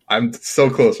 I'm so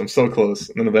close. And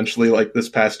then eventually, like this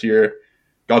past year,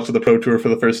 got to the Pro Tour for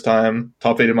the first time,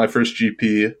 top 8 in my first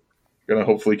GP. Gonna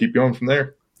hopefully keep going from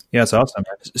there. Yeah, it's awesome.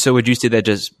 So would you say that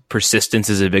just persistence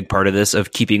is a big part of this,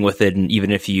 of keeping with it, and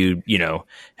even if you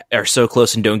are so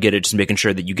close and don't get it, just making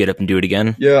sure that you get up and do it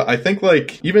again? Yeah, I think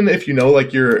like even if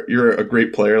like you're a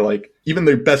great player, like even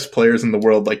the best players in the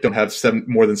world like don't have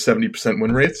more than 70%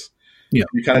 win rates. Yeah,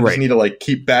 you kind of just need to like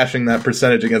keep bashing that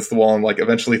percentage against the wall, and like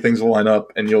eventually things will line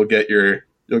up, and you'll get your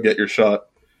shot.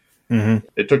 Mm-hmm.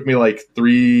 It took me like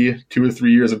 2 or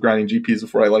 3 years of grinding GPs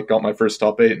before I like got my first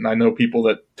top 8, and I know people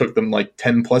that took them like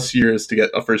 10 plus years to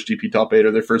get a first GP top 8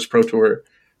 or their first Pro Tour.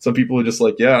 Some people are just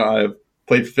like, yeah, I've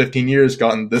played for 15 years,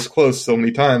 gotten this close so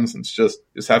many times, and it's just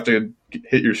have to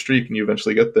hit your streak, and you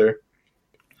eventually get there.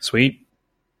 Sweet.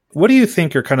 What do you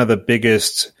think are kind of the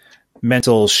biggest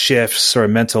mental shifts or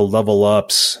mental level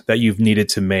ups that you've needed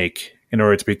to make in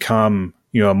order to become,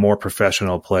 a more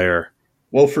professional player?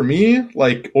 Well, for me,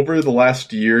 like over the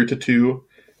last year to 2,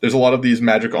 there's a lot of these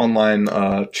Magic Online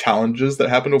challenges that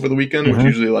happen over the weekend, which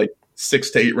usually like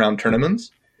 6 to 8 round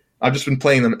tournaments. I've just been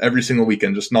playing them every single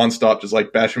weekend, just nonstop, just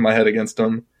like bashing my head against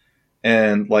them.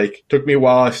 And like, took me a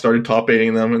while. I started top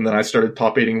 8ing them, and then I started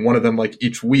top 8ing one of them like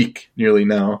each week nearly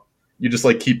now. You just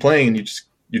like keep playing, and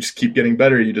you just keep getting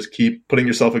better. You just keep putting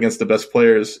yourself against the best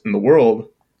players in the world.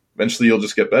 Eventually you'll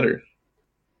just get better.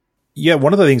 Yeah,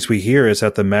 one of the things we hear is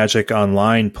that the Magic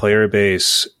Online player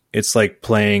base, it's like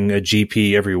playing a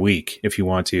GP every week if you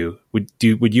want to. Would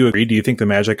you agree? Do you think the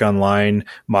Magic Online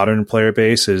modern player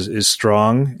base is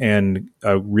strong and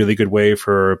a really good way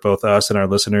for both us and our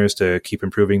listeners to keep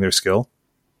improving their skill?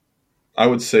 I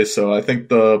would say so. I think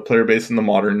the player base in the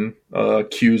modern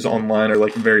queues online are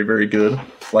like very, very good.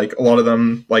 Like a lot of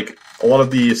them, like a lot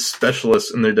of the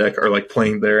specialists in their deck are like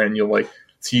playing there, and you'll like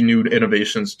see new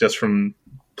innovations just from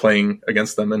playing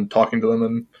against them and talking to them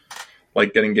and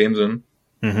like getting games in.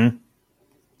 Mm-hmm.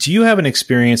 Do you have an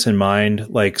experience in mind,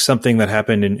 like something that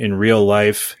happened in real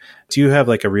life? Do you have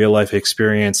like a real life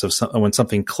experience of when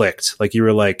something clicked? Like you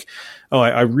were like, oh,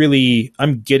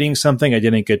 I'm getting something I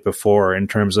didn't get before in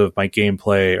terms of my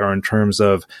gameplay or in terms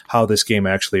of how this game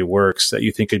actually works that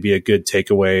you think could be a good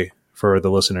takeaway for the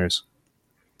listeners?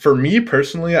 For me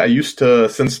personally, I used to,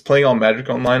 since playing on Magic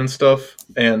Online and stuff,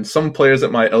 and some players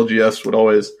at my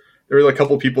LGS there were a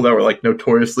couple people that were like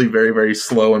notoriously very, very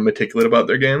slow and meticulous about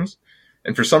their games.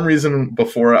 And for some reason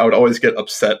before, I would always get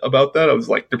upset about that. I was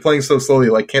like, they're playing so slowly,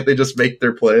 like, can't they just make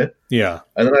their play? Yeah.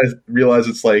 And then I realized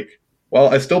it's like,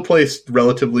 well, I still play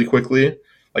relatively quickly.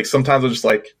 Like sometimes I'll just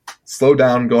like slow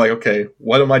down and go like, okay,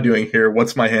 what am I doing here?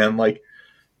 What's my hand? Like,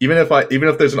 even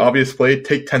if there's an obvious play,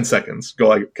 take 10 seconds. Go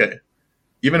like, okay,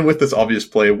 even with this obvious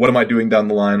play, what am I doing down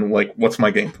the line? Like, what's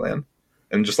my game plan?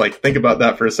 And just like think about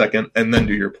that for a second and then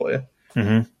do your play.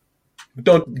 Mm-hmm.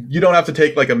 You don't have to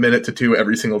take like a minute to 2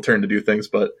 every single turn to do things,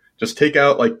 but just take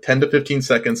out like 10 to 15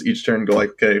 seconds each turn. Go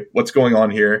like, okay, what's going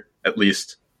on here at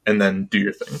least, and then do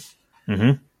your thing.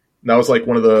 Mm-hmm. That was like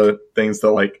one of the things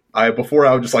that like before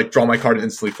I would just like draw my card and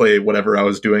instantly play whatever I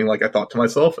was doing. Like I thought to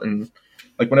myself, and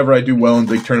like whenever I do well in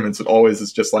big tournaments, it always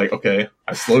is just like, okay,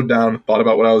 I slowed down, thought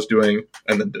about what I was doing,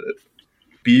 and then did it.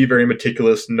 Be very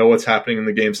meticulous, know what's happening in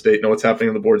the game state, know what's happening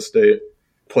in the board state,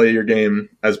 play your game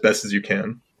as best as you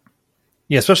can.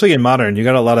 Yeah, especially in Modern, you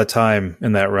got a lot of time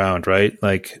in that round, right?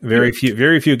 Like very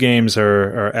few games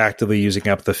are actively using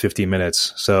up the 50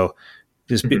 minutes. So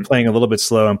just playing a little bit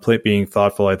slow and being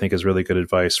thoughtful, I think, is really good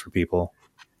advice for people.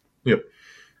 Yep.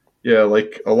 Yeah,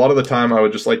 like a lot of the time I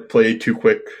would just like play too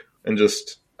quick and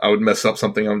I would mess up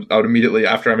something. I would immediately,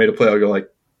 after I made a play, I would go like,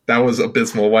 that was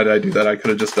abysmal. Why did I do that? I could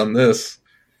have just done this.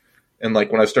 And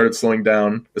like when I started slowing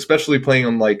down, especially playing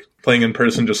in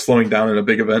person, just slowing down in a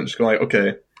big event, just going like,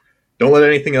 okay, don't let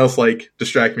anything else like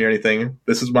distract me or anything.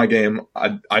 This is my game.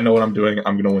 I know what I'm doing.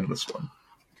 I'm going to win this one.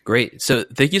 Great. So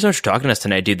thank you so much for talking to us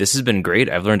tonight, dude. This has been great.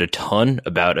 I've learned a ton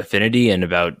about Affinity and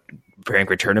about preparing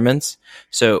for tournaments.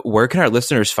 So where can our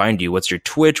listeners find you? What's your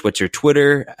Twitch? What's your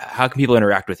Twitter? How can people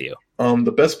interact with you?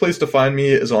 The best place to find me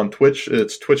is on Twitch.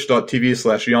 It's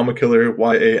twitch.tv/Yamakiller,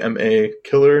 YAMA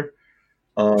killer.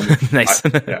 Nice.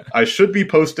 I should be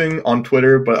posting on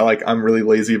Twitter, but like I'm really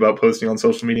lazy about posting on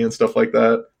social media and stuff like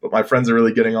that. But my friends are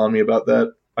really getting on me about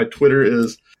that. My Twitter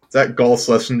is at Gall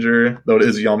Schlesinger, though it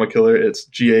is Yamakiller. It's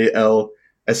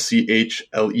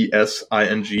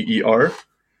GALSCHLESINGER.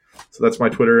 So that's my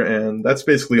Twitter, and that's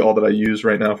basically all that I use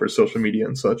right now for social media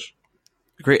and such.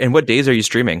 Great. And what days are you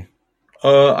streaming?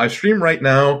 I stream right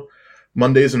now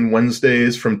Mondays and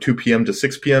Wednesdays from 2 p.m. to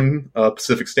 6 p.m.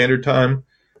 Pacific Standard Time,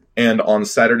 and on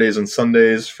Saturdays and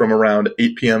Sundays from around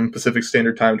 8 p.m. Pacific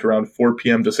Standard Time to around 4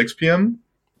 p.m. to 6 p.m.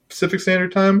 Pacific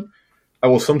Standard Time. I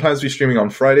will sometimes be streaming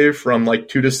on Friday from like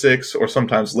 2 to 6 or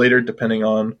sometimes later depending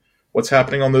on what's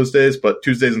happening on those days. But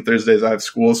Tuesdays and Thursdays I have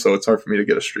school, so it's hard for me to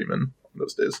get a stream in on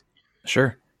those days.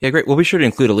 Sure. Yeah, great. We'll be sure to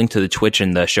include a link to the Twitch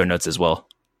in the show notes as well.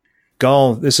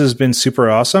 Gall, this has been super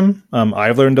awesome.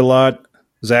 I've learned a lot.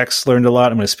 Zach's learned a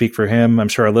lot. I'm going to speak for him. I'm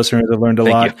sure our listeners have learned a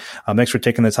lot. Thanks for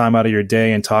taking the time out of your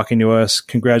day and talking to us.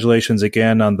 Congratulations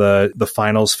again on the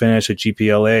finals finish at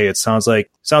GPLA. It sounds like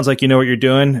you know what you're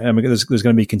doing. There's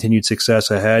going to be continued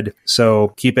success ahead.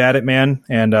 So keep at it, man.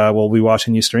 And we'll be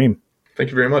watching you stream.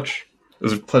 Thank you very much. It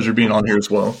was a pleasure being on here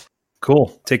as well.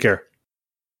 Cool. Take care.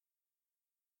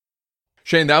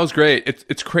 Shane, that was great.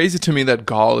 It's crazy to me that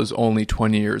Gall is only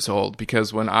 20 years old,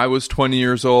 because when I was 20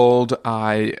 years old,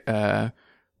 I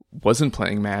wasn't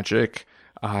playing Magic.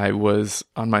 I was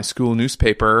on my school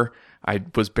newspaper. I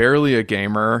was barely a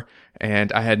gamer,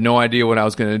 and I had no idea what I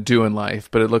was going to do in life.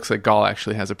 But it looks like Gall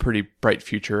actually has a pretty bright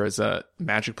future as a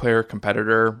Magic player,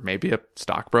 competitor, maybe a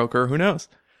stockbroker. Who knows?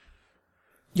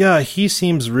 Yeah, he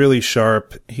seems really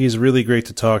sharp. He's really great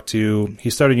to talk to.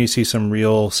 He's starting to see some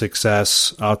real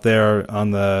success out there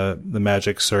on the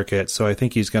Magic circuit. So I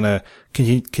think he's going to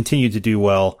continue to do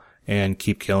well and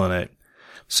keep killing it.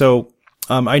 So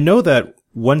I know that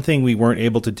one thing we weren't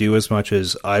able to do as much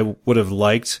as I would have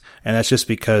liked, and that's just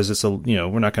because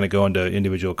we're not going to go into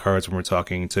individual cards when we're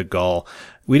talking to Gall.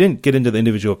 We didn't get into the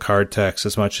individual card text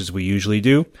as much as we usually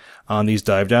do on these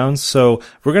dive downs. So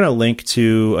we're going to link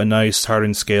to a nice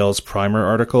Hardened Scales primer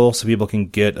article so people can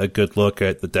get a good look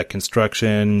at the deck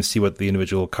construction, see what the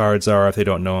individual cards are if they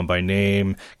don't know them by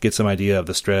name, get some idea of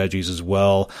the strategies as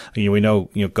well. We know,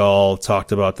 Gall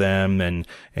talked about them and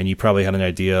you probably had an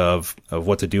idea of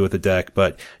what to do with the deck,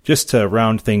 but just to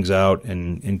round things out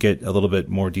and get a little bit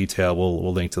more detail,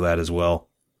 we'll link to that as well.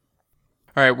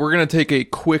 All right, we're going to take a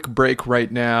quick break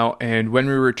right now, and when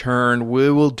we return,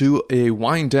 we will do a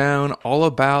wind down all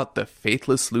about the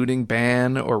faithless looting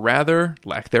ban, or rather,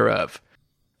 lack thereof.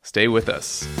 Stay with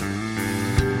us.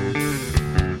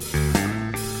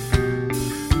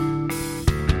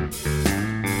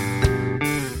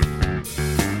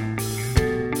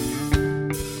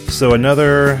 So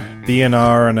another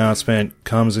BNR announcement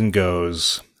comes and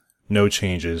goes. No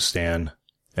changes, Stan,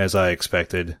 as I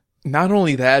expected. Not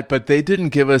only that, but they didn't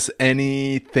give us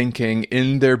any thinking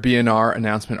in their BNR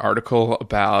announcement article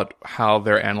about how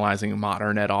they're analyzing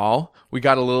Modern at all. We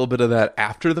got a little bit of that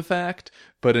after the fact,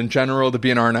 but in general, the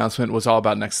BNR announcement was all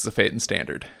about Nexus of Fate and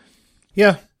Standard.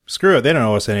 Yeah, screw it. They don't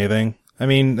owe us anything. I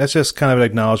mean, that's just kind of an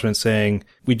acknowledgement saying,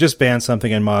 we just banned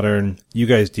something in Modern. You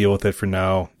guys deal with it for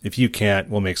now. If you can't,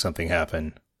 we'll make something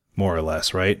happen. More or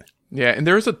less, right? Yeah, and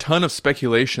there was a ton of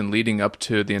speculation leading up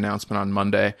to the announcement on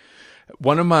Monday.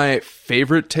 One of my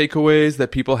favorite takeaways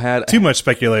that people had... Too much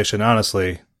speculation,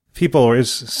 honestly.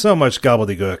 Is so much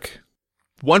gobbledygook.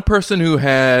 One person who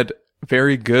had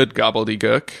very good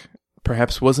gobbledygook,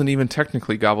 perhaps wasn't even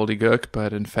technically gobbledygook,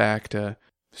 but in fact,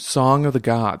 Song of the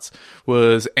Gods,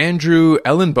 was Andrew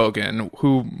Ellenbogen,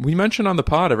 who we mention on the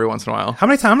pod every once in a while. How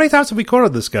many times have we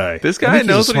quoted this guy? This guy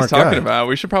knows what he's talking about.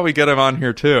 We should probably get him on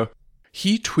here too.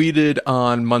 He tweeted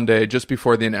on Monday, just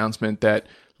before the announcement, that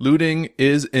looting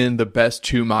is in the best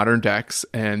 2 Modern decks,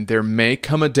 and there may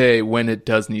come a day when it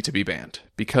does need to be banned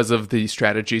because of the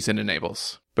strategies it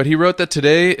enables. But he wrote that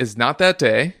today is not that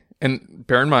day, and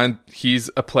bear in mind, he's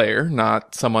a player,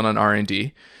 not someone on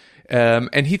R&D.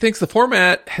 And he thinks the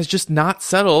format has just not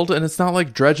settled, and it's not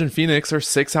like Dredge and Phoenix are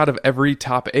 6 out of every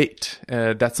top 8.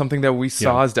 That's something that we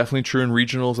saw is definitely true in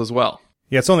regionals as well.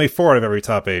 Yeah, it's only 4 out of every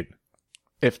top 8.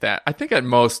 If that. I think at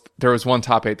most, there was one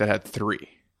top 8 that had 3.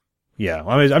 Yeah,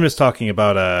 I mean, I'm just talking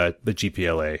about the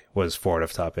GPLA was 4 out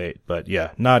of top 8, but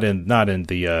yeah, not in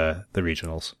the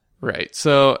regionals. Right.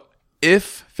 So if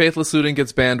Faithless Looting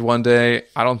gets banned one day,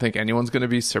 I don't think anyone's going to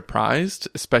be surprised,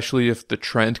 especially if the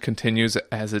trend continues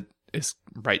as it is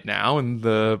right now and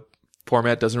the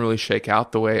format doesn't really shake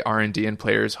out the way R&D and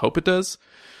players hope it does.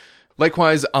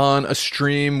 Likewise, on a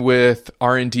stream with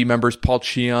R&D members Paul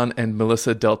Cheon and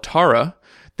Melissa Del Tara,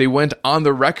 they went on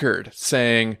the record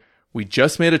saying, we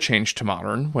just made a change to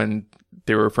Modern when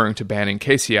they were referring to banning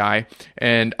KCI,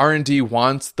 and R&D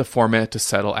wants the format to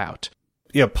settle out.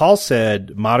 Yeah, Paul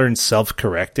said Modern's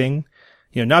self-correcting.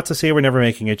 Not to say we're never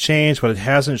making a change, but it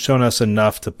hasn't shown us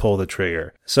enough to pull the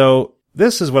trigger. So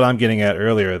this is what I'm getting at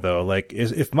earlier, though. Like,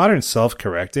 if Modern's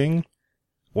self-correcting,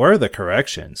 where are the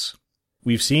corrections?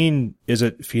 We've seen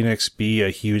Izzet Phoenix be a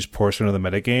huge portion of the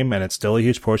metagame, and it's still a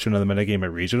huge portion of the metagame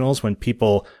at regionals when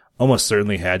people almost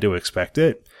certainly had to expect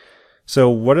it. So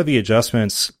what are the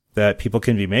adjustments that people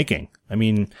can be making? I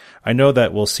mean, I know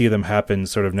that we'll see them happen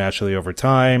sort of naturally over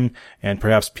time, and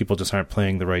perhaps people just aren't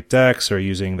playing the right decks or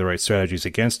using the right strategies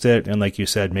against it. And like you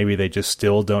said, maybe they just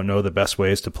still don't know the best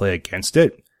ways to play against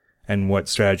it and what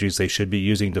strategies they should be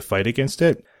using to fight against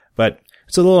it. But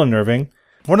it's a little unnerving.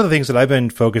 One of the things that I've been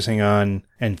focusing on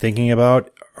and thinking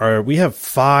about are we have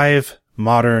 5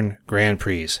 Modern Grand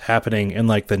Prix happening in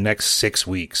like the next 6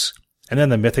 weeks. And then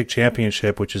the Mythic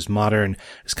Championship, which is Modern,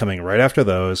 is coming right after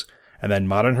those. And then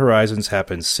Modern Horizons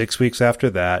happens 6 weeks after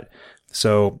that.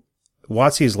 So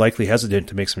WotC is likely hesitant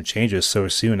to make some changes so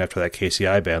soon after that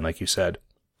KCI ban, like you said.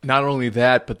 Not only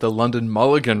that, but the London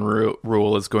Mulligan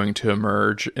rule is going to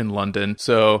emerge in London.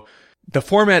 So the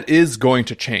format is going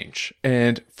to change.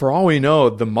 And for all we know,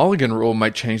 the Mulligan rule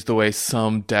might change the way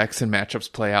some decks and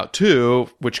matchups play out too,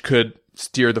 which could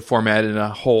steer the format in a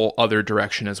whole other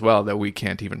direction as well that we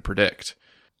can't even predict.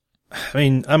 I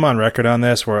mean, I'm on record on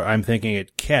this where I'm thinking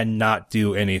it cannot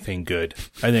do anything good.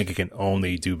 I think it can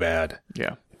only do bad.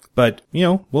 Yeah. But,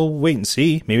 we'll wait and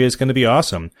see. Maybe it's going to be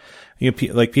awesome.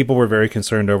 People were very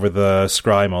concerned over the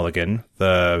Scry mulligan,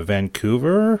 the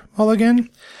Vancouver mulligan,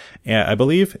 I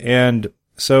believe. And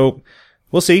so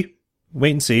we'll see.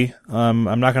 Wait and see.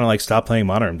 I'm not going to stop playing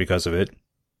Modern because of it.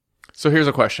 So here's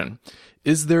a question.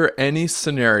 Is there any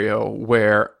scenario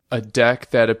where a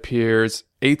deck that appears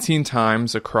 18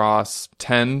 times across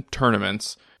 10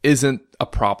 tournaments isn't a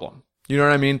problem? You know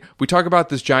what I mean? We talk about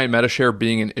this giant meta share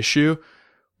being an issue.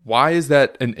 Why is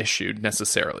that an issue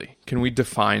necessarily? Can we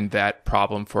define that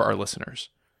problem for our listeners?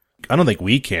 I don't think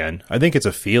we can. I think it's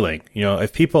a feeling.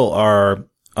 If people are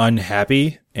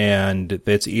unhappy and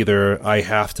it's either I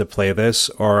have to play this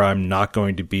or I'm not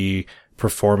going to be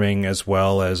performing as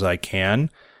well as I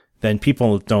can, then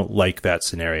people don't like that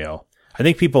scenario. I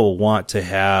think people want to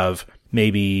have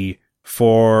maybe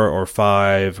 4 or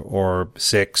 5 or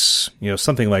 6,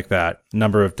 something like that,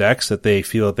 number of decks that they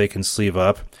feel that they can sleeve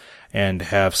up and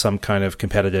have some kind of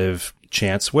competitive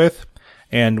chance with.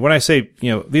 And when I say,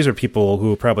 these are people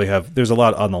who probably there's a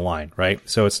lot on the line, right?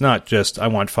 So it's not just, I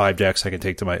want 5 decks I can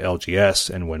take to my LGS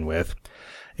and win with.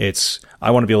 It's,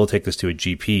 I want to be able to take this to a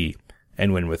GP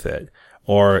and win with it.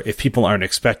 Or if people aren't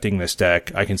expecting this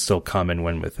deck, I can still come and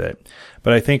win with it.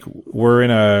 But I think we're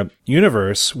in a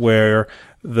universe where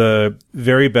the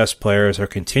very best players are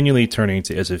continually turning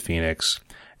to Izzet Phoenix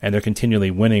and they're continually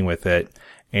winning with it.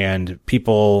 And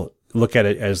people look at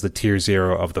it as the tier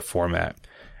 0 of the format.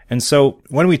 And so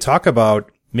when we talk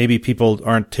about maybe people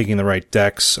aren't taking the right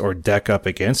decks or deck up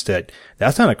against it,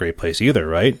 that's not a great place either,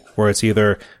 right? Where it's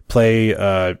either play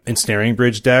Ensnaring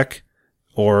Bridge deck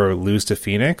or lose to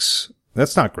Phoenix.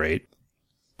 That's not great.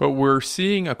 But we're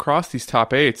seeing across these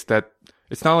top 8s that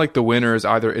it's not like the winner is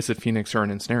either Izzet Phoenix or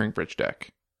an Ensnaring Bridge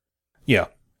deck. Yeah.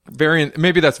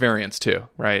 Maybe that's variance too,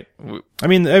 right? I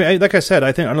mean, like I said,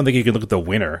 I don't think you can look at the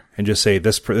winner and just say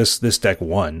this deck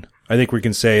won. I think we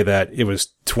can say that it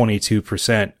was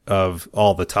 22% of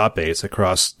all the top 8s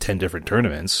across 10 different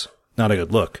tournaments. Not a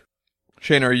good look.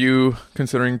 Shane, are you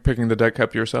considering picking the deck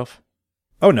up yourself?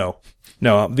 Oh, no.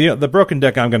 No, the broken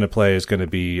deck I'm going to play is going to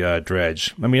be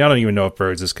Dredge. I mean, I don't even know if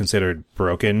Birds is considered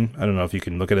broken. I don't know if you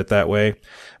can look at it that way.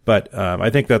 But I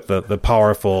think that the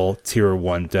powerful tier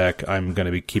 1 deck I'm going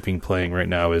to be keeping playing right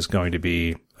now is going to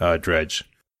be Dredge.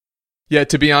 Yeah,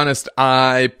 to be honest,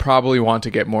 I probably want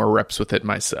to get more reps with it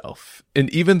myself. And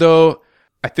even though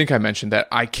I think I mentioned that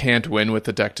I can't win with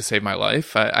the deck to save my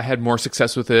life, I had more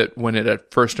success with it when it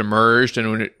had first emerged and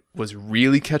when it was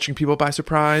really catching people by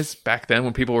surprise back then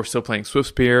when people were still playing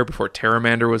Swiftspear, before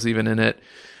Terramander was even in it.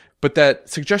 But that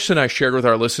suggestion I shared with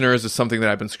our listeners is something that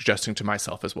I've been suggesting to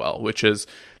myself as well, which is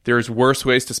there's worse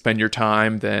ways to spend your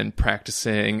time than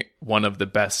practicing one of the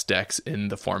best decks in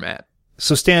the format.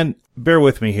 So Stan, bear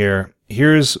with me here.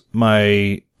 Here's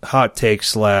my hot take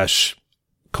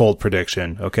 / cold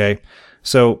prediction, okay?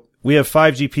 So we have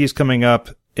 5 GPs coming up.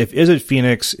 If Izzet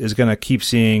Phoenix is going to keep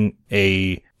seeing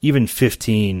a even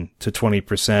 15 to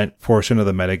 20% portion of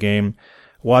the metagame,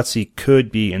 WotC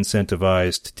could be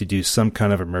incentivized to do some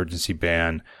kind of emergency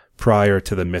ban prior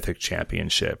to the Mythic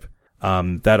Championship.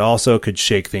 That also could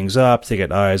shake things up to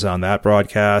get eyes on that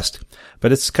broadcast,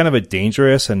 but it's kind of a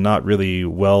dangerous and not really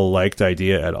well-liked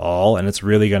idea at all, and it's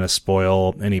really going to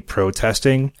spoil any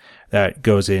protesting that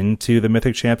goes into the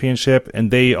Mythic Championship, and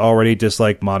they already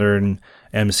dislike Modern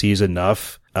MCs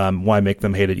enough. Why make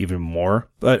them hate it even more?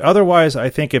 But otherwise, I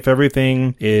think if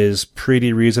everything is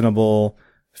pretty reasonable,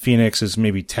 Phoenix is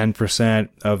maybe 10%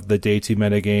 of the day 2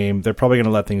 metagame, they're probably going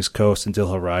to let things coast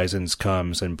until Horizons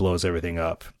comes and blows everything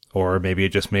up. Or maybe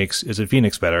it just makes Izzet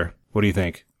Phoenix better. What do you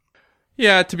think?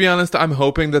 Yeah, to be honest, I'm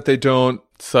hoping that they don't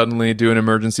suddenly do an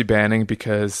emergency banning,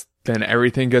 because then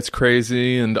everything gets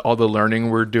crazy and all the learning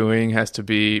we're doing has to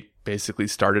be basically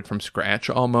started from scratch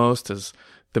almost, as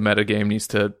the metagame needs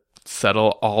to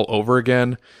settle all over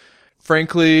again.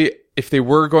 Frankly, if they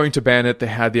were going to ban it, they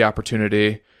had the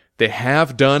opportunity. They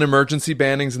have done emergency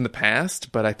bannings in the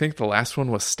past, but I think the last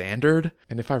one was standard.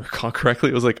 And if I recall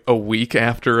correctly, it was like a week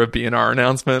after a BNR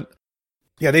announcement.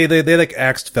 Yeah, they like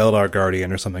axed Feldar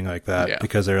Guardian or something like that,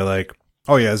 because they're like,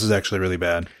 oh yeah, this is actually really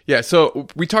bad. Yeah, so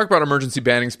we talk about emergency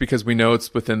bannings because we know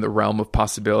it's within the realm of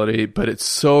possibility, but it's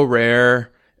so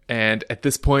rare. And at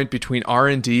this point, between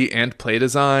R&D and play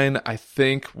design, I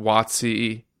think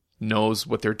WotC knows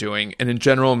what they're doing, and in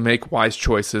general, make wise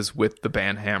choices with the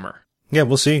ban hammer. Yeah,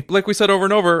 we'll see. Like we said over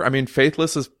and over, I mean,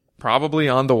 Faithless is probably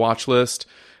on the watch list.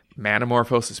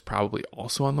 Manamorphose is probably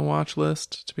also on the watch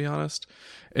list, to be honest.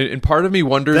 And part of me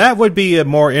wonders... That would be a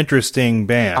more interesting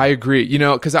ban. I agree.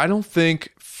 Because I don't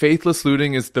think Faithless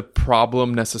looting is the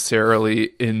problem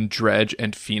necessarily in Dredge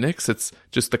and Phoenix. It's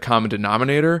just the common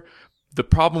denominator. The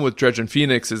problem with Dredge and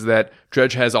Phoenix is that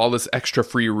Dredge has all this extra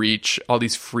free reach, all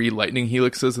these free lightning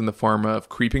helixes in the form of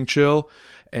Creeping Chill.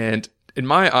 And in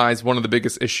my eyes, one of the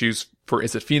biggest issues for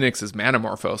Izzet Phoenix is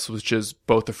Manamorphose, which is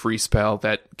both a free spell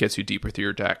that gets you deeper through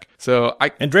your deck.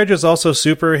 And Dredge is also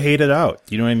super hated out.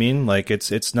 You know what I mean? Like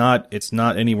it's not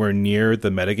anywhere near the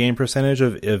metagame percentage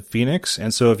of Phoenix.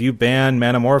 And so if you ban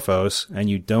Manamorphose and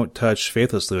you don't touch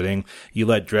Faithless Looting, you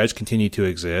let Dredge continue to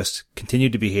exist, continue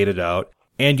to be hated out,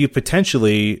 and you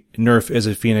potentially nerf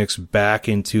Izzet Phoenix back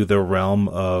into the realm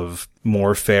of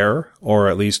more fair, or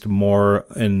at least more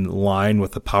in line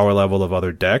with the power level of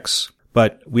other decks.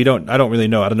 But I don't really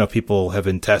know. I don't know if people have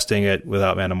been testing it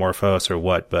without Manamorphose or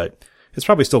what, but it's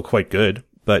probably still quite good,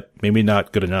 but maybe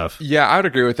not good enough. Yeah, I would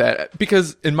agree with that.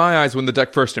 Because in my eyes, when the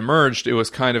deck first emerged, it was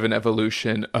kind of an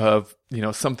evolution of,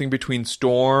 something between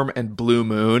Storm and Blue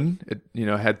Moon. It,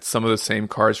 had some of the same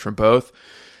cards from both.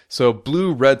 So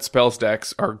blue-red spells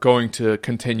decks are going to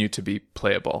continue to be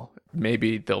playable.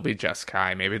 Maybe they'll be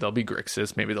Jeskai, maybe they'll be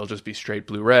Grixis, maybe they'll just be straight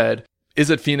blue-red.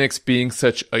 Izzet Phoenix being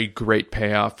such a great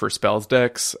payoff for spells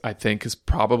decks, I think is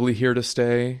probably here to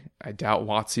stay. I doubt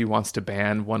WotC wants to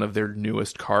ban one of their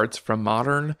newest cards from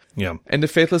Modern. Yeah. And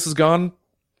if Faithless is gone,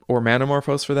 or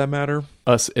Manamorphose for that matter,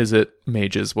 us Izzet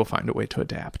mages will find a way to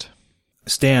adapt.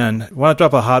 Stan, want to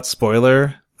drop a hot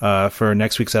spoiler for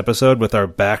next week's episode with our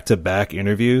back-to-back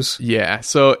interviews? Yeah,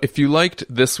 so if you liked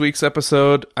this week's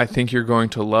episode, I think you're going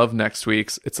to love next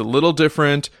week's. It's a little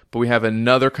different, but we have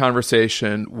another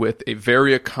conversation with a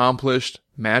very accomplished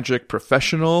Magic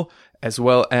professional, as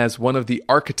well as one of the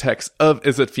architects of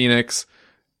Izzet Phoenix,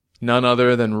 none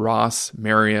other than Ross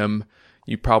Merriam.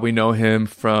 You probably know him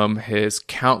from his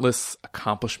countless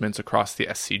accomplishments across the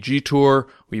SCG Tour.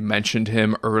 We mentioned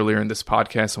him earlier in this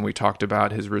podcast when we talked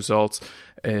about his results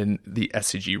in the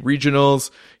SCG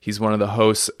Regionals. He's one of the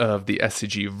hosts of the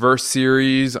SCG Verse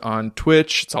series on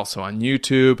Twitch. It's also on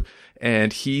YouTube.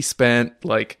 And he spent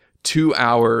like 2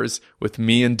 hours with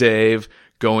me and Dave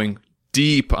going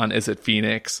deep on Izzet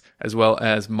Phoenix, as well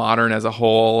as Modern as a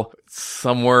whole.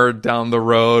 Somewhere down the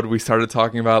road, we started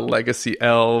talking about Legacy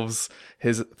Elves,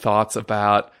 his thoughts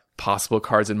about possible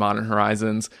cards in Modern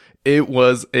Horizons. It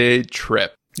was a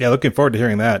trip. Yeah, looking forward to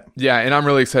hearing that. Yeah, and I'm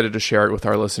really excited to share it with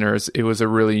our listeners. It was a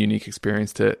really unique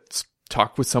experience to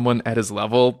talk with someone at his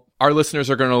level. Our listeners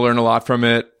are going to learn a lot from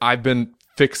it. I've been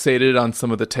fixated on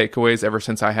some of the takeaways ever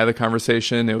since I had the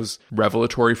conversation. It was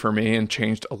revelatory for me and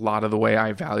changed a lot of the way I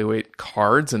evaluate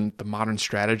cards and the Modern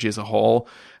strategy as a whole.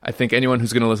 I think anyone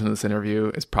who's going to listen to this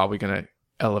interview is probably going to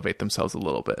elevate themselves a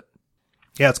little bit.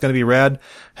 Yeah, it's going to be rad.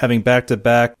 Having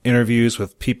back-to-back interviews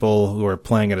with people who are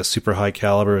playing at a super high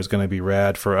caliber is going to be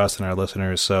rad for us and our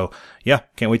listeners. So, yeah,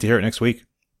 can't wait to hear it next week.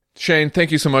 Shane,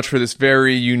 thank you so much for this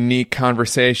very unique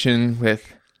conversation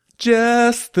with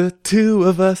just the two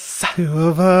of us. Two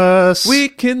of us. We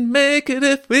can make it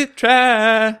if we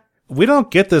try. We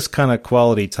don't get this kind of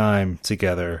quality time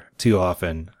together too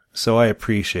often, so I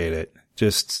appreciate it.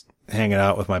 Just hanging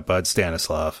out with my bud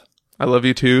Stanislav. I love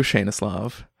you too,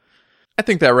 Shanislav. I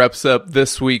think that wraps up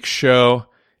this week's show.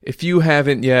 If you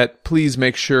haven't yet, please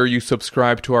make sure you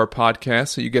subscribe to our podcast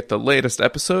so you get the latest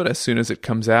episode as soon as it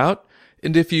comes out.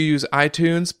 And if you use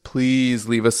iTunes, please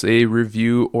leave us a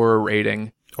review or a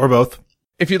rating. Or both.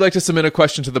 If you'd like to submit a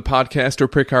question to the podcast or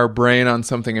pick our brain on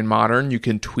something in Modern, you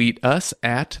can tweet us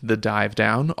at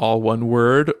TheDiveDown, all one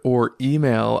word, or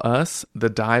email us,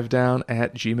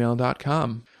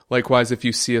 thedivedown@gmail.com. Likewise, if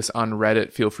you see us on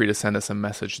Reddit, feel free to send us a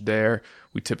message there.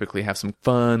 We typically have some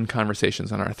fun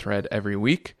conversations on our thread every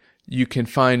week. You can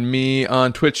find me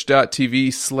on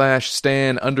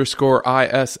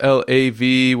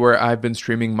twitch.tv/Stan_ISLAV, where I've been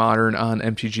streaming Modern on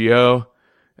MTGO.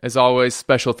 As always,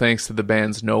 special thanks to the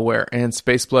bands Nowhere and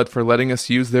Spaceblood for letting us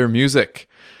use their music.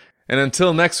 And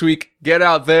until next week, get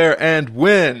out there and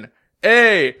win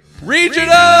a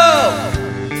regional!